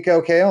possibly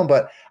TKO KO him.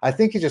 But I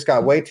think he just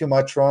got way too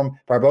much from him.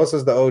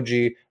 Barboza's the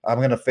OG. I'm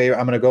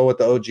gonna go with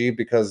the OG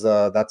because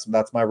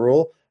that's my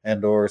rule,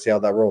 and or see how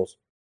that rolls.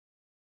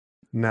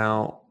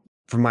 Now,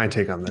 for my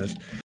take on this,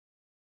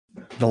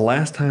 the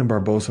last time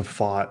Barboza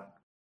fought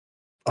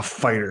a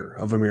fighter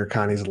of Amir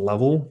Khani's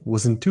level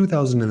was in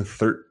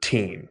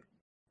 2013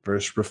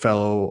 versus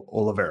Rafael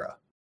Oliveira.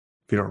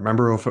 If you don't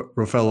remember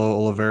Rafael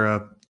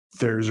Oliveira,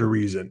 there's a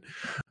reason.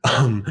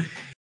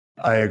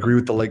 I agree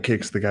with the leg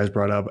kicks the guys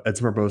brought up.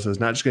 Edson Barboza is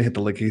not just going to hit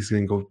the leg kicks, he's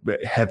going to go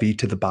heavy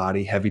to the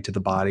body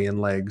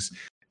and legs.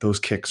 Those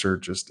kicks are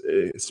just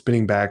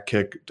spinning back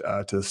kick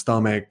to the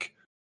stomach,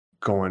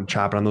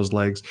 chopping on those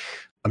legs.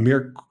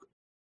 Amir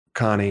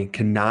Khani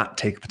cannot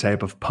take the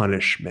type of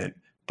punishment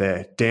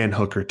that Dan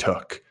Hooker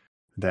took,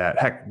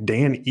 that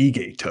Dan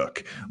Ige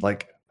took.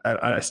 Like,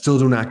 I still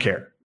do not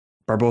care.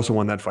 Barboza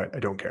won that fight. I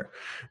don't care.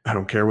 I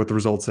don't care what the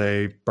results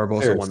say.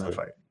 Barboza won that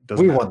fight.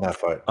 Won that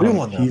fight.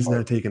 He's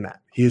not taking that.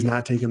 He is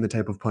not taking the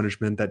type of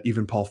punishment that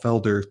even Paul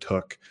Felder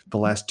took the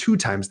last two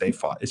times they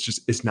fought.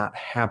 It's not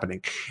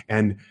happening.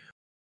 And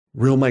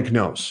Real Mike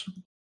knows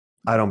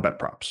I don't bet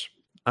props.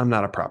 I'm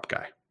not a prop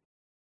guy.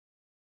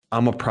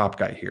 I'm a prop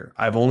guy here.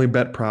 I've only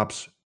bet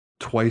props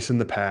twice in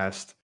the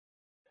past.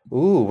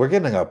 Ooh, we're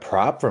getting a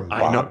prop from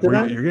Bob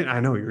tonight? You're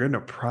getting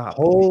a prop.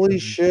 Holy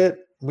shit.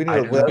 We need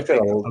I wish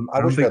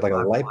we had like a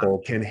light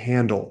bulb. Can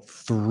handle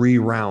 3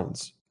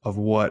 rounds of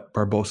what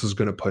Barboza is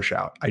going to push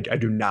out. I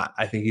do not.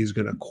 I think he's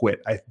going to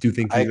quit. I do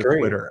think he's a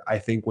quitter. I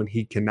think when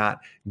he cannot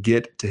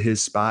get to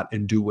his spot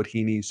and do what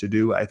he needs to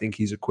do, I think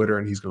he's a quitter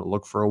and he's going to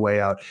look for a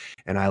way out.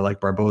 And I like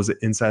Barboza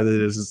inside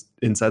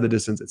the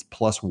distance. It's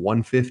plus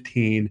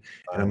 115,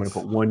 and I'm going to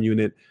put 1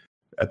 unit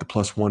at the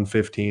plus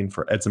 115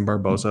 for Edson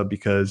Barboza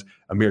because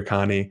Amir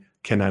Khani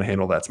cannot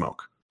handle that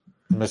smoke.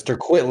 Mr.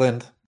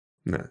 Quitland.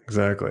 Yeah,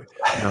 exactly.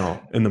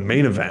 Now, in the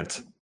main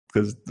event,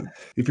 because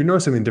if you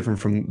notice something different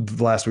from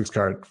last week's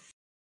card,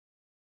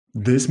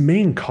 this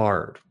main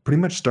card, pretty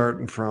much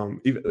starting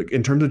from,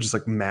 in terms of just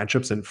like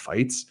matchups and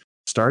fights,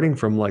 starting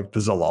from like the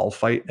Zalal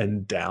fight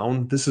and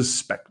down, this is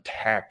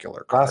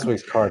spectacular. Last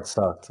week's card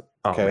sucked.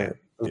 Okay. It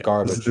was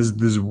garbage. This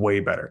is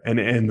way better.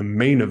 And the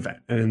main event,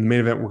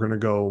 we're going to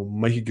go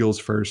Mikey Gills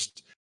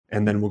first,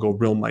 and then we'll go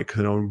Real Mike.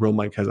 I know Real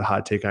Mike has a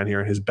hot take on here,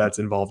 and his bet's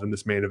involved in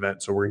this main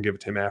event, so we're going to give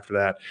it to him after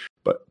that.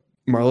 But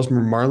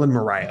Marlon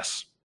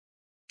Moraes,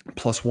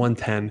 plus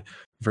 110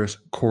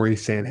 versus Corey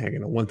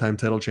Sandhagen, a one-time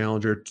title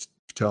challenger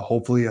to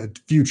hopefully a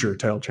future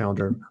title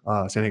challenger.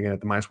 Sandhagen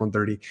at the minus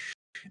 130.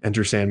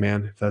 Enter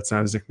Sandman. If that's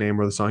not his nickname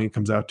or the song he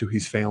comes out to,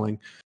 he's failing.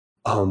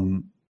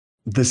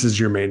 This is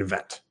your main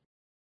event.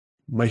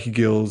 Mikey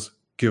Gills,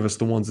 give us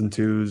the 1s and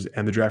 2s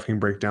and the DraftKings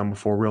breakdown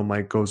before Real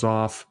Mike goes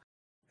off,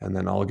 and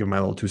then I'll give my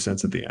little 2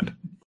 cents at the end.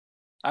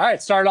 All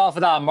right, start off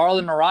with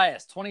Marlon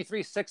Moraes,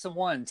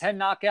 23-6-1, 10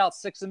 knockouts,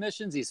 6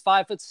 submissions. He's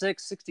 5'6",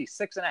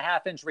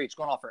 66.5-inch reach,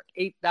 going off for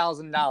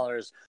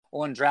 $8,000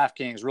 on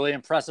DraftKings. Really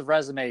impressive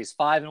resume. He's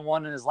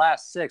 5-1 in his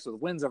last 6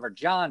 with wins over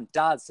John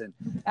Dodson,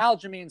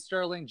 Aljamain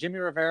Sterling, Jimmy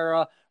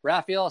Rivera,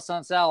 Rafael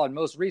Sunsao, and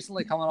most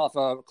recently coming off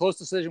a close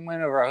decision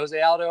win over Jose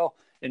Aldo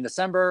in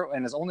December,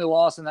 and his only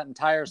loss in that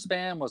entire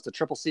span was to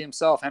Triple C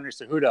himself, Henry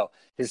Cejudo.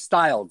 His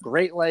style,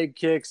 great leg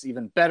kicks,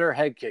 even better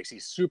head kicks.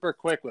 He's super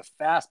quick with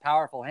fast,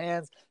 powerful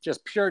hands,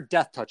 just pure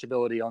death touch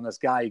ability on this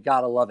guy. You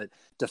gotta love it.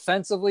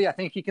 Defensively, I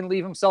think he can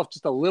leave himself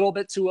just a little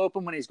bit too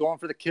open when he's going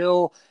for the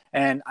kill,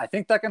 and I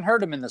think that can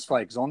hurt him in this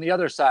fight, because on the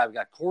other side, we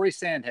got Corey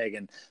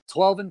Sandhagen,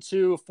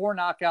 12-2, 4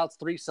 knockouts,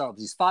 3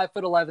 subs. He's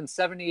 5'11",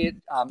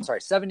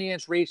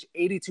 70-inch reach,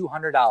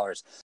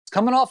 $8,200.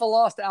 Coming off a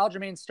loss to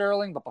Aljamain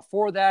Sterling, but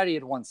before that, he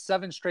had won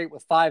 7 straight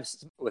with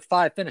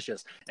five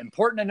finishes.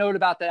 Important to note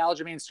about that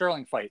Aljamain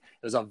Sterling fight,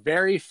 it was a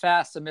very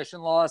fast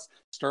submission loss.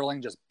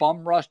 Sterling just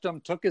bum rushed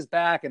him, took his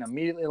back, and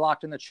immediately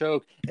locked in the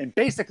choke, in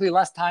basically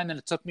less time than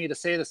it took me to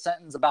say the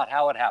sentence about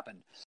how it happened.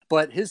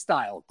 But his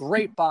style,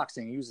 great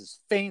boxing. He uses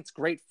feints,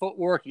 great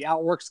footwork. He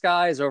outworks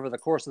guys over the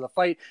course of the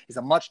fight. He's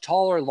a much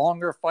taller,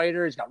 longer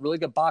fighter. He's got really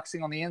good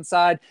boxing on the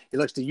inside. He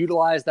likes to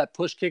utilize that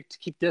push kick to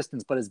keep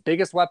distance. But his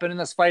biggest weapon in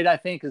this fight, I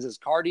think, is his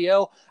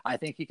cardio. I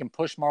think he can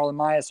push Marlon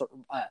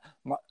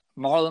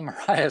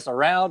Moraes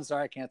around.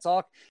 Sorry, I can't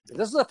talk. If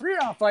this is a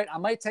 3-round fight, I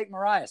might take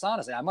Moraes.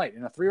 Honestly, I might.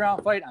 In a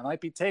 3-round fight, I might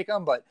be taking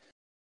him. But,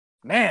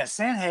 man,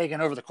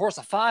 Sandhagen over the course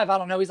of 5, I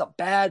don't know. He's a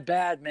bad,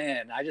 bad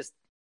man.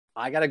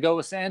 I got to go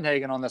with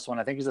Sandhagen on this one.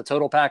 I think he's a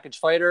total package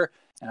fighter,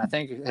 and I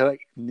think he'll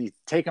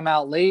take him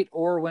out late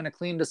or win a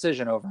clean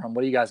decision over him.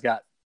 What do you guys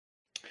got?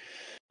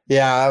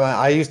 Yeah,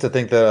 I used to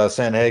think that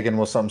Sandhagen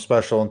was something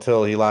special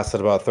until he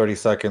lasted about 30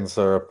 seconds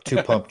or a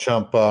 2-pump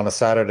chump on a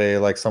Saturday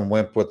like some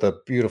wimp with a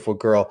beautiful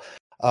girl.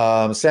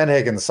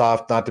 Sandhagen's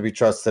soft, not to be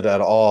trusted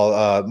at all.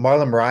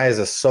 Marlon Moraes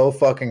is so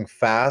fucking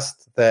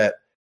fast that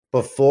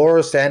before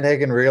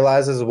Sandhagen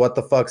realizes what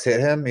the fuck's hit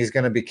him, he's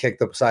going to be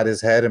kicked upside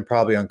his head and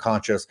probably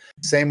unconscious.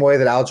 Same way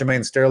that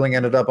Aljamain Sterling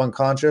ended up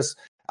unconscious.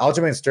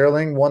 Aljamain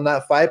Sterling won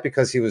that fight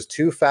because he was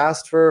too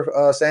fast for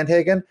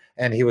Sandhagen,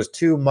 and he was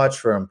too much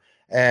for him.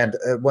 And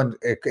it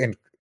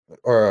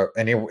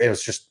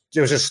was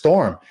just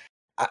Storm.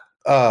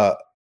 Marlon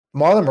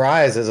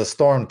Moraes is a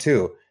storm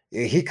too.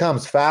 He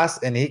comes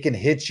fast and he can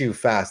hit you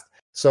fast.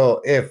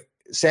 So if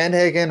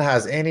Sandhagen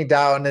has any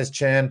doubt in his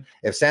chin,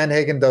 if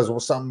Sandhagen does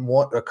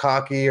something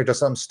cocky or does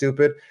something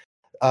stupid,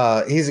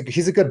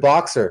 he's a good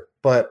boxer,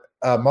 but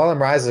Marlon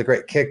Moraes is a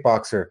great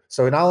kickboxer.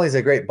 So not only is he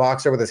a great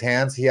boxer with his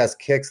hands, he has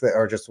kicks that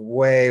are just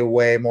way,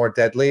 way more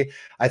deadly.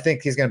 I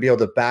think he's going to be able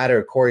to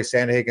batter Corey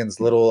Sandhagen's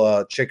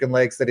little chicken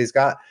legs that he's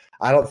got.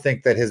 I don't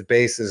think that his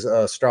base is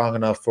strong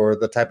enough for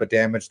the type of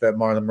damage that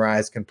Marlon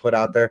Moraes can put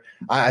out there.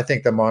 I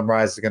think that Marlon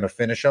Moraes is going to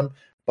finish him.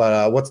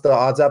 But what's the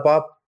odds at,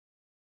 Bob?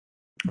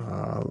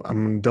 I'm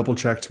going to double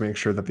check to make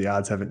sure that the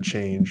odds haven't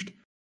changed.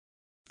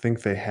 I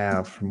think they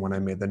have from when I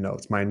made the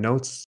notes. My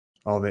notes,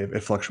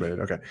 it fluctuated.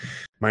 Okay.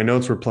 My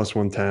notes were plus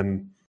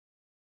 110.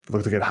 It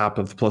looked like it hopped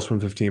up to plus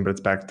 115, but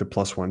it's back to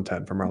plus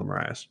 110 for Marlon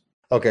Moraes.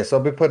 Okay, so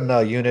I'll be putting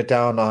a unit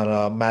down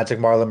on Magic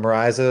Marlon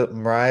Moraes.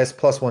 Moraes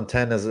plus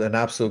 110 is an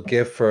absolute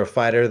gift for a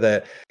fighter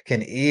that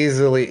can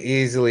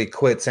easily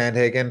quit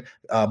Sandhagen,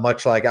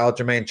 much like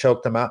Aljamain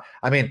choked him out.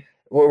 I mean,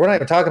 we're not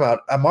even talking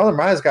about Marlon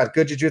Moraes got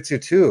good jiu-jitsu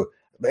too.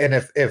 And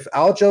if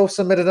Aljo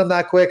submitted him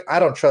that quick, I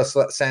don't trust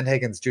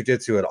Sandhagen's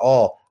jiu-jitsu at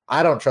all.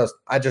 I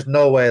just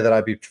no way that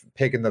I'd be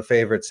picking the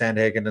favorite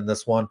Sandhagen in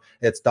this one.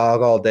 It's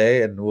dog all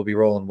day, and we'll be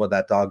rolling with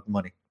that dog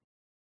money.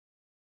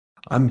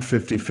 I'm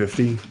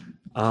 50-50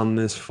 on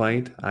this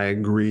fight. I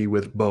agree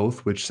with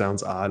both, which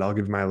sounds odd. I'll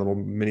give my little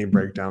mini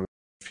breakdown.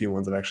 A few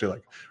ones I've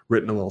actually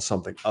written a little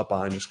something up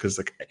on, just because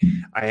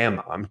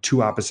I'm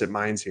two opposite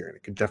minds here, and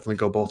it could definitely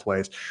go both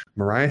ways.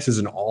 Moraes is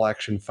an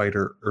all-action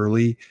fighter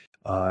early.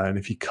 And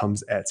if he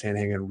comes at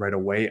Sandhagen right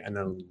away and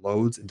then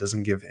loads and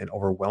doesn't give and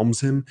overwhelms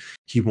him,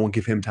 he won't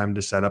give him time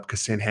to set up, because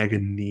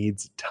Sandhagen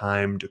needs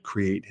time to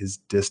create his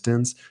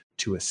distance,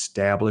 to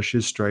establish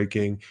his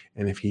striking.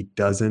 And if he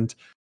doesn't,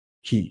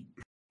 he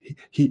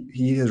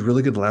has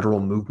really good lateral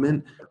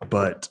movement.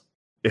 But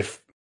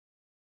if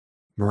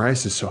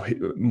Moraes is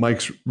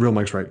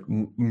Mike's right.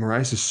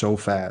 Moraes is so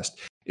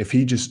fast. If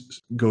he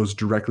just goes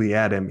directly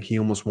at him, he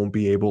almost won't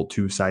be able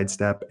to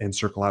sidestep and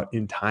circle out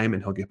in time,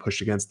 and he'll get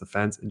pushed against the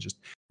fence and just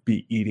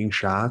be eating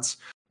shots.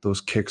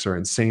 Those kicks are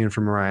insane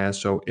for Moraes.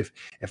 So if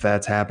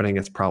that's happening,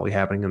 it's probably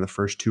happening in the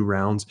first 2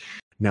 rounds.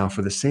 Now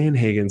for the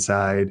Sandhagen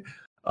side,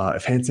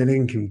 if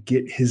Sandhagen can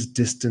get his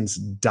distance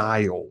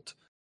dialed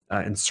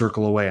and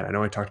circle away, and I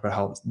know I talked about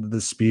how the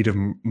speed of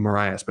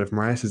Moraes, but if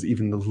Moraes is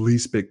even the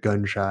least bit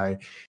gun shy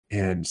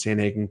and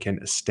Sandhagen can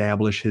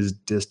establish his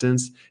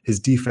distance,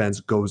 his defense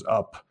goes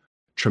up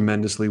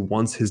tremendously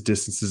once his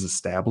distance is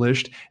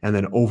established, and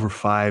then over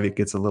 5 it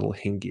gets a little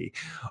hinky.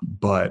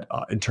 But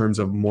in terms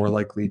of more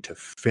likely to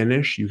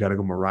finish, you got to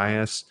go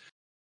Moraes.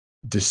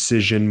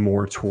 Decision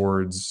more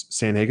towards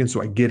Sandhagen.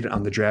 So I get it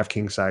on the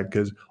DraftKings side,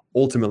 because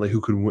ultimately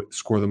who could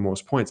score the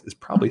most points is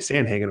probably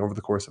Sandhagen over the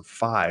course of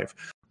 5.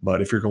 But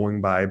if you're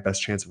going by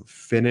best chance of a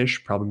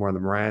finish, probably more on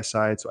the Moraes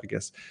side. So I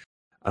guess,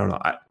 I don't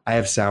know. I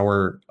have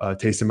sour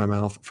taste in my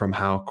mouth from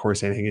how Corey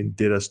Sandhagen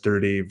did us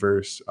dirty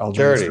versus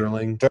Aljamain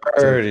Sterling.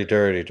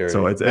 Dirty.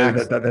 So it's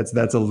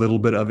that's a little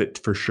bit of it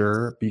for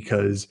sure,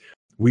 because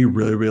we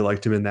really, really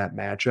liked him in that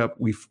matchup.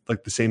 We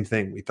like the same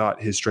thing. We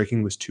thought his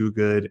striking was too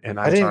good. And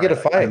I didn't get a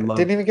fight.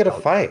 Didn't even get a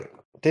fight.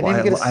 Didn't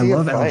even get to see I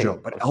love a fight.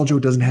 Aljo, but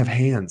Aljo doesn't have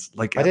hands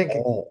like I at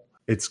didn't all.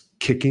 It's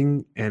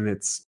kicking and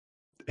it's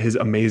his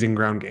amazing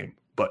ground game.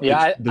 But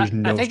yeah, there's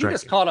no I think striking. he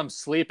just caught him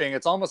sleeping.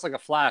 It's almost like a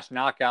flash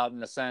knockout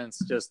in a sense.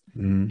 Just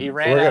he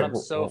ran We're at gonna- him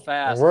so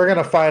fast. We're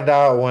gonna find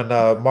out when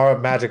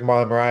Magic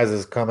Marlon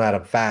Moraes come at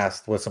him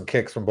fast with some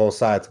kicks from both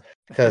sides,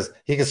 because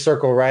he can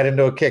circle right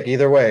into a kick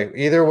either way.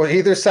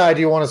 Either side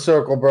you want to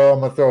circle, bro,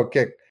 I'm gonna throw a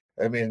kick.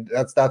 I mean,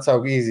 that's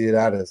how easy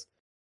that is.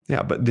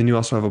 Yeah, but then you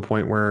also have a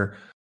point where,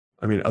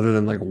 I mean, other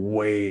than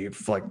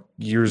like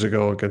years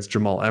ago against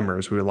Jamal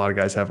Emmers, who a lot of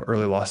guys have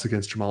early loss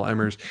against Jamal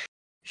Emmers,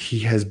 he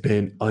has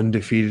been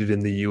undefeated in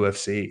the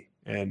UFC,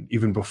 and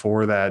even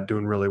before that,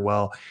 doing really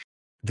well.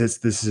 This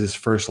is his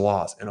first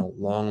loss in a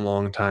long,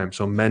 long time.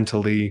 So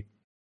mentally,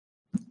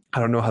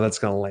 I don't know how that's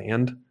going to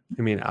land.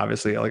 I mean,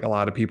 obviously, like a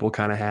lot of people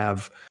kind of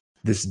have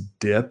this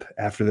dip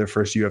after their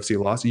first UFC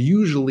loss.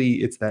 Usually,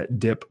 it's that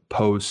dip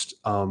post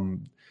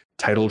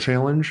title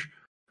challenge.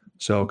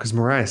 So, because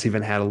Moraes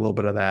even had a little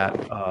bit of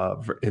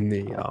that in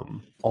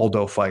the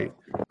Aldo fight,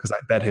 because I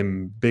bet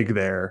him big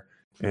there,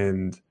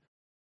 and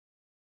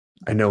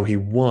I know he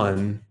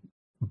won,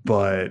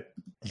 but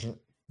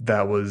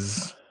that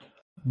was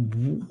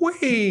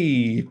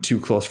way too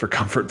close for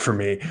comfort for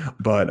me.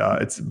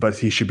 But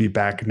he should be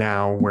back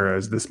now,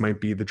 whereas this might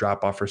be the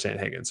drop off for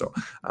Sandhagen. So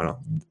I don't know,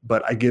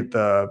 but I get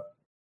the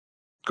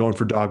going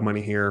for dog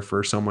money here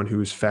for someone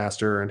who's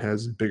faster and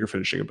has bigger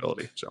finishing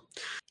ability. So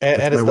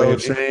that's my way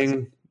of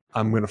saying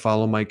I'm going to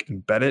follow Mike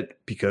and bet it,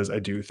 because I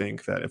do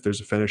think that if there's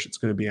a finish, it's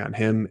going to be on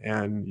him,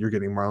 and you're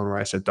getting Marlon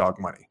Rice at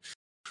dog money.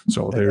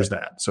 So there's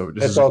that. So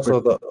It's also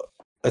the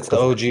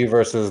OG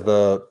versus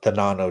the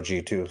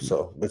non-OG too.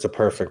 So it's a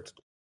perfect.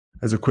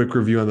 As a quick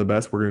review on the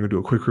bets, we're going to do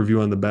a quick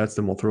review on the bets,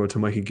 then we'll throw it to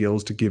Mikey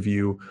Gills to give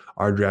you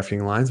our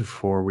drafting lines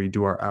before we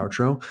do our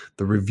outro.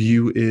 The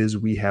review is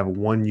we have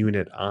 1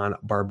 unit on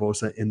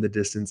Barbosa in the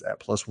distance at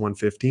plus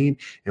 115,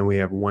 and we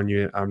have 1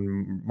 unit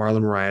on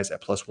Marlon Moraes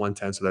at plus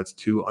 110. So that's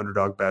 2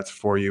 underdog bets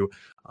for you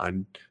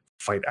on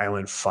Fight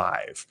Island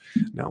 5.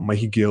 Now,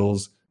 Mikey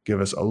Gills, give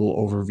us a little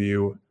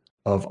overview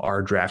of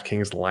our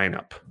DraftKings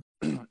lineup.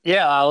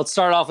 Yeah, let's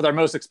start off with our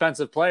most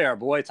expensive player, our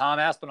boy Tom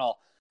Aspinall.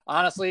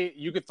 Honestly,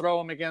 you could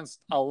throw him against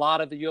a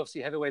lot of the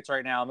UFC heavyweights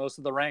right now, most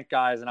of the ranked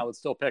guys, and I would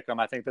still pick him.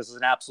 I think this is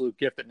an absolute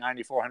gift at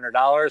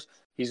 $9,400.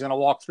 He's going to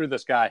walk through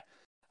this guy.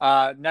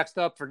 Next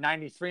up for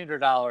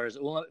 $9,300,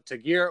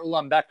 Tagir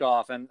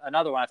Ulanbekov, and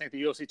another one. I think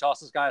the UFC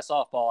tossed this guy a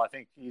softball. I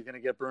think he's going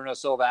to get Bruno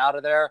Silva out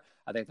of there.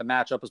 I think the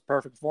matchup is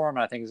perfect for him,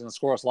 and I think he's going to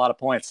score us a lot of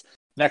points.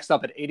 Next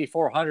up at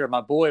 $8,400,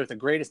 my boy with the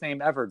greatest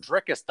name ever,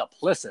 Dricus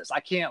Duplessis.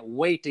 I can't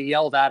wait to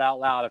yell that out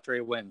loud after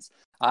he wins.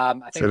 I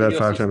think say that UFC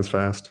 5 times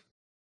fast.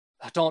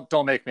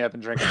 Don't make me. I've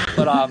been drinking.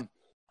 But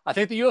I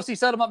think the UFC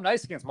set him up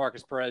nice against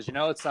Marcus Perez. You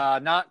know, it's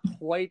not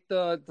quite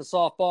the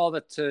softball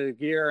that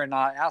Tagir and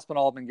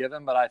Aspinall have been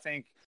given, but I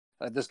think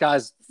this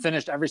guy's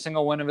finished every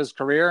single win of his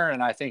career,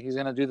 and I think he's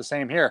going to do the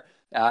same here.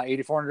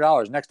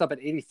 $8,400. Next up at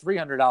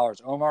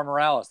 $8,300, Omar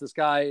Morales. This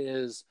guy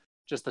is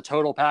just the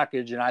total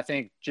package, and I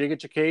think Giga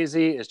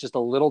Chikadze is just a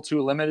little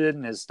too limited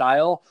in his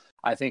style.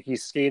 I think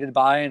he's skated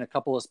by in a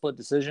couple of split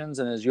decisions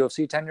in his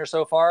UFC tenure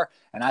so far.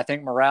 And I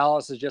think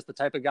Morales is just the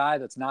type of guy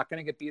that's not going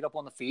to get beat up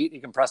on the feet. He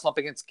can press him up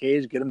against the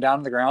cage, get him down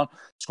to the ground,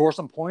 score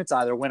some points,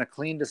 either win a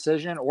clean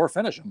decision or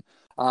finish him.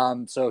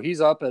 So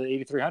he's up at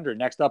 $8,300.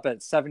 Next up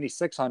at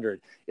 $7,600,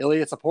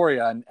 Ilya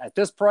Taporia. And at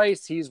this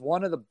price, he's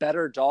one of the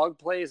better dog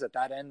plays at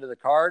that end of the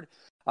card.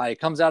 He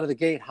comes out of the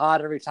gate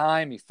hot every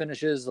time. He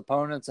finishes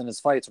opponents in his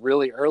fights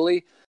really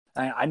early.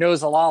 I know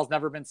Zalal's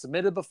never been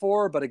submitted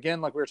before, but again,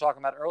 like we were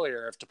talking about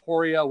earlier, if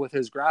Taporia with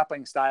his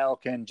grappling style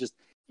can just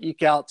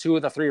eke out 2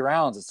 of the 3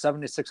 rounds at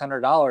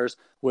 $7,600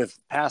 with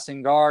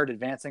passing guard,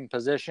 advancing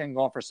position,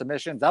 going for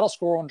submissions, that'll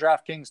score on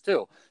DraftKings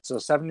too. So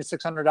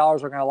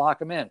 $7,600, we're going to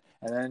lock him in.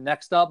 And then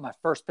next up, my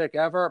first pick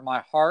ever, my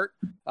heart,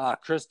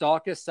 Chris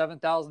Daukaus,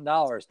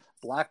 $7,000.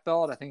 Black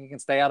belt. I think he can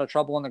stay out of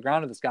trouble on the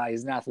ground with this guy.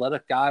 He's an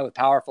athletic guy with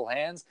powerful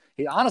hands.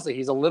 He's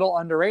a little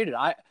underrated.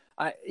 I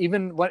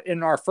even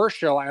in our first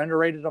show, I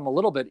underrated him a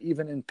little bit,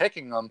 even in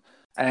picking him.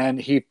 And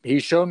he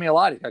showed me a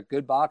lot. He's got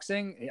good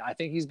boxing. I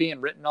think he's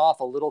being written off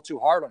a little too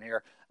hard on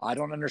here. I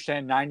don't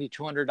understand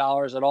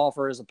 $9,200 at all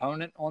for his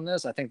opponent on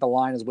this. I think the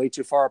line is way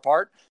too far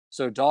apart.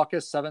 So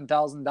Daukaus,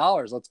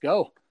 $7,000. Let's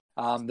go.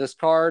 This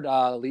card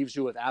leaves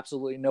you with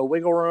absolutely no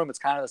wiggle room. It's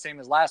kind of the same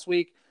as last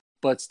week,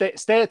 but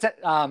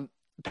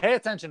pay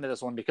attention to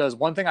this one, because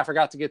one thing I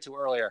forgot to get to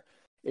earlier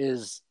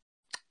is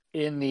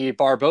in the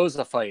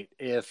Barboza fight,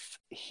 if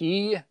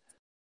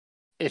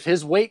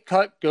his weight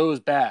cut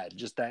goes bad,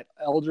 just that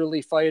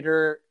elderly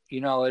fighter,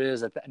 you know, it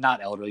is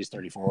not elderly, he's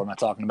 34. What am I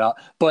talking about?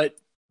 But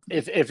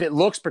if it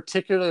looks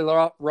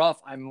particularly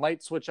rough, I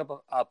might switch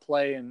up a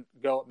play and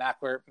go at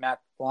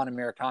Makwan and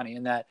Murakami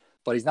in that.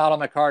 But he's not on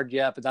my card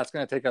yet. But that's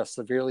going to take a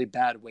severely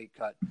bad weight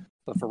cut.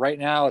 But for right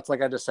now, it's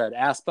like I just said: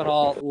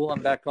 Aspinall,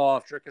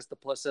 Ulanbekov, Dricus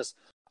Duplessis,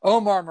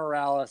 Omar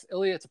Morales,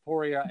 Ilya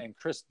Taporia, and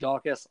Chris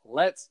Daukaus.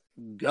 Let's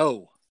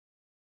go.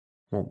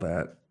 Well,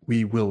 that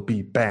we will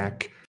be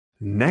back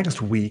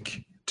next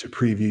week to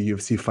preview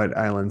UFC Fight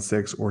Island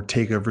 6 or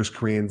Takeover vs.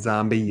 Korean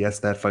Zombie. Yes,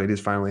 that fight is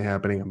finally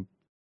happening. I'm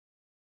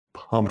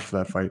pumped for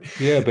that fight.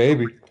 Yeah,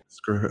 baby.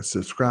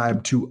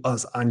 Subscribe to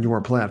us on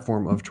your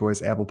platform of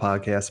choice: Apple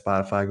Podcasts,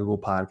 Spotify, Google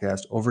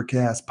Podcasts,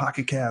 Overcast,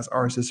 Pocket Cast,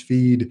 RSS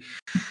feed.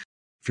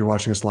 If you're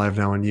watching us live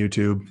now on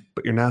YouTube,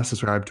 but you're not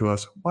subscribed to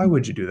us, why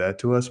would you do that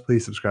to us?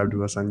 Please subscribe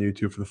to us on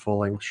YouTube for the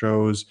full-length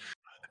shows.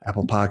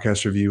 Apple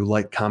Podcast review,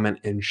 like, comment,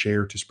 and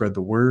share to spread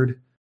the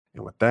word.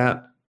 And with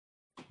that,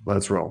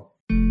 let's roll.